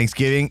happy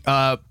Thanksgiving.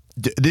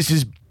 This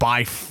is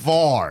by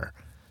far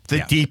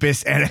the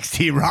deepest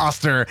NXT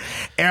roster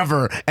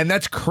ever, and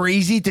that's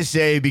crazy to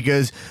say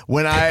because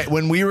when I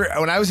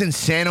was in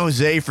San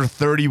Jose for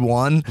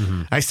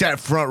 31, I sat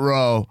front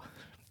row,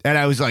 and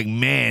I was like,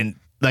 man.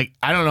 Like,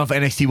 I don't know if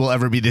NXT will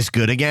ever be this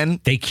good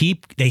again. They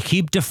keep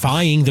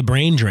defying the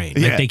brain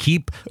drain. Like, they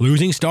keep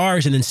losing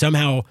stars and then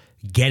somehow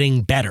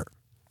getting better.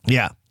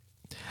 Yeah.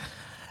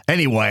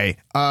 Anyway,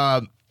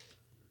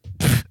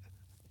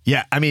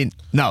 yeah, I mean,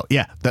 no,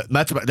 yeah,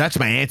 that's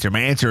my answer.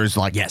 My answer is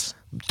like, yes,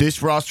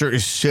 this roster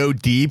is so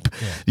deep,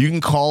 you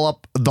can call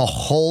up the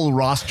whole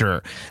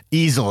roster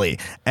easily.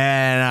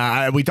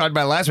 And we talked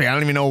about it last week. I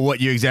don't even know what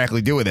you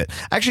exactly do with it.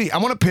 Actually, I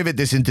want to pivot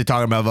this into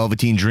talking about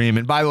Velveteen Dream.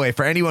 And by the way,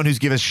 for anyone who's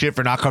given us shit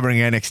for not covering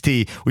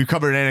NXT, we've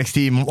covered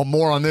NXT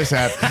more on this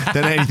app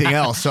than anything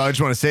else. So I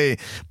just want to say,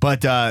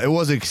 but it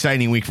was an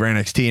exciting week for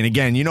NXT. And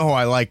again, you know how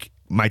I like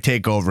my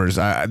takeovers.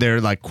 They're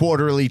like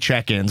quarterly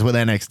check-ins with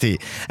NXT,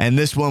 and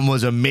this one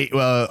was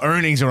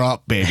earnings are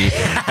up, baby.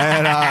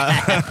 And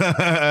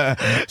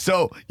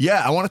so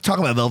yeah, I want to talk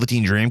about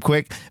Velveteen Dream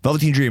quick.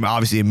 Velveteen Dream,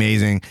 obviously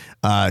amazing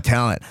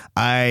talent.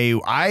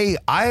 I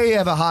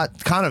have a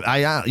hot kind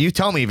of. You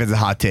tell me if it's a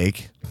hot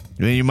take.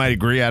 You might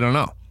agree. I don't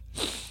know.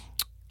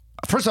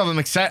 First off, I'm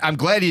excited. I'm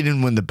glad he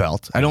didn't win the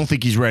belt. I don't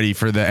think he's ready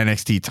for the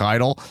NXT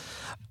title.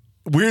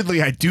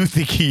 Weirdly, I do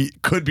think he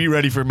could be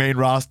ready for main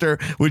roster,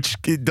 which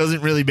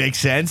doesn't really make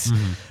sense.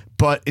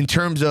 But in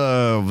terms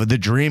of the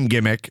Dream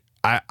gimmick,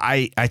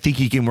 I think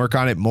he can work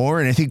on it more,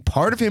 and I think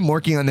part of him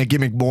working on that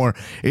gimmick more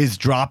is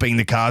dropping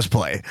the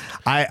cosplay.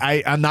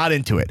 I'm not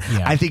into it.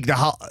 Yeah. I think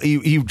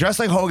he dressed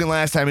like Hogan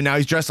last time, and now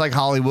he's dressed like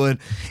Hollywood.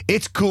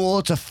 It's cool.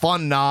 It's a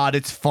fun nod.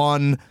 It's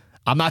fun.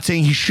 I'm not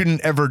saying he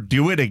shouldn't ever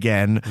do it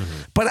again,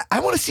 but I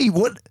want to see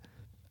what.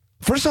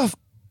 First off,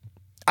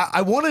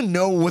 I want to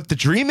know what the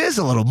dream is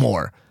a little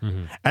more,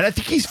 and I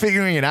think he's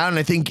figuring it out, and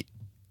I think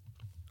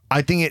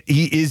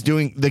he is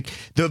doing the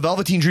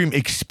Velveteen Dream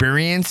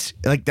experience,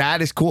 like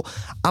that is cool.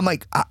 I'm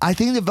like, I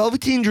think the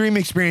Velveteen Dream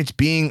experience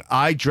being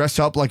I dress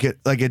up like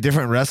a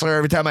different wrestler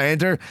every time I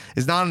enter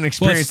is not an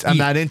experience I'm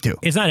not into.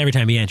 It's not every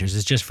time he enters.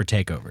 It's just for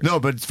takeovers. No,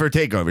 but it's for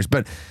takeovers.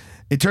 But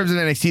in terms of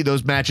NXT,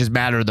 those matches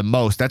matter the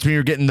most. That's when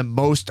you're getting the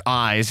most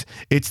eyes.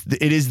 It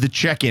is the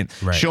check-in.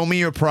 Right. Show me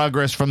your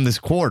progress from this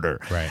quarter.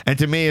 Right. And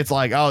to me, it's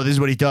like, oh, this is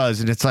what he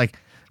does, and it's like,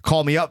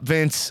 call me up,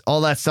 Vince.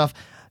 All that stuff.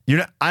 You're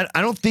not.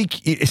 I don't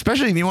think,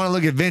 especially if you want to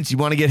look at Vince, you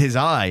want to get his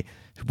eye.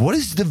 What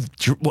is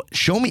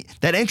show me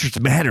that entrance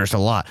matters a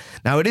lot.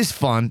 Now it is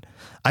fun.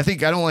 I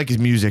don't like his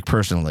music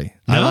personally.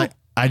 No?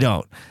 I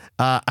don't.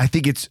 I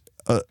think it's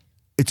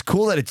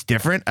cool that it's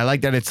different. I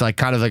like that it's like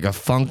kind of like a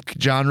funk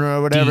genre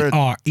or whatever.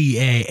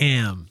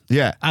 DREAM.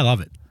 Yeah. I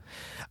love it.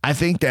 I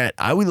think that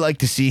I would like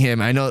to see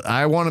him. I know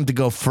I want him to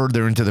go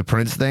further into the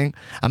Prince thing.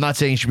 I'm not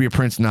saying he should be a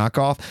Prince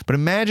knockoff, but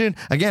imagine,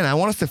 again, I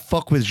want us to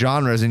fuck with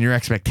genres and your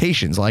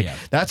expectations. Like,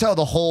 that's how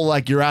the whole,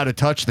 like, you're out of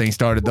touch thing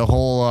started. The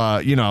whole,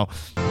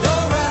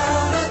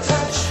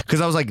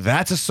 because I was like,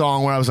 that's a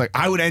song where I was like,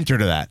 I would enter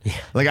to that. Yeah.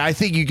 Like, I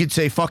think you could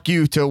say fuck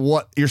you to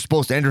what you're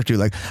supposed to enter to.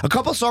 Like, a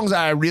couple songs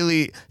that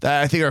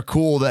I think are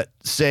cool that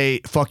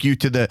say fuck you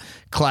to the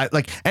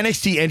like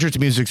NXT entrance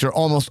musics are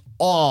almost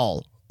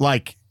all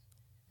like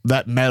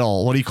that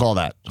metal. What do you call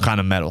that kind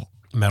of metal?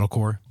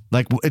 Metalcore.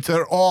 Like,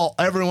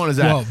 everyone is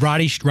that. Well,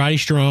 Roddy Strong,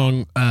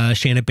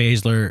 Shayna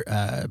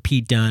Baszler,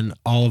 Pete Dunne,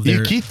 all of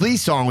their. Keith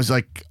Lee's song was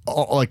like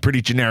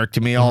pretty generic to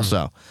me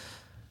also.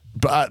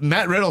 But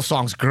Matt Riddle's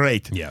song's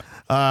great. Yeah.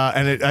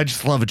 And I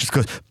just love it. Just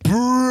goes,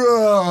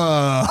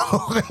 bro.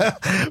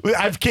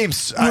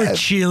 We're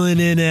chilling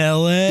in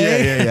LA.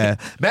 Yeah.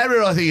 Matt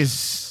Riddle, I think,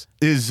 is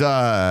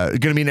going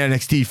to be in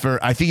NXT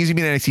I think he's going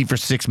to be in NXT for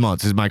 6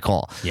 months is my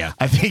call. Yeah.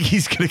 I think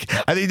he's going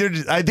to,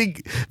 I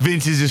think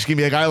Vince is just going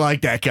to be like, I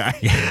like that guy.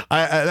 Yeah.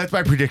 That's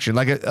my prediction.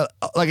 Like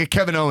a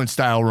Kevin Owens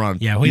style run.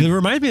 Yeah. Well, he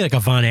reminds me like a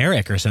Von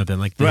Erich or something.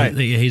 Like, right.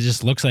 He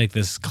just looks like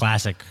this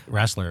classic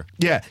wrestler.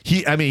 Yeah.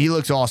 He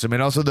looks awesome.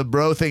 And also the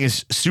bro thing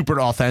is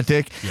super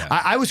authentic. Yeah.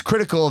 I was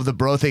critical of the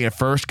bro thing at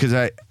first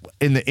because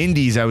in the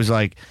indies, I was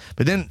like,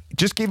 but then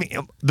just giving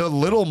him the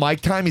little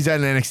mic time he's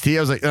at in NXT, I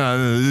was like,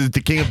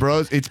 the King of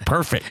Bros, it's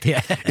perfect.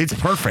 Yeah. It's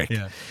perfect.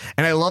 Yeah.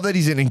 And I love that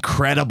he's in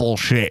incredible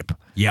shape.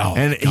 Yeah. Oh,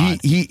 and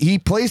he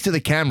plays to the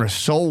camera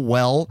so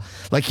well.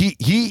 Like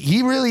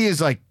he really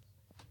is like,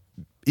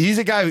 he's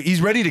a guy,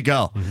 he's ready to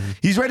go. Mm-hmm.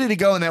 He's ready to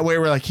go in that way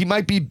where like he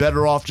might be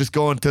better off just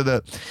going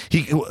to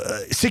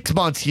 6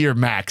 months here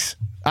max.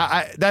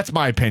 That's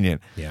my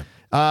opinion. Yeah.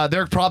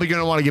 They're probably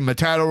going to want to give him a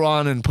title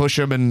run and push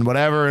him and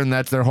whatever, and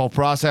that's their whole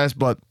process,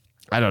 but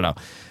I don't know.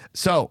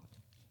 So,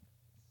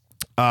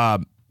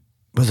 what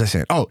was I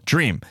saying? Oh,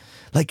 Dream.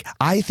 Like,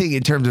 I think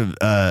in terms of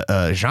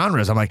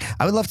genres, I'm like,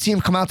 I would love to see him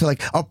come out to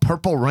like a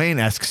Purple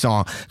Rain-esque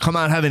song, come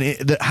out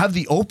and have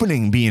the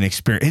opening be an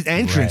experience, his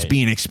entrance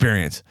be an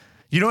experience.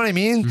 You know what I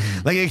mean?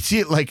 Mm-hmm. Like, I see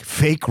it like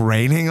fake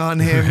raining on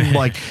him,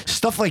 like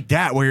stuff like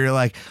that, where you're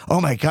like, oh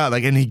my God,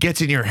 like, and he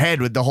gets in your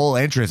head with the whole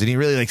entrance and he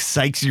really like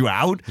psychs you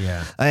out.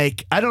 Yeah.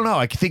 Like, I don't know.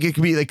 I think it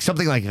could be like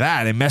something like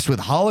that and mess with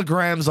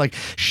holograms, like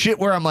shit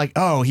where I'm like,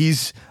 oh,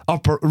 he's a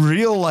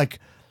real, like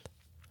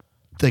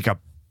a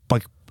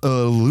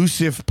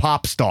elusive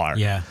pop star.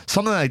 Yeah.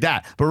 Something like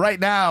that. But right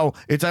now,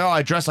 it's like, oh,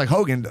 I dress like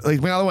Hogan.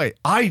 Like, by the way,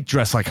 I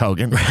dress like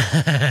Hogan. Like,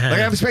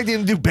 I'm expecting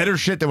him to do better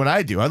shit than what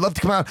I do. I'd love to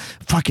come out,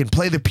 fucking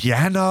play the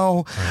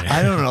piano. Oh, yeah.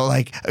 I don't know,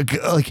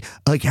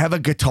 like have a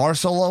guitar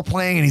solo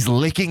playing and he's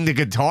licking the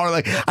guitar.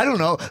 Like, I don't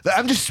know.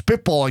 I'm just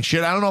spitballing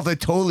shit. I don't know if that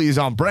totally is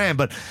on brand,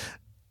 but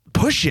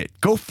push it.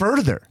 Go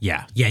further.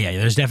 Yeah.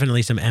 There's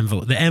definitely some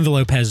envelope. The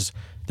envelope there's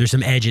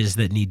some edges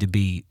that need to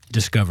be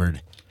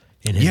discovered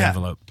in his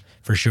envelope.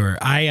 For sure.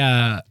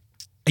 I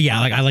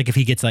like if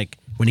he gets like,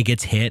 when he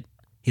gets hit,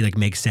 he like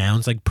makes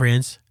sounds like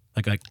Prince.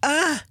 Like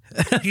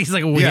he's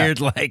like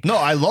weird, like. No,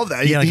 I love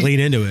that. Yeah, like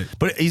lean into it.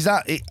 But he's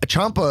not,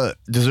 Ciampa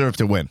deserved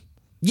to win.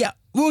 Yeah.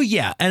 Well,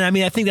 yeah. And I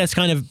mean, I think that's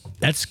kind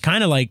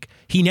of like,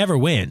 he never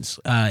wins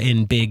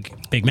in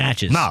big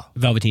matches. No.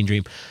 Velveteen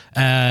Dream.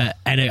 And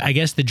I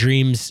guess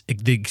the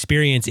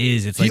experience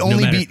is, it's like, he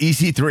only beat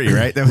EC3,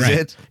 right? That was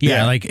it?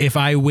 Yeah. Like if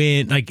I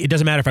win, like it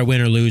doesn't matter if I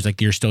win or lose,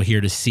 like you're still here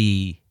to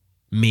see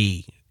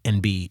me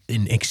and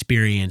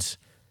experience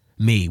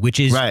me, which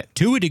is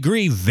to a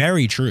degree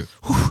very true.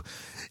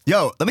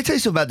 Yo, let me tell you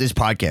something about this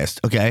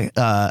podcast, okay?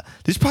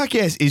 This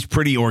podcast is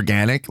pretty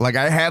organic. Like,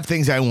 I have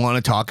things I want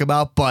to talk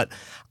about, but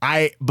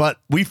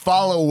we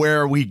follow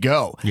where we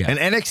go. Yeah. And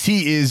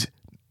NXT is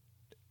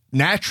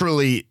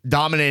naturally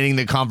dominating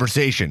the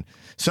conversation.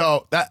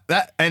 So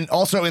that and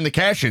also in the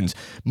cash-ins,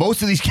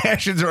 most of these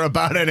cash-ins are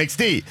about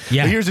NXT.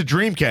 Yeah. But here's a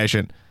dream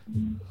cash-in.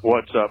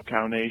 What's up,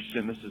 Cow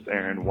Nation? This is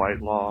Aaron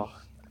Whitelaw.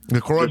 The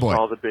Croy Just boy.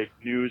 saw the big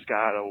news,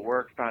 got out of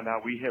work, found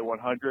out we hit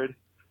 100.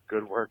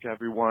 Good work,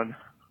 everyone.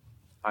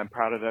 I'm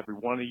proud of every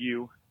one of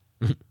you.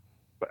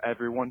 But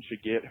everyone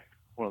should get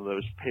one of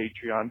those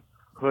Patreon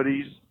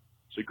hoodies.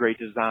 It's a great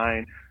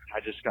design. I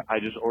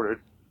just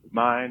ordered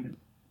mine.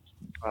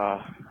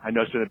 I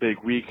know it's been a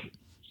big week,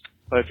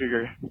 but I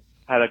figured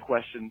I had a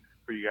question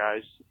for you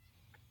guys.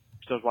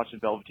 So I was watching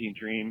Velveteen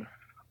Dream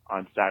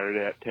on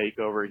Saturday at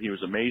TakeOver. He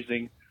was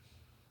amazing.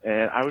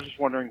 And I was just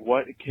wondering,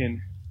 what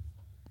can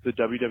the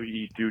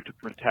WWE do to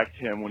protect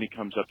him when he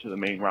comes up to the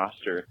main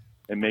roster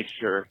and make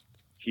sure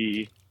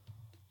he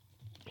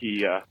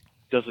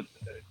doesn't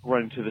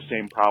run into the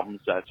same problems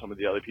that some of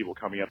the other people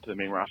coming up to the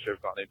main roster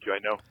have gone into? I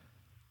know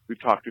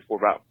we've talked before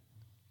about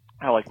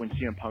how, like, when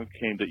CM Punk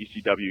came to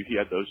ECW, he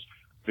had those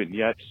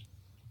vignettes.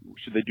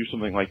 Should they do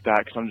something like that?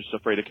 Because I'm just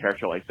afraid a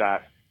character like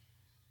that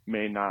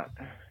may not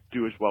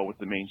do as well with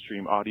the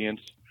mainstream audience.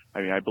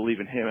 I mean, I believe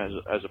in him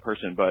as a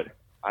person, but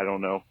I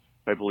don't know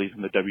if I believe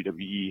in the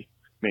WWE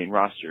main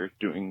roster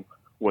doing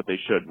what they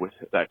should with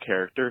that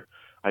character.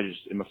 I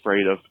just am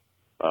afraid of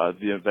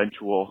the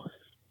eventual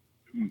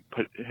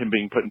him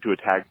being put into a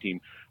tag team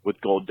with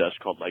Gold Dust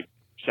called, like,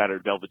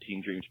 Shattered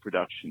Velveteen Dreams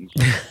Productions.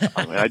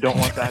 And I don't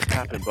want that to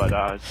happen, but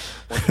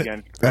once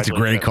again, That's a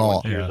great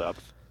call. Cheers up.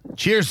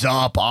 Cheers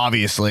up,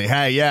 obviously.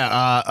 Hey,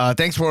 yeah,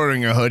 thanks for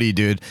ordering a hoodie,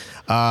 dude.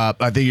 I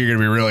think you're going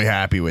to be really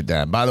happy with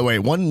that. By the way,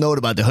 one note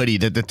about the hoodie,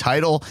 that the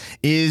title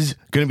is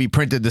going to be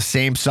printed the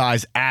same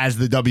size as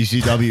the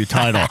WCW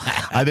title.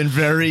 I've been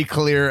very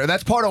clear.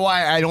 That's part of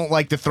why I don't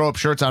like to throw up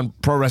shirts on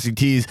Pro Wrestling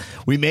Tees.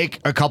 We make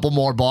a couple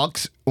more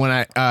bucks when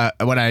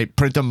I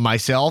print them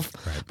myself,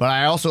 but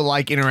I also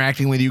like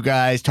interacting with you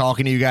guys,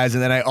 talking to you guys,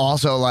 and then I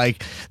also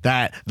like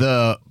that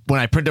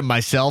when I print them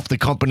myself, the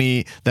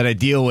company that I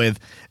deal with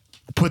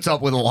puts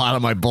up with a lot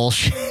of my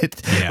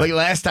bullshit. Yeah. Like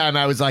last time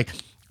I was like,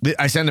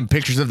 I sent him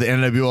pictures of the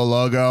NWO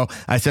logo.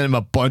 I sent him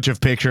a bunch of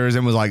pictures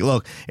and was like,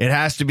 look, it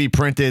has to be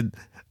printed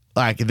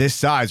like this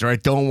size, or I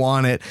don't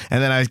want it.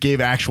 And then I gave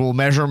actual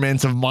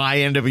measurements of my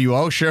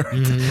NWO shirt.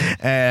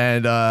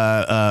 And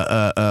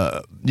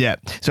yeah.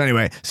 So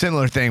anyway,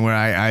 similar thing where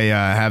I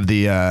have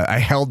I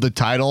held the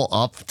title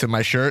up to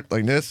my shirt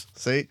like this.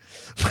 See?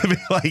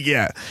 Like,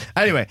 yeah.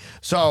 Anyway,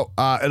 so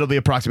it'll be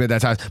approximately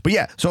that size. But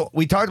yeah, so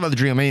we talked about the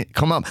Dream. I mean,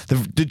 come up.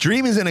 The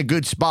Dream is in a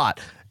good spot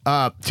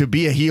to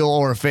be a heel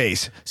or a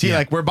face. See,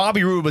 like where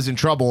Bobby Roode was in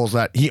trouble is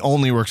that he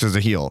only works as a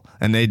heel,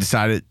 and they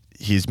decided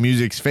his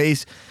music's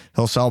face.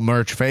 He'll sell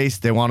merch face.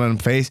 They wanted him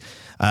face.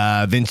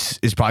 Vince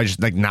is probably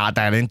just like not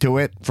that into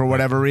it for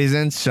whatever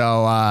reason.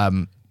 So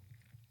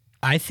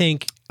I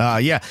think.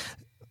 Yeah.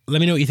 Let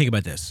me know what you think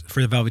about this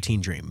for the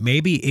Velveteen Dream.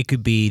 Maybe it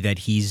could be that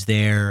he's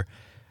there.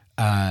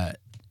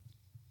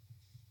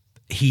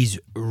 He's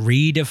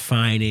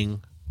redefining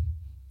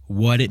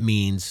what it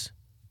means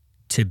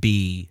to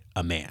be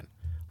a man.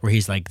 Where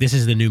he's like, this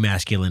is the new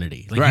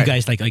masculinity. Like you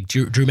guys like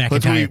Drew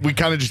McIntyre. We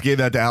kind of just gave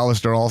that to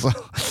Alistair also.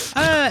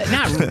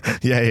 Not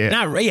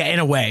in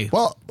a way.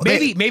 Well,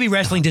 maybe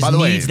wrestling just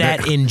needs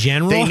that in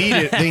general. They need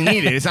it. They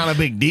need it. It's not a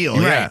big deal.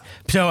 Right. Yeah.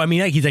 So I mean,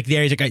 like he's like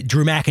there. He's like,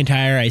 Drew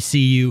McIntyre. I see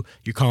you.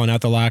 You're calling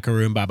out the locker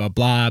room. Blah blah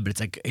blah. But it's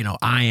like, you know,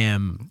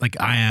 I'm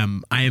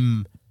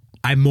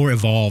more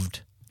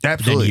evolved.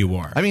 Absolutely. Than you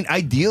are. I mean,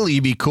 ideally,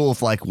 it'd be cool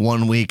if like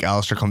 1 week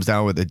Alistair comes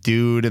down with a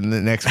dude, and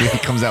the next week he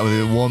comes out with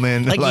a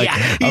woman.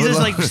 Yeah, he's just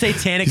like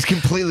satanic. He's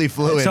completely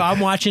fluid. So I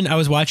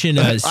was watching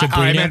Sabrina.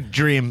 I meant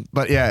Dream,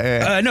 but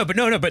yeah. No,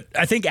 but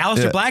I think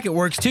Alistair Black it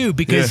works too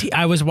because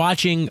I was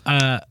watching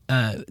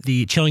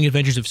the Chilling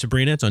Adventures of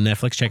Sabrina. It's on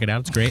Netflix. Check it out.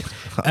 It's great.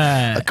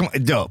 Come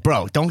on, no,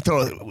 bro, don't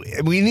throw.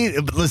 We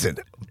need listen.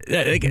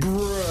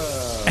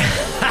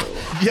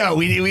 Yeah,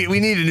 we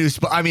need a new.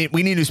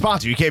 We need a new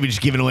sponsor. You can't be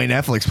just giving away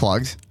Netflix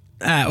plugs.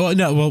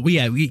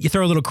 You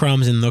throw little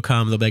crumbs and they'll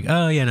come. They'll be like,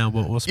 oh yeah, no,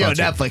 we'll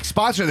sponsor. Yo, Netflix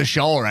sponsor the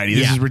show already.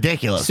 This is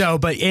ridiculous. So,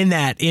 but in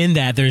that,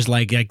 there's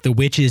like the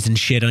witches and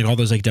shit, and like all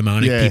those like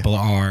demonic people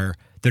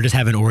they're just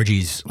having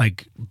orgies,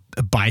 like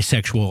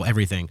bisexual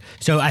everything.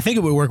 So I think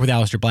it would work with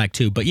Aleister Black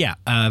too. But yeah,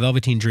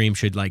 Velveteen Dream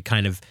should like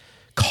kind of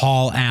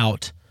call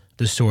out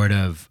the sort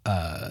of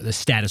the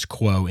status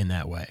quo in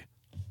that way.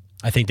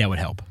 I think that would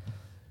help.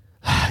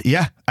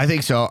 Yeah, I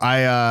think so.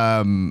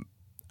 I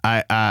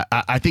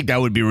think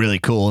that would be really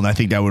cool, and I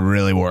think that would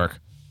really work.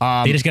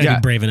 They just got to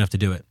be brave enough to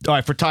do it. All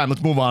right, for time,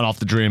 let's move on off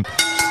the Dream.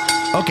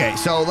 Okay,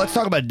 so let's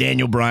talk about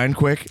Daniel Bryan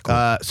quick. Cool.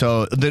 Let's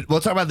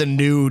talk about the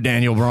new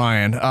Daniel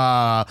Bryan.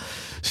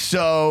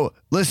 So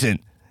listen,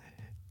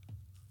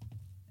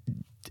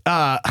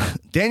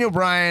 Daniel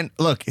Bryan.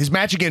 Look, his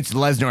match against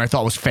Lesnar, I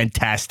thought was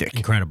fantastic.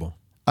 Incredible.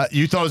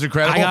 You thought it was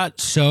incredible? I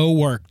got so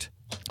worked.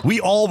 We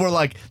all were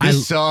like,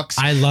 this sucks.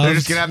 They're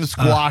just gonna have him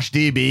squash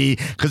DB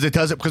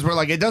because we're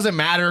like, it doesn't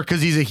matter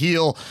because he's a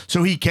heel,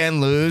 so he can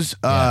lose.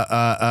 And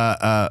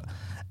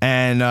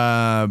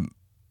I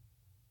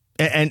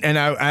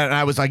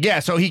was like,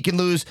 yeah, so he can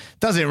lose.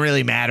 Doesn't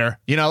really matter,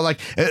 you know.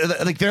 Like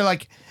they're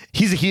like,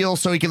 he's a heel,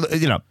 so he can,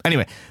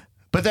 anyway.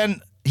 But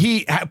then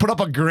he put up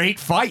a great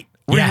fight.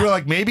 We were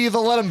like, maybe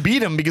they'll let him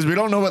beat him because we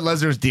don't know what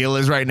Lesnar's deal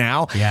is right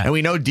now. Yeah. And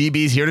we know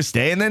DB's here to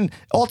stay. And then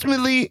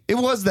ultimately, it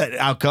was that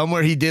outcome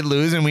where he did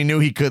lose and we knew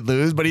he could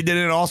lose, but he did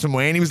it in an awesome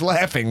way and he was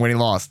laughing when he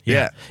lost.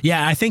 Yeah.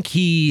 Yeah, I think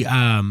he,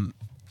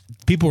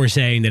 people were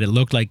saying that it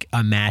looked like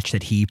a match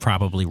that he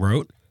probably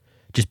wrote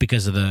just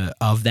because of the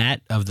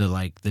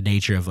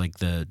nature of like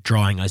the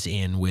drawing us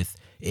in with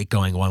it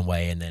going one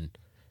way and then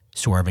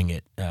swerving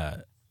it,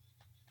 the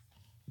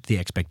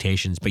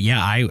expectations. But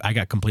yeah, I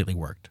got completely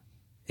worked.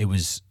 It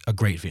was a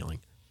great feeling.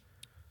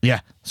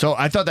 Yeah. So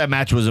I thought that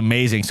match was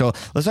amazing. So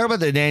let's talk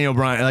about the Daniel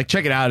Bryan. Like,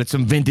 check it out. It's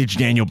some vintage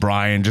Daniel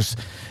Bryan. Just,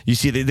 you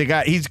see the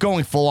guy, he's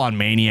going full on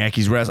maniac.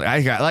 He's wrestling.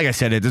 Like I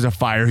said, there's a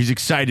fire. He's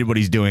excited what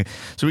he's doing.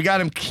 So we got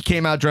him, he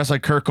came out dressed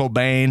like Kurt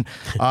Cobain.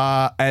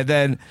 And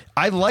then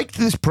I liked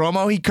this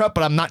promo he cut,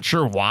 but I'm not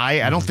sure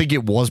why. I don't think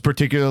it was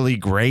particularly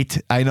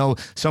great. I know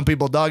some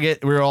people dug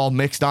it. We were all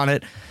mixed on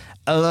it.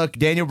 Look,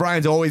 Daniel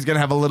Bryan's always going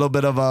to have a little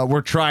bit of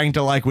we're trying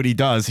to like what he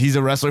does. He's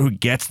a wrestler who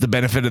gets the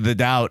benefit of the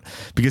doubt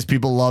because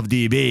people love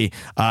DB.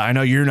 I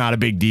know you're not a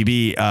big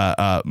DB.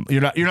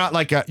 You're not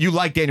like you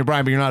like Daniel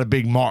Bryan, but you're not a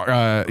big Mark.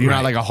 You're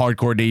not like a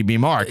hardcore DB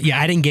Mark. Yeah,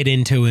 I didn't get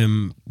into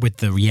him with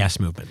the Yes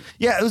movement.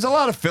 Yeah, it was a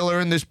lot of filler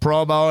in this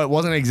promo. It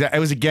wasn't exact. It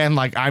was again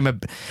like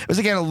it was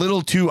again a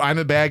little too I'm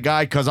a bad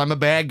guy because I'm a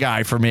bad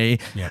guy for me.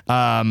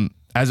 Yeah.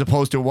 As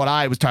opposed to what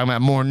I was talking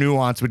about, more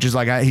nuance, which is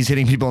like he's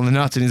hitting people in the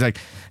nuts and he's like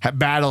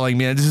battling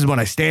me. This is what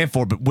I stand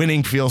for, but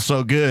winning feels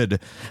so good.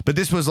 But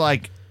this was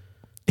like,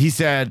 he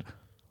said,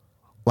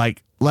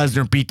 like,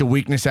 Lesnar beat the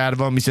weakness out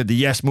of him. He said the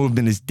Yes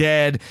movement is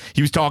dead.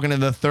 He was talking to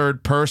the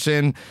third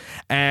person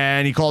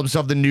and he called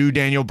himself the new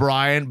Daniel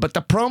Bryan. But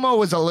the promo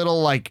was a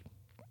little like,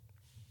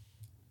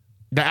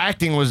 his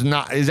acting was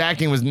not 10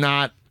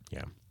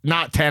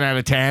 out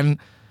of 10.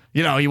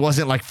 You know, he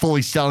wasn't like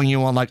fully selling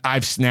you on like,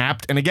 I've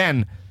snapped. And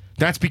again,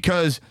 that's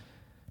because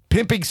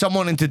pimping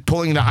someone into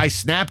pulling the I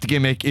snapped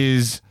gimmick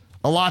is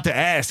a lot to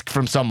ask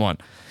from someone.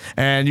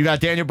 And you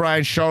got Daniel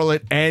Bryan,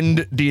 Charlotte,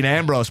 and Dean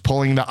Ambrose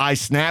pulling the I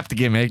snapped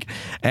gimmick.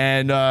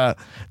 And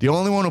the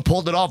only one who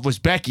pulled it off was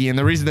Becky. And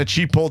the reason that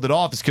she pulled it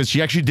off is because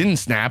she actually didn't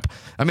snap.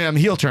 I mean, I'm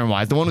heel turn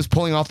wise. The one who's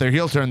pulling off their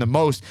heel turn the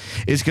most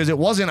is because it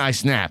wasn't I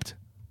snapped.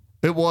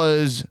 It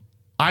was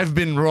I've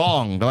been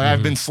wronged. Like,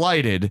 I've been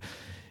slighted.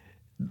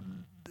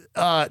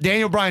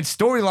 Daniel Bryan's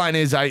storyline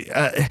is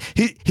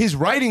his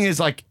writing is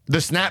like the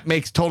snap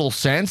makes total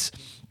sense,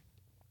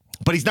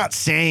 but he's not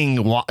saying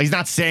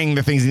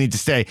the things he needs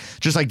to say.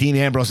 Just like Dean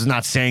Ambrose is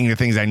not saying the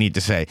things I need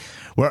to say.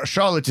 Where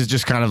Charlotte's is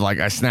just kind of like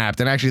I snapped,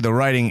 and actually the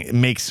writing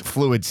makes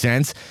fluid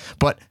sense.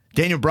 But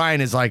Daniel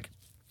Bryan is like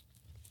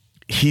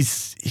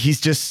he's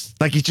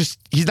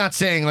not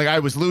saying like I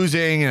was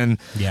losing and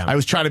I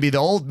was trying to be the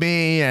old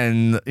me,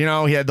 and he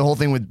had the whole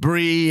thing with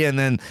Brie, and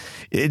then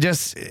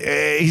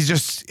he's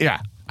just.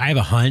 I have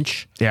a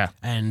hunch. Yeah.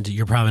 And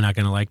you're probably not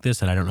going to like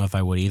this, and I don't know if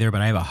I would either, but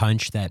I have a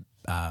hunch that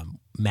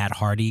Matt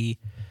Hardy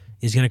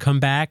is going to come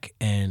back,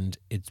 and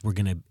it's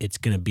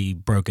going to be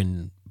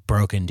broken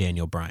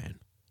Daniel Bryan.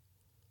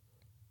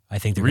 I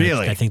think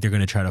they're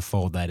going to try to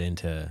fold that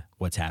into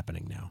what's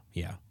happening now.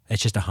 Yeah.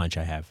 It's just a hunch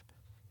I have.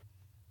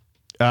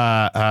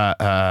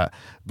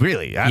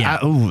 Really? Yeah.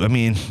 I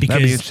mean,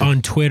 because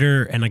on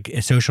Twitter and like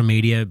social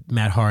media,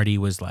 Matt Hardy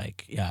was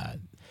like,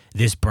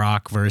 this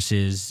Brock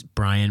versus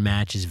Bryan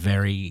match is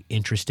very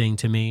interesting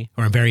to me,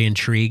 or I'm very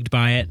intrigued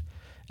by it.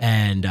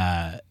 And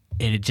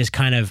it just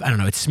kind of, I don't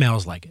know, it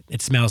smells like it.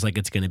 It smells like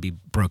it's going to be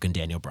broken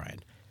Daniel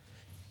Bryan.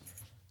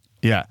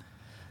 Yeah.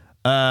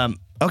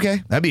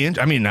 Okay, that'd be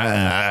interesting. I mean,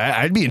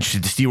 I'd be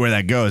interested to see where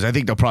that goes. I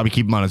think they'll probably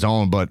keep him on his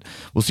own, but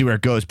we'll see where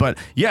it goes. But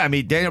yeah, I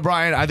mean, Daniel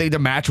Bryan, I think the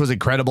match was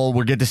incredible.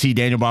 We'll get to see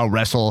Daniel Bryan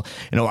wrestle.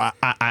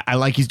 I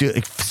like he's doing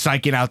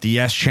psyching out the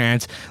yes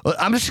chants.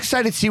 I'm just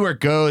excited to see where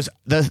it goes.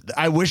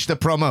 I wish the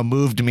promo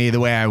moved me the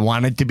way I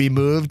wanted to be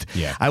moved.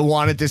 Yeah. I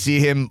wanted to see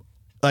him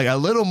like a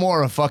little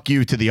more of fuck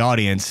you to the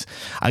audience.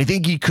 I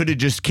think he could have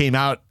just came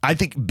out, I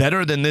think,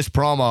 better than this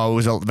promo. It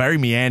was very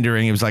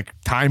meandering. It was like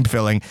time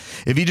filling.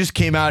 If he just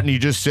came out and he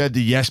just said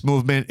the yes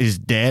movement is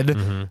dead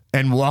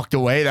and walked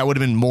away, that would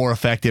have been more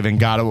effective and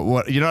got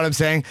it. You know what I'm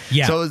saying?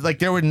 Yeah. So it was like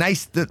there were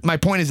nice, my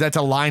point is that's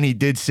a line he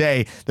did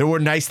say. There were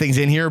nice things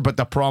in here, but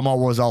the promo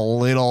was a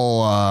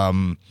little,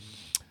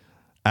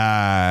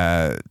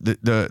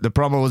 the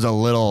promo was a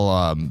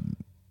little,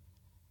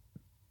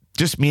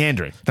 just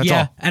meandering. That's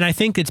all. And I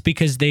think it's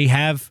because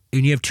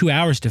when you have 2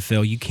 hours to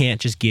fill, you can't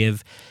just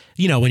give,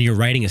 when you're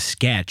writing a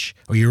sketch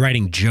or you're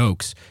writing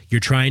jokes, you're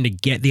trying to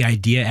get the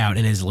idea out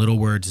in as little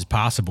words as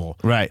possible.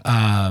 Right.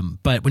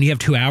 But when you have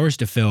 2 hours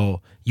to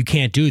fill, you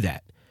can't do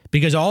that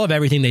because all of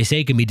everything they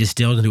say can be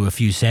distilled into a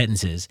few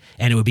sentences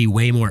and it would be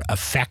way more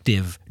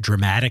effective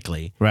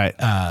dramatically. Right.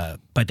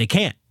 But they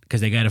can't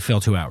because they got to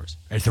fill 2 hours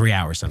or 3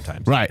 hours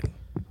sometimes. Right.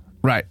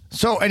 Right.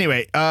 So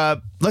anyway,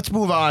 let's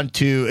move on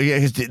to.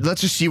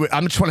 Let's just see what.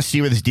 I just want to see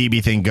where this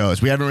DB thing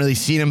goes. We haven't really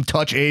seen him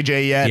touch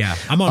AJ yet. Yeah,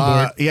 I'm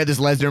on board. He had this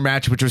Lesnar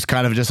match, which was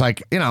kind of just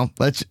like,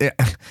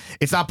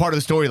 it's not part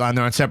of the storyline.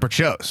 They're on separate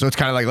shows, so it's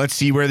kind of like, let's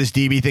see where this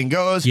DB thing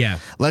goes. Yeah.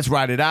 Let's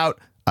ride it out.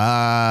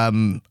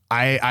 I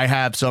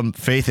have some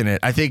faith in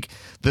it. I think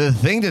the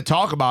thing to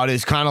talk about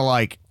is kind of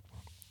like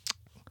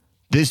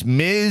this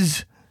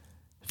Miz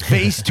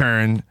face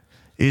turn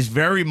is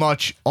very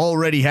much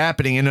already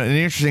happening in an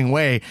interesting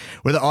way,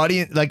 where the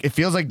audience, like, it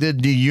feels like the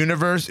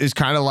universe is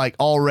kind of like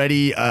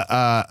already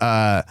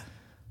like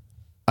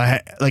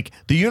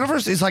the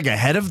universe is like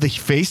ahead of the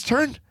face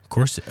turn. Of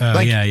course.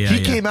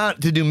 He came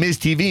out to do Miz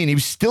TV and he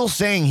was still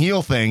saying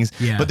heel things,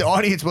 but the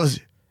audience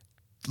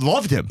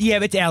loved him. Yeah,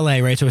 but it's LA,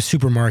 right? So it's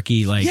super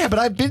marquee. Like, yeah, but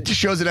I've been to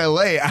shows in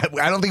LA.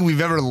 I don't think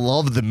we've ever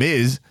loved the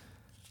Miz.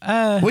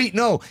 Wait,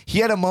 no. He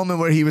had a moment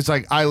where he was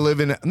like, "I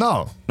live in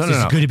no."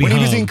 Good to be when he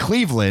was home. in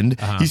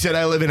Cleveland, he said,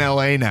 "I live in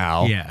LA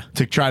now." Yeah.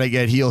 To try to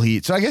get heel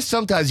heat. So I guess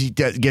sometimes he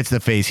gets the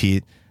face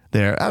heat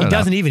there. I don't he know.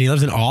 doesn't even. He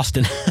lives in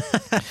Austin.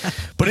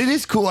 But it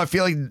is cool. I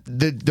feel like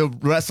the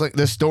wrestling,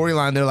 the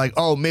storyline. They're like,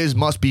 "Oh, Miz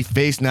must be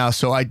face now."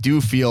 So I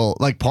do feel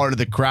like part of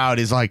the crowd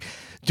is like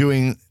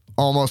doing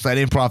almost that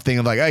improv thing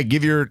of like, hey,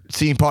 give your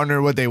scene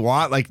partner what they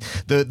want. Like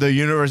the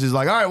universe is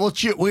like, all right, well,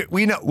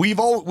 we know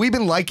we've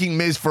been liking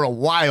Miz for a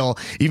while,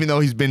 even though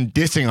he's been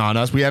dissing on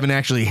us. We haven't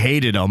actually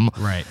hated him.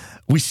 Right.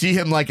 We see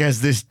him like as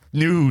this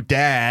new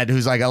dad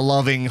who's like a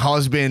loving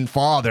husband,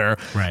 father.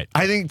 Right.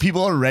 I think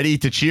people are ready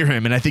to cheer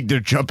him, and I think they're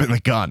jumping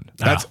the gun.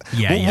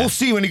 We'll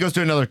see when he goes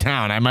to another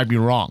town. I might be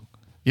wrong.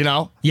 You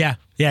know? Yeah.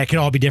 Yeah, it could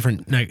all be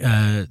different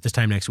this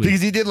time next week.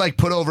 Because he did like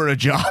put over a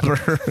jobber.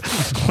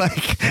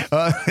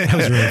 That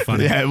was really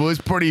funny. Yeah, it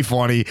was pretty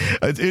funny.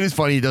 It is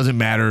funny. It doesn't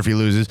matter if he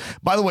loses.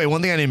 By the way,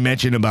 one thing I didn't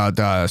mention about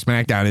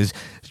SmackDown is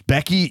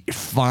Becky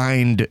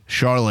fined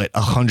Charlotte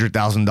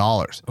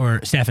 $100,000.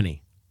 Or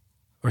Stephanie.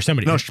 Or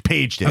somebody. No,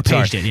 Paige did. Oh,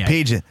 Paige did, yeah.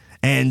 Paige did.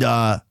 And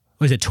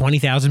was it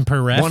 20,000 per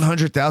ref?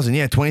 100,000,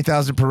 yeah,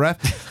 20,000 per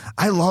ref.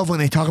 I love when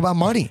they talk about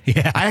money.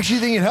 Yeah. I actually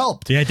think it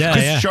helped. Yeah, it does.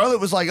 Because Yeah. Charlotte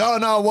was like, "Oh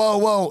no,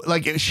 whoa!"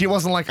 Like she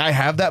wasn't like, "I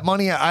have that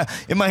money."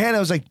 In my head, I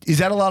was like, "Is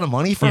that a lot of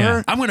money for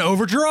her?" I'm going to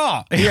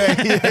overdraw.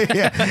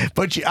 Yeah.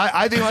 But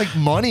I think like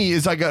money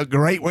is like a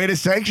great way to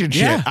sanction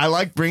shit. Yeah. I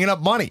like bringing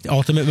up money.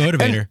 Ultimate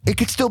motivator. And it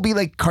could still be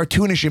like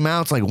cartoonish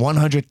amounts, like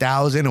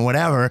 100,000 or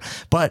whatever.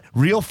 But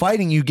real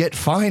fighting, you get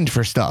fined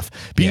for stuff.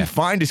 Being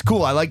fined is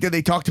cool. I like that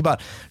they talked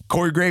about.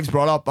 Corey Graves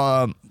brought up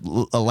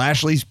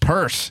Lashley's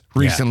purse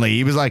recently.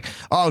 He was like,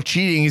 "Oh,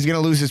 cheating. He's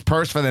gonna lose his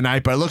purse for the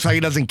night, but it looks like he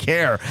doesn't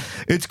care."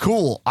 It's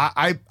cool.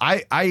 I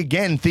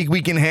again think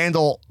we can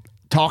handle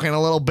talking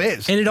a little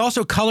bit. And it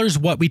also colors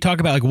what we talk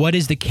about, like what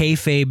is the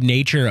kayfabe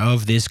nature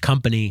of this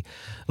company.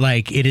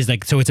 Like it is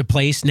like, so it's a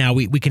place now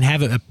we can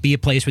have it be a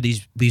place where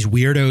these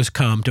weirdos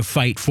come to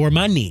fight for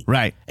money.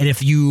 Right. And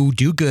if you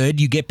do good,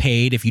 you get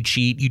paid. If you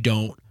cheat, you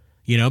don't,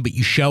 but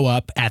you show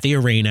up at the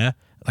arena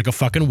like a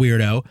fucking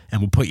weirdo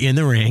and we'll put you in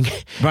the ring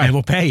and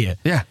we'll pay you.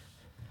 Yeah.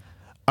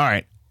 All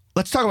right.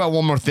 Let's talk about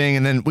one more thing,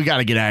 and then we got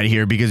to get out of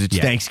here because it's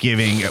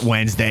Thanksgiving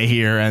Wednesday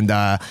here, and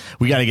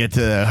we got to get to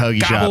the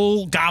hoagie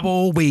shop.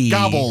 Gobble, wee.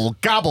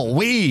 Gobble,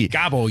 wee.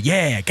 Gobble,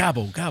 yeah.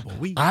 Gobble,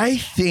 wee. I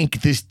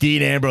think this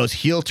Dean Ambrose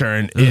heel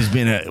turn has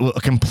been a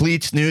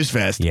complete snooze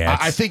fest. Yeah,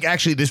 I think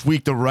actually this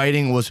week the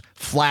writing was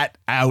flat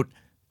out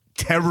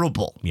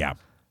terrible. Yeah.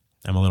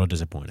 I'm a little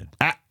disappointed.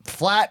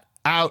 Flat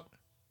out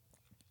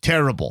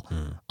terrible.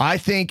 I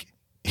think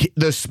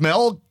the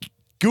smell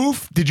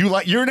goof. Did you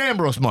like? You're an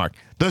Ambrose, Mark.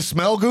 The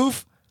smell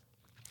goof.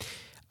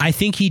 I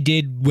think he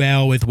did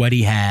well with what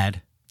he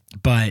had,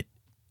 but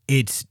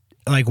it's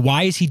like,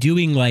 why is he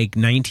doing like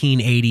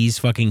 1980s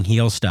fucking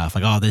heel stuff?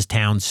 Like, oh, this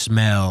town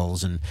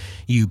smells, and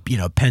you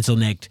pencil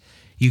necked,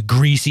 you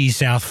greasy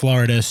South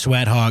Florida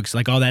sweat hogs,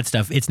 like all that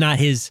stuff. It's not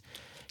his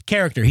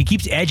character. He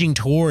keeps edging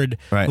toward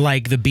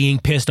like the being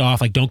pissed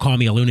off, like, don't call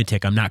me a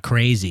lunatic. I'm not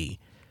crazy.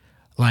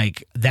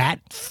 Like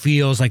that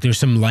feels like there's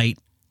some light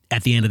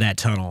at the end of that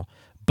tunnel,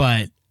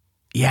 but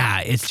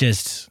yeah,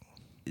 it's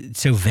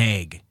so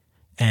vague,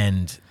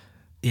 and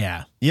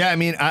yeah. I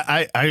mean,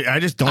 I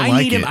just don't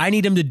like it. I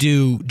need him to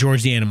do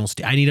George the Animal.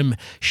 I need him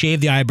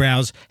shave the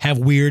eyebrows, have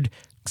weird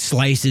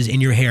slices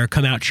in your hair,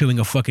 come out chewing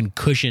a fucking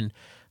cushion.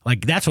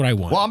 Like that's what I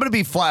want. Well, I'm gonna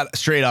be flat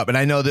straight up, and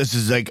I know this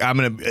is like I'm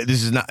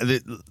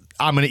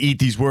gonna eat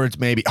these words.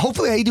 Maybe,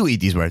 hopefully, I do eat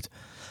these words.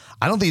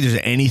 I don't think there's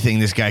anything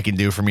this guy can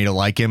do for me to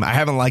like him. I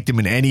haven't liked him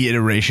in any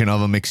iteration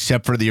of him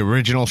except for the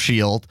original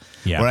Shield,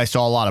 where I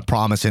saw a lot of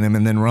promise in him,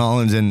 and then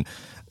Rollins and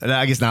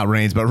I guess not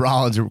Reigns, but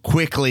Rollins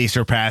quickly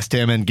surpassed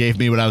him and gave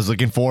me what I was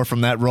looking for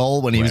from that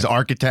role when he was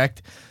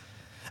architect.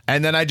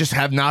 And then I just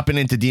have not been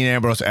into Dean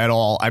Ambrose at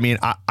all. I mean,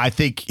 I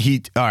think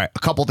all right, a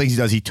couple things he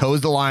does. He toes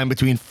the line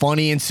between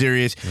funny and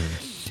serious.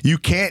 You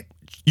can't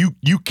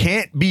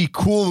be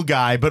cool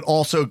guy but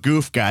also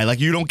goof guy. Like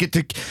you don't get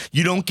to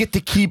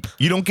keep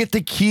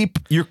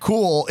your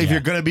cool if you're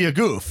going to be a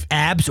goof.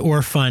 Abs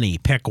or funny,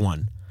 pick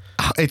one.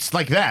 it's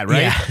like that,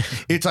 right? Yeah.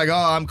 It's like, oh,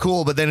 I'm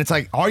cool, but then it's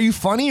like, are you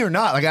funny or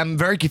not? Like, I'm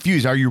very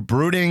confused. Are you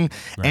brooding,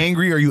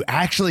 angry? Are you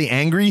actually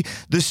angry?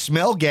 The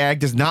smell gag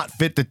does not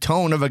fit the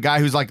tone of a guy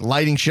who's like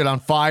lighting shit on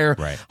fire,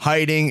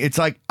 hiding. It's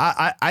like,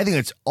 I think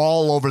it's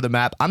all over the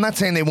map. I'm not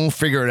saying they won't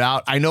figure it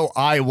out. I know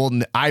I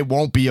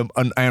won't be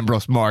an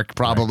Ambrose Mark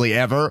probably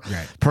ever,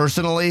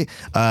 personally.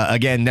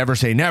 Again, never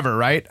say never,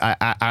 right?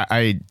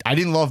 I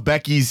didn't love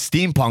Becky's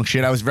steampunk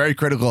shit. I was very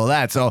critical of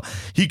that, so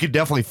he could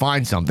definitely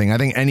find something. I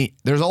think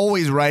there's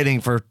always writing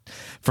for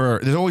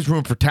there's always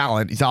room for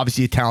talent. He's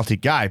obviously a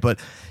talented guy, but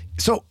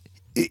so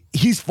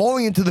he's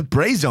falling into the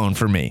Bray zone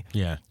for me.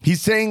 Yeah.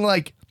 He's saying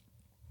like,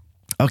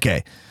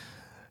 okay,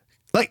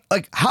 like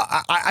how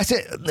I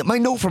said, my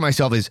note for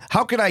myself is,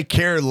 how could I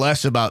care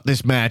less about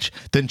this match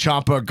than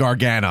Ciampa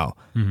Gargano?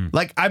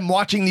 Like, I'm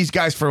watching these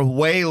guys for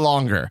way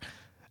longer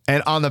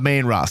and on the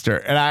main roster,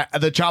 and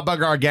the Ciampa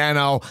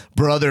Gargano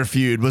brother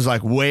feud was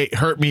like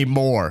hurt me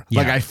more.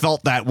 Like, I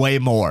felt that way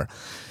more.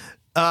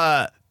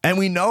 And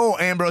we know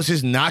Ambrose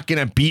is not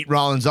going to beat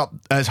Rollins up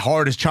as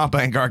hard as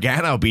Ciampa and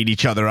Gargano beat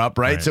each other up,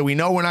 right? So we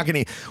know we're not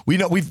going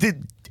to.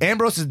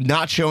 Ambrose is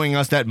not showing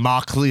us that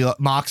Moxley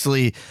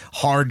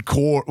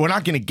hardcore. We're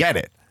not going to get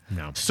it.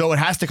 No. So it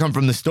has to come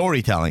from the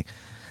storytelling,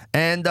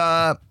 and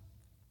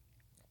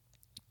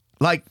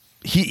like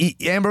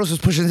Ambrose was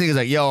pushing things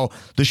like, "Yo,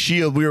 the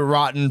Shield, we were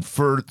rotten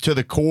to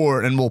the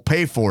core, and we'll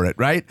pay for it,"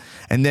 right?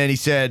 And then he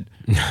said,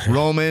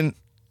 "Roman."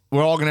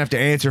 We're all going to have to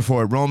answer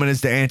for it. Roman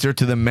is the answer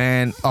to the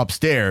man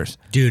upstairs.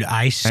 Dude,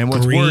 I screamed. And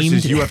what's worse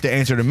is you have to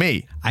answer to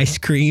me. I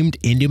screamed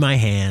into my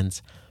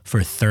hands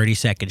for 30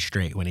 seconds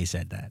straight when he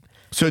said that.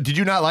 So did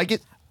you not like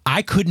it?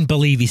 I couldn't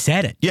believe he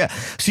said it. Yeah.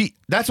 See,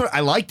 that's what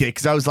I liked it,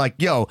 because I was like,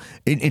 yo,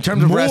 in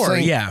terms of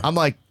wrestling, I'm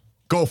like,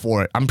 go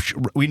for it. I'm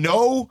sure, we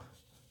know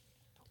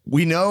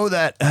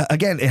that,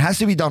 again, it has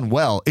to be done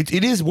well.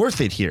 It is worth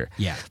it here.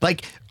 Yeah.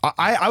 Like,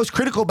 I was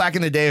critical back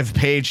in the day of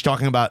Paige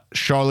talking about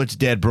Charlotte's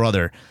dead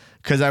brother,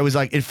 because I was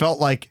like, it felt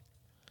like,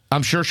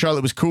 I'm sure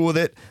Charlotte was cool with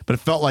it, but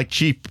it felt like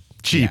cheap.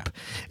 Yeah.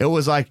 It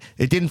was like,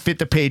 it didn't fit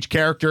the Paige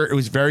character. It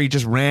was very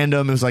just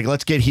random. It was like,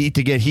 let's get heat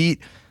to get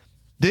heat.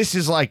 This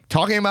is like,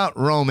 talking about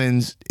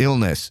Roman's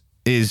illness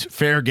is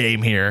fair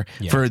game here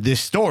for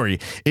this story.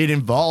 It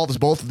involves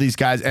both of these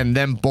guys and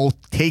them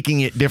both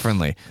taking it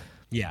differently.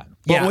 Yeah.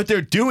 But what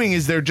they're doing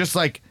is they're just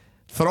like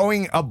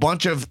throwing a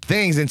bunch of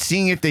things and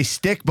seeing if they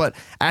stick, but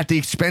at the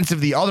expense of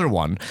the other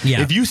one.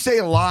 Yeah. If you say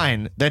a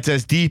line that's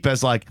as deep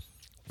as like,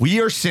 we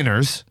are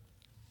sinners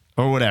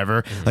or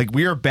whatever, like,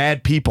 we are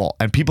bad people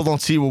and people don't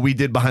see what we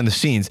did behind the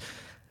scenes,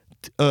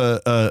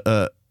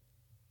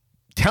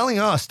 telling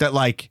us that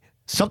like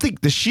something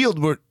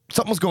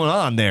was going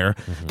on there,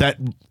 that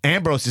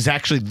Ambrose is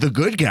actually the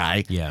good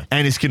guy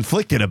and is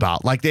conflicted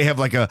about. Like, they have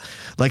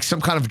like some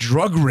kind of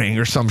drug ring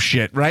or some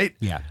shit, right?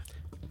 Yeah.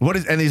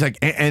 And he's like,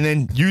 and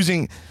then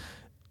using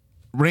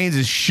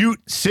Reigns' shoot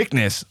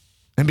sickness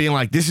and being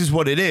like, this is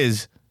what it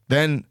is,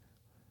 then,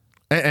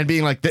 and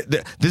being like,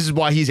 this is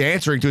why he's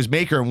answering to his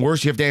maker, and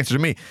worse, you have to answer to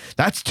me.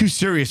 That's too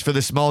serious for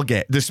the smell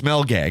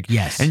gag.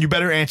 Yes. And you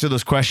better answer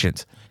those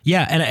questions.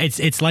 Yeah, and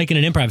it's like in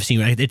an improv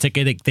scene. It's like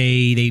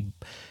they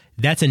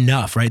that's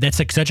enough, right? That's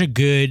like such a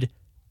good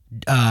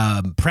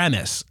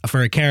premise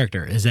for a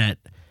character, is that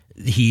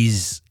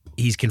he's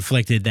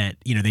conflicted, that,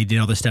 you know, they did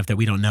all this stuff that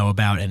we don't know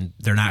about, and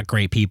they're not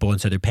great people,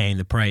 and so they're paying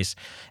the price.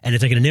 And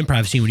it's like in an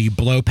improv scene when you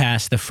blow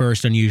past the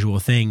first unusual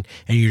thing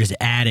and you're just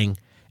adding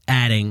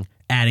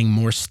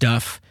more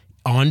stuff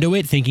onto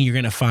it, thinking you're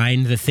going to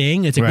find the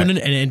thing. It's like,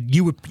 and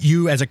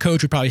you as a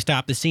coach would probably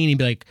stop the scene and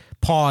be like,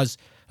 pause.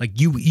 Like,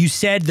 you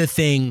said the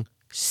thing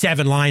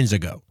 7 lines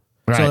ago.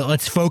 Right. So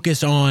let's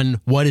focus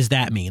on, what does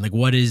that mean? Like,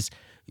 what is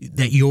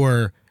that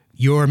you're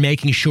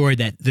making sure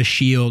that the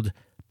Shield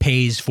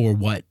pays for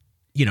what,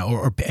 you know,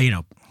 or you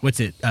know,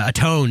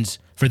 atones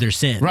for their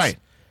sins. Right.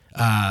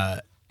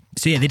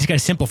 So yeah, they just got to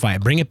simplify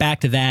it, bring it back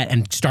to that,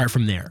 and start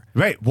from there.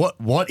 Right.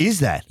 What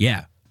is that?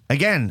 Yeah.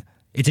 Again,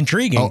 it's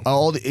intriguing.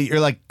 You're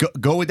like,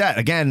 go with that.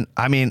 Again,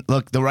 I mean,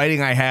 look, the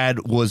writing I had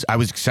was, I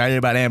was excited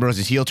about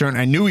Ambrose's heel turn.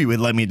 I knew he would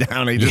let me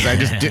down. I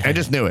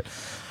just knew it.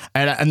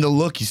 And the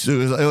look, it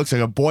looks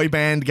like a boy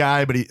band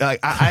guy, but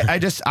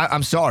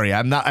I'm sorry.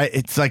 I'm not,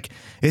 it's like,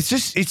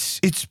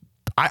 if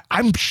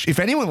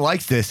anyone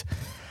likes this,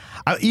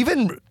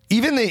 even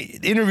they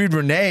interviewed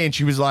Renee, and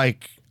she was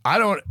like, I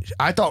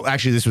thought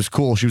actually this was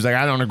cool. She was like,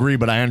 I don't agree,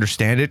 but I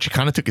understand it. She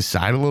kind of took his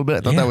side a little bit.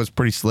 I thought that was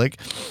pretty slick.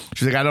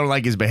 She's like, I don't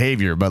like his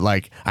behavior, but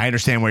like, I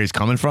understand where he's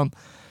coming from.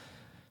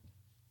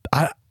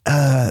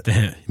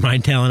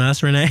 Mind telling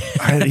us, Renee?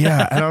 I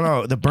don't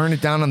know. The burn it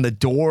down on the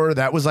door,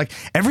 that was like,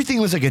 everything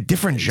was like a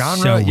different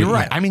genre. So You're weird.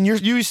 right. I mean,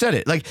 you said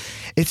it. Like,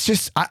 it's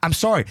just, I'm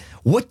sorry.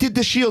 What did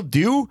the Shield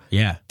do?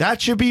 Yeah. That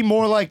should be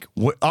more like,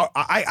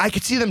 I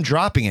could see them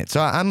dropping it.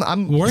 So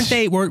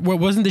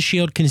wasn't the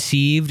Shield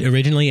conceived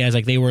originally as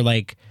like they were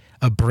like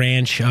a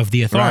branch of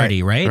the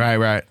Authority, right?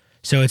 Right.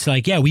 So it's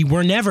like, yeah, we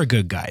were never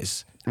good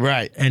guys.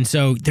 Right. And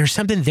so there's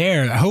something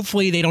there.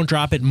 Hopefully they don't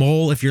drop it.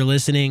 Mole, if you're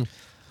listening,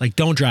 Like,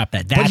 don't drop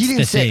that. That's But he didn't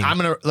the say thing. I'm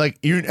gonna like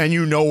you, and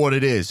you know what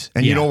it is,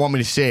 and you Yeah. don't want me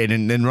to say it.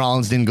 And then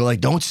Rollins didn't go like,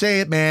 "Don't say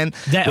it, man."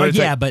 That, Where it's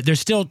yeah, like, but there's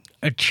still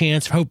a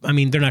chance. Hope. I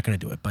mean, they're not going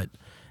to do it, but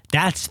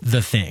that's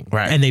the thing,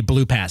 Right. And they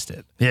blew past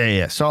it.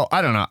 yeah. So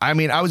I don't know. I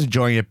mean, I was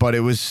enjoying it, but it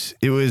was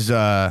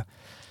the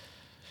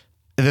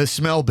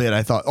smell bit.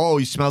 I thought, oh,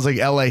 he smells like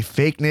LA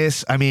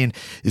fakeness. I mean,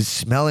 is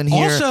smelling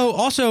here?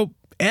 Also,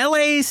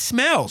 LA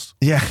smells.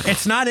 Yeah.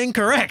 It's not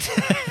incorrect.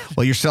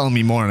 Well, you're selling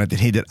me more on it than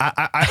he did.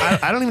 I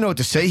don't even know what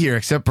to say here,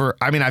 except for,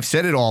 I mean, I've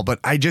said it all, but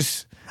I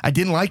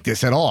didn't like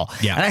this at all.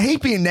 Yeah. And I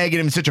hate being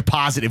negative in such a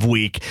positive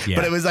week. Yeah.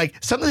 But it was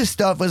like, some of this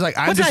stuff was like,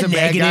 I'm It's just a not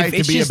bad guy negative. to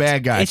It's be just- a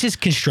bad guy. It's just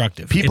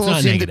constructive. People it's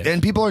not seem negative. to,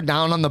 and people are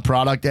down on the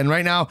product. And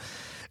right now,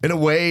 in a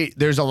way,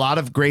 there's a lot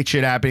of great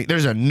shit happening.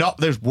 There's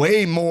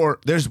way more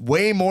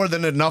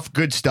than enough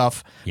good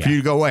stuff Yeah. for you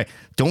to go away.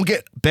 Don't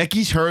get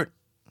Becky's hurt.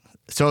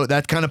 So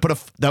that kind of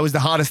that was the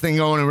hottest thing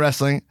going in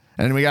wrestling.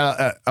 And we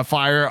got a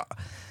fire.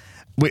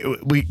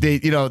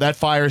 That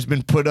fire has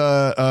been put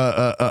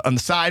on the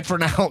side for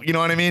now. You know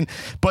what I mean?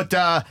 But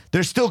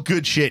there's still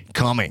good shit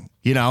coming.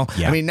 You know?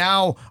 Yeah. I mean,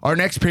 now our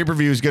next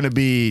pay-per-view is going to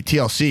be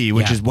TLC,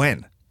 which Yeah. is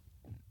when?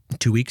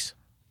 2 weeks.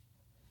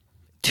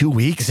 2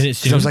 weeks? Isn't it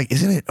So I was soon? like,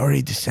 isn't it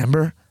already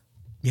December?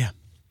 Yeah.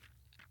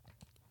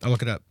 I'll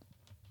look it up.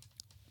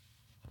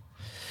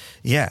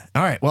 Yeah.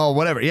 All right. Well,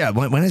 whatever. Yeah.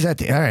 When is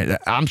that? All right.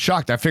 I'm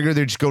shocked. I figured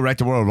they'd just go right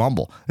to Royal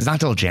Rumble. It's not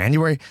till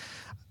January.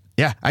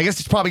 Yeah. I guess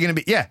it's probably going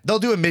to be. Yeah. They'll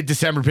do a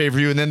mid-December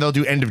pay-per-view, and then they'll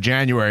do end of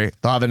January.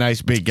 They'll have a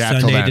nice big gap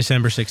till Sunday, then.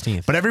 December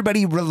 16th. But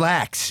everybody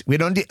relax. We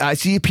don't. I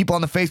see people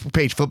on the Facebook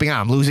page flipping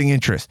out. I'm losing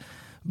interest.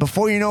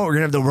 Before you know it, we're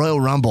gonna have the Royal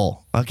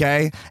Rumble,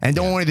 okay? And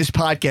don't worry, this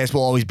podcast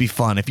will always be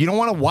fun. If you don't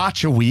want to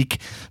watch a week,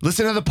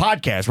 listen to the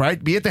podcast,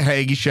 right? Be at the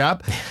Hoagie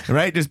shop,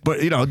 right? Just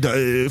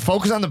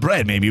focus on the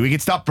bread. Maybe we can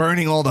stop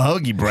burning all the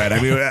hoagie bread.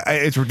 I mean,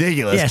 it's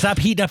ridiculous. Yeah, stop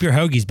heating up your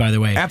hogies, by the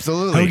way.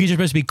 Absolutely. Hoagies are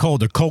supposed to be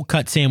cold. They're cold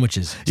cut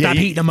sandwiches. Stop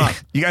heating them up.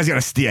 You guys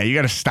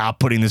gotta stop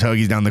putting those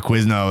hoagies down the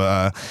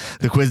Quizno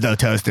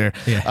toaster.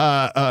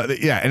 Yeah.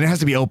 And it has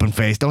to be open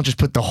faced. Don't just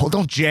put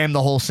don't jam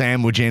the whole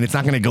sandwich in. It's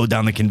not gonna go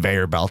down the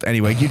conveyor belt.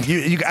 Anyway,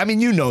 I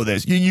mean, you know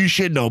this. You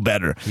should know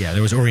better. Yeah,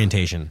 there was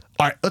orientation.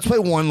 All right, let's play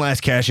one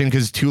last cash in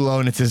because it's too low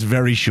and it says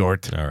very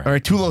short. All right. All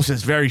right, too low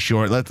says very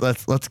short. Let's. I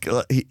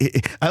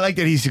like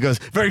that he goes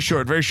very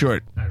short, very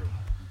short.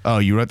 Oh,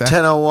 you wrote that?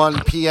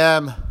 10:01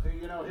 p.m.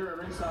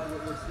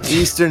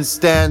 Eastern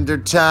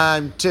Standard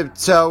Time.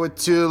 Tiptoe with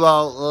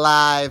Tulo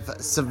live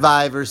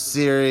Survivor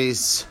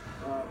Series.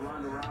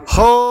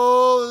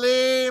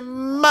 Holy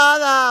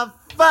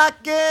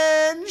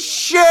motherfucking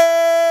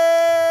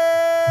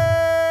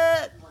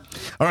shit!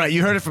 All right,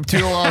 you heard it from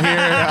Tulo here.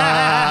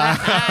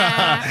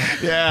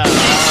 Yeah,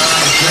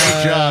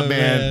 great job,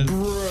 man.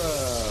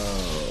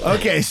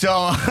 Okay,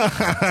 so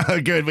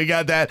good, we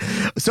got that.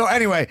 So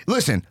anyway,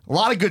 listen, a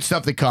lot of good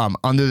stuff to come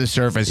under the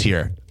surface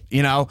here.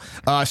 You know,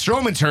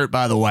 Strowman's hurt,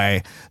 by the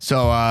way.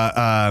 So,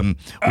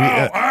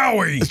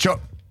 Owie!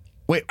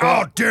 wait,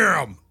 Oh,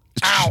 damn!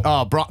 Ow!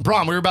 oh,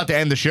 Braun, we were about to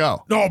end the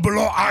show. No, but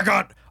look, I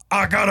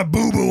got a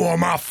boo-boo on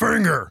my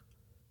finger.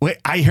 Wait,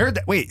 I heard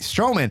that. Wait,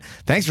 Strowman,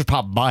 thanks for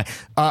popping by.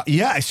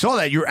 Yeah, I saw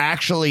that you're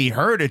actually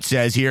hurt. It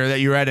says here that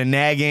you're at a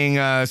nagging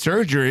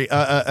injury,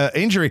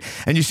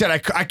 and you said I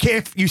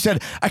can't. You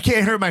said I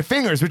can't hurt my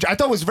fingers, which I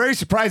thought was very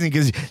surprising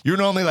because you're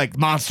normally like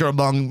monster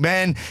among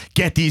men.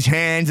 Get these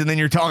hands, and then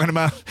you're talking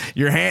about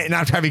your hand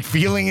not having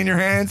feeling in your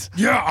hands.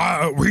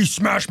 Yeah, he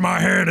smashed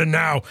my hand, and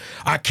now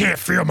I can't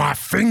feel my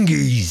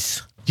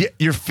fingies. Yeah,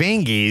 your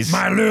fingies.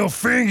 My little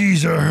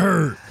fingies are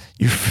hurt.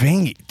 Your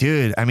finger,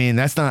 dude. I mean,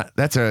 that's a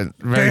very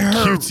They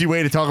hurt. cutesy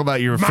way to talk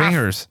about your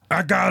fingers.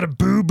 I got a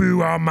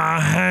boo-boo on my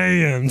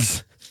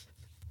hands.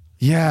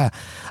 Yeah,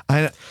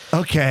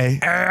 okay.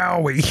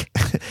 Owie.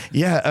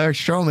 Yeah,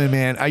 Strowman,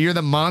 man, you're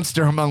the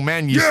monster among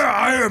men. Yeah,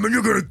 I am, and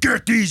you're gonna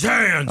get these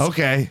hands.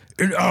 Okay.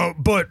 And,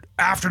 but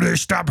after they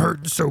stop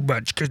hurting so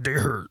much, because they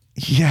hurt.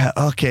 Yeah.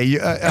 Okay.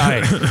 All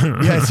right.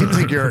 Yeah. It seems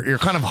like you're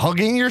kind of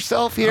hugging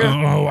yourself here.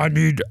 Oh, I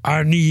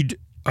need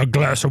a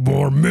glass of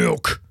warm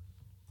milk.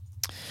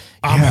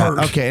 I'm hurt.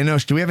 Okay.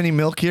 And do we have any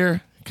milk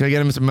here? Can I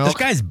get him some milk? This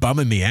guy's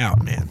bumming me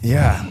out, man.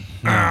 Yeah.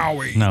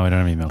 Owie. No, we don't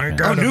have any milk. I man.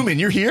 got Oh, Newman,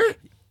 you're here?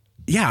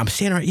 Yeah, I'm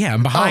standing right. Yeah,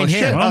 I'm behind Oh,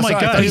 shit. him. Oh, my my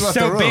God. God. I thought you He's left the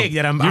so room. big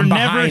that I'm You're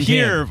never behind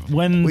here him.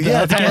 when Well,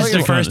 yeah, the that's That's the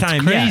It's first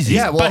time. crazy.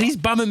 Yeah, Yeah, well- but he's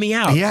bumming me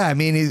out. Yeah. I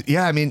mean,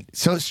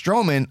 so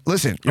Strowman,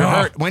 listen, you're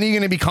hurt. When are you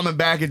going to be coming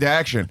back into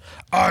action?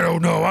 I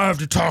don't know. I have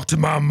to talk to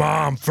my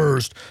mom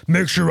first.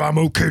 Make sure I'm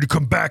okay to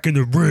come back in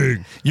the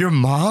ring. Your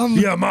mom?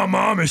 Yeah, my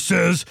mama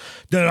says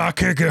that I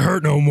can't get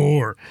hurt no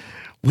more.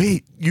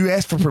 Wait, you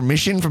asked for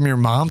permission from your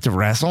mom to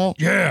wrestle?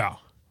 Yeah.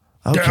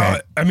 Okay.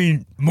 I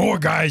mean, more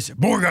guys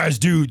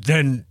do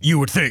than you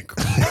would think.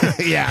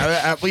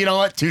 Yeah, you know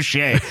what? Touche,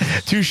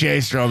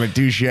 Strowman,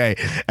 touche.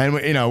 And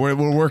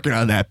we're working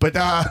on that. But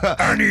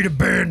I need a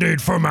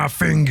Band-Aid for my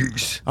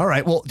fingies. all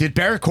right. Well, did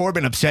Baron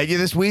Corbin upset you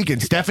this week? And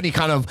Stephanie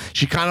kind of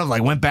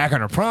like went back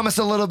on her promise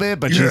a little bit,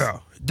 but Yeah.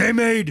 They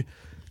made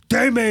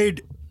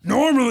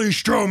normally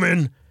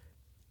Strowman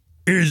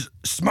is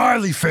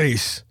smiley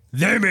face.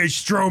 they made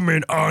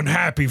Strowman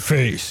unhappy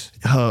face.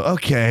 Oh,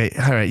 okay.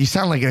 All right. You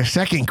sound like a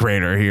second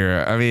grader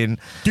here. I mean,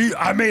 Dude,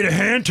 I made a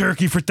hand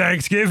turkey for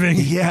Thanksgiving.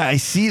 yeah, I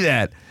see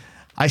that.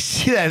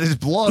 There's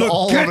blood Look,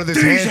 all get over this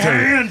these hand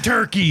turkey. hand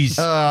turkeys.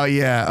 Oh,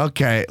 yeah.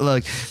 Okay.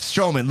 Look,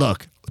 Strowman,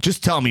 look,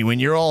 just tell me when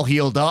you're all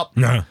healed up,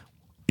 Nah.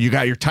 you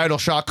got your title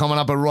shot coming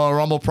up at Royal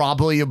Rumble.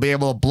 Probably you'll be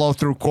able to blow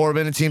through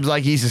Corbin. It seems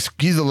like he's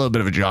a little bit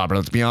of a jobber,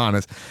 let's be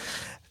honest.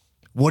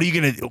 What are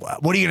you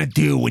gonna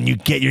do when you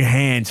get your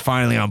hands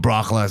finally on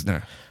Brock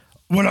Lesnar?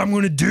 What I'm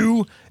gonna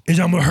do is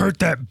I'm gonna hurt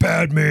that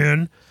bad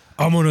man.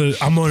 I'm gonna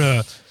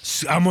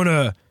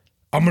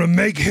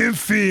make him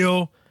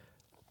feel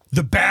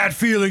the bad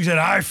feelings that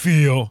I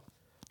feel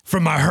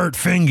from my hurt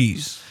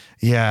fingies.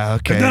 Yeah,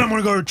 okay. And then I'm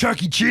gonna go to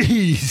Chuck E.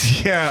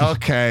 Cheese. Yeah,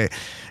 okay.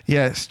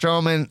 Yeah,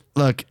 Strowman,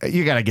 look,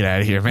 you gotta get out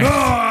of here, man. Oh, You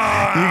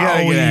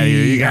gotta get out of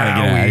here. You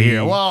gotta get out of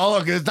here. Well,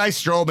 look, it's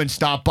nice Strowman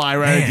stopped by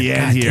right at the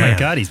end here. Oh my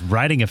God, he's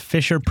riding a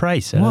Fisher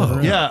Price. Yeah,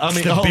 I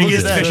mean, The biggest look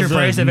at that. Fisher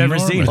Price I've ever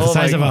seen. It's the Oh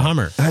size my of a God.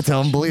 Hummer. That's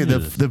unbelievable.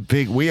 The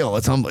big wheel.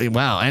 It's unbelievable.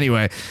 Wow.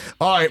 Anyway,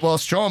 all right. Well,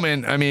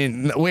 Strowman. I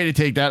mean, way to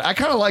take that. I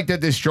kind of like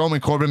that this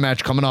Strowman Corbin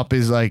match coming up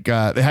is like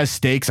it has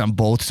stakes on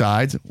both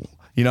sides.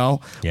 You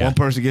know, Yeah. one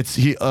person gets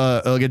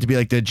he'll get to be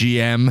like the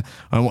GM,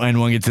 and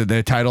one gets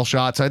the title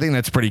shot. So I think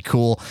that's pretty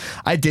cool.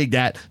 I dig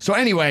that. So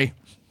anyway,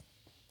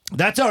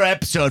 that's our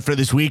episode for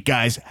this week,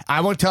 guys. I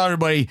want to tell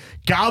everybody,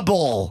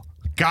 gobble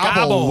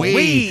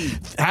weed.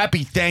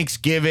 Happy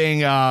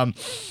Thanksgiving.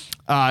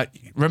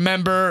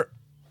 Remember.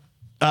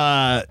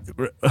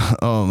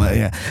 Oh my,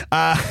 yeah.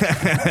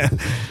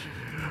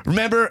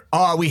 Remember,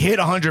 we hit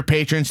 100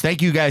 patrons.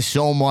 Thank you guys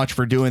so much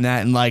for doing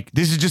that. And like,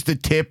 this is just the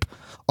tip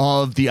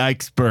of the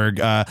iceberg.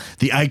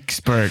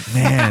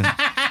 Man.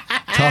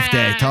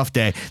 Tough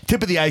day.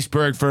 Tip of the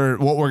iceberg for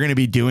what we're going to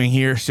be doing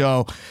here.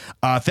 So,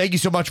 thank you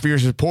so much for your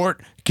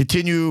support.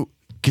 Continue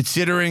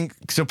considering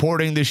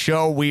supporting this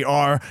show. We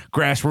are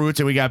Grassroots,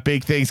 and we got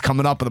big things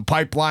coming up in the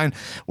pipeline.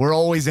 We're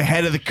always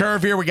ahead of the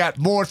curve here. We got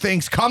more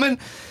things coming.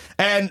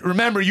 And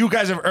remember, you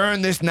guys have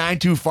earned this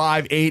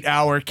 925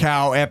 8-hour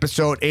Cow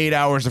episode, 8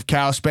 hours of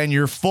Cow. Spend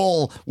your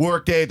full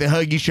workday at the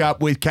Huggy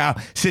Shop with Cow.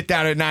 Sit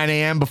down at 9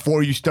 a.m.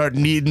 before you start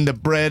kneading the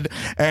bread,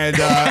 and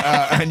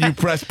you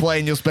press play,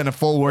 and you'll spend a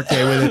full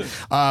workday with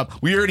it.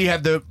 We already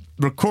have the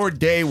record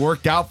day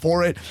worked out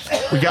for it.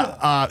 We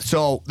got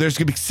so there's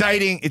gonna be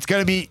exciting.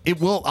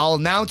 I'll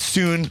announce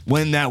soon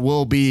when that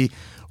will be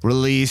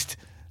released,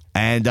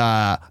 and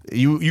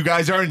you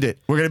guys earned it.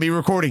 We're gonna be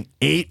recording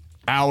 8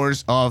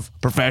 hours of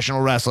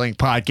professional wrestling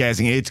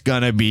podcasting. It's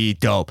gonna be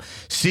dope.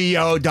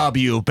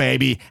 COW,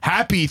 baby.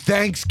 Happy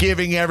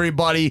Thanksgiving,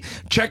 everybody.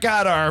 Check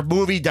out our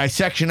movie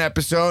dissection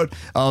episode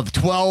of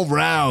 12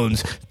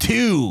 Rounds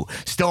 2,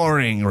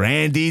 starring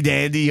Randy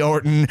Dandy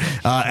Orton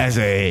as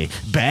a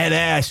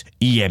badass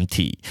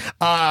EMT.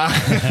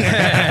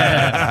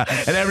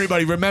 And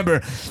everybody,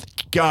 remember,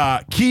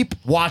 keep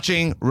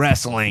watching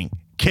wrestling.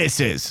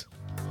 Kisses.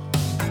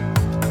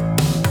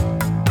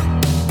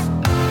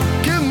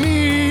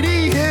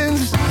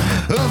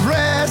 Of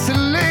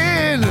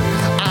wrestling,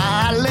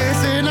 I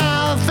listen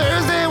on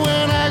Thursday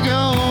when I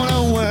go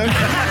to work.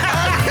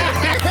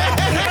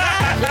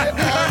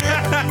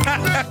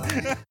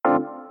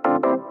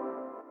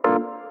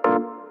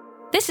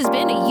 This has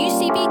been a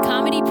UCB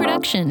Comedy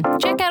production.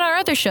 Check out our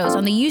other shows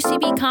on the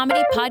UCB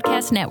Comedy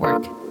Podcast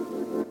Network.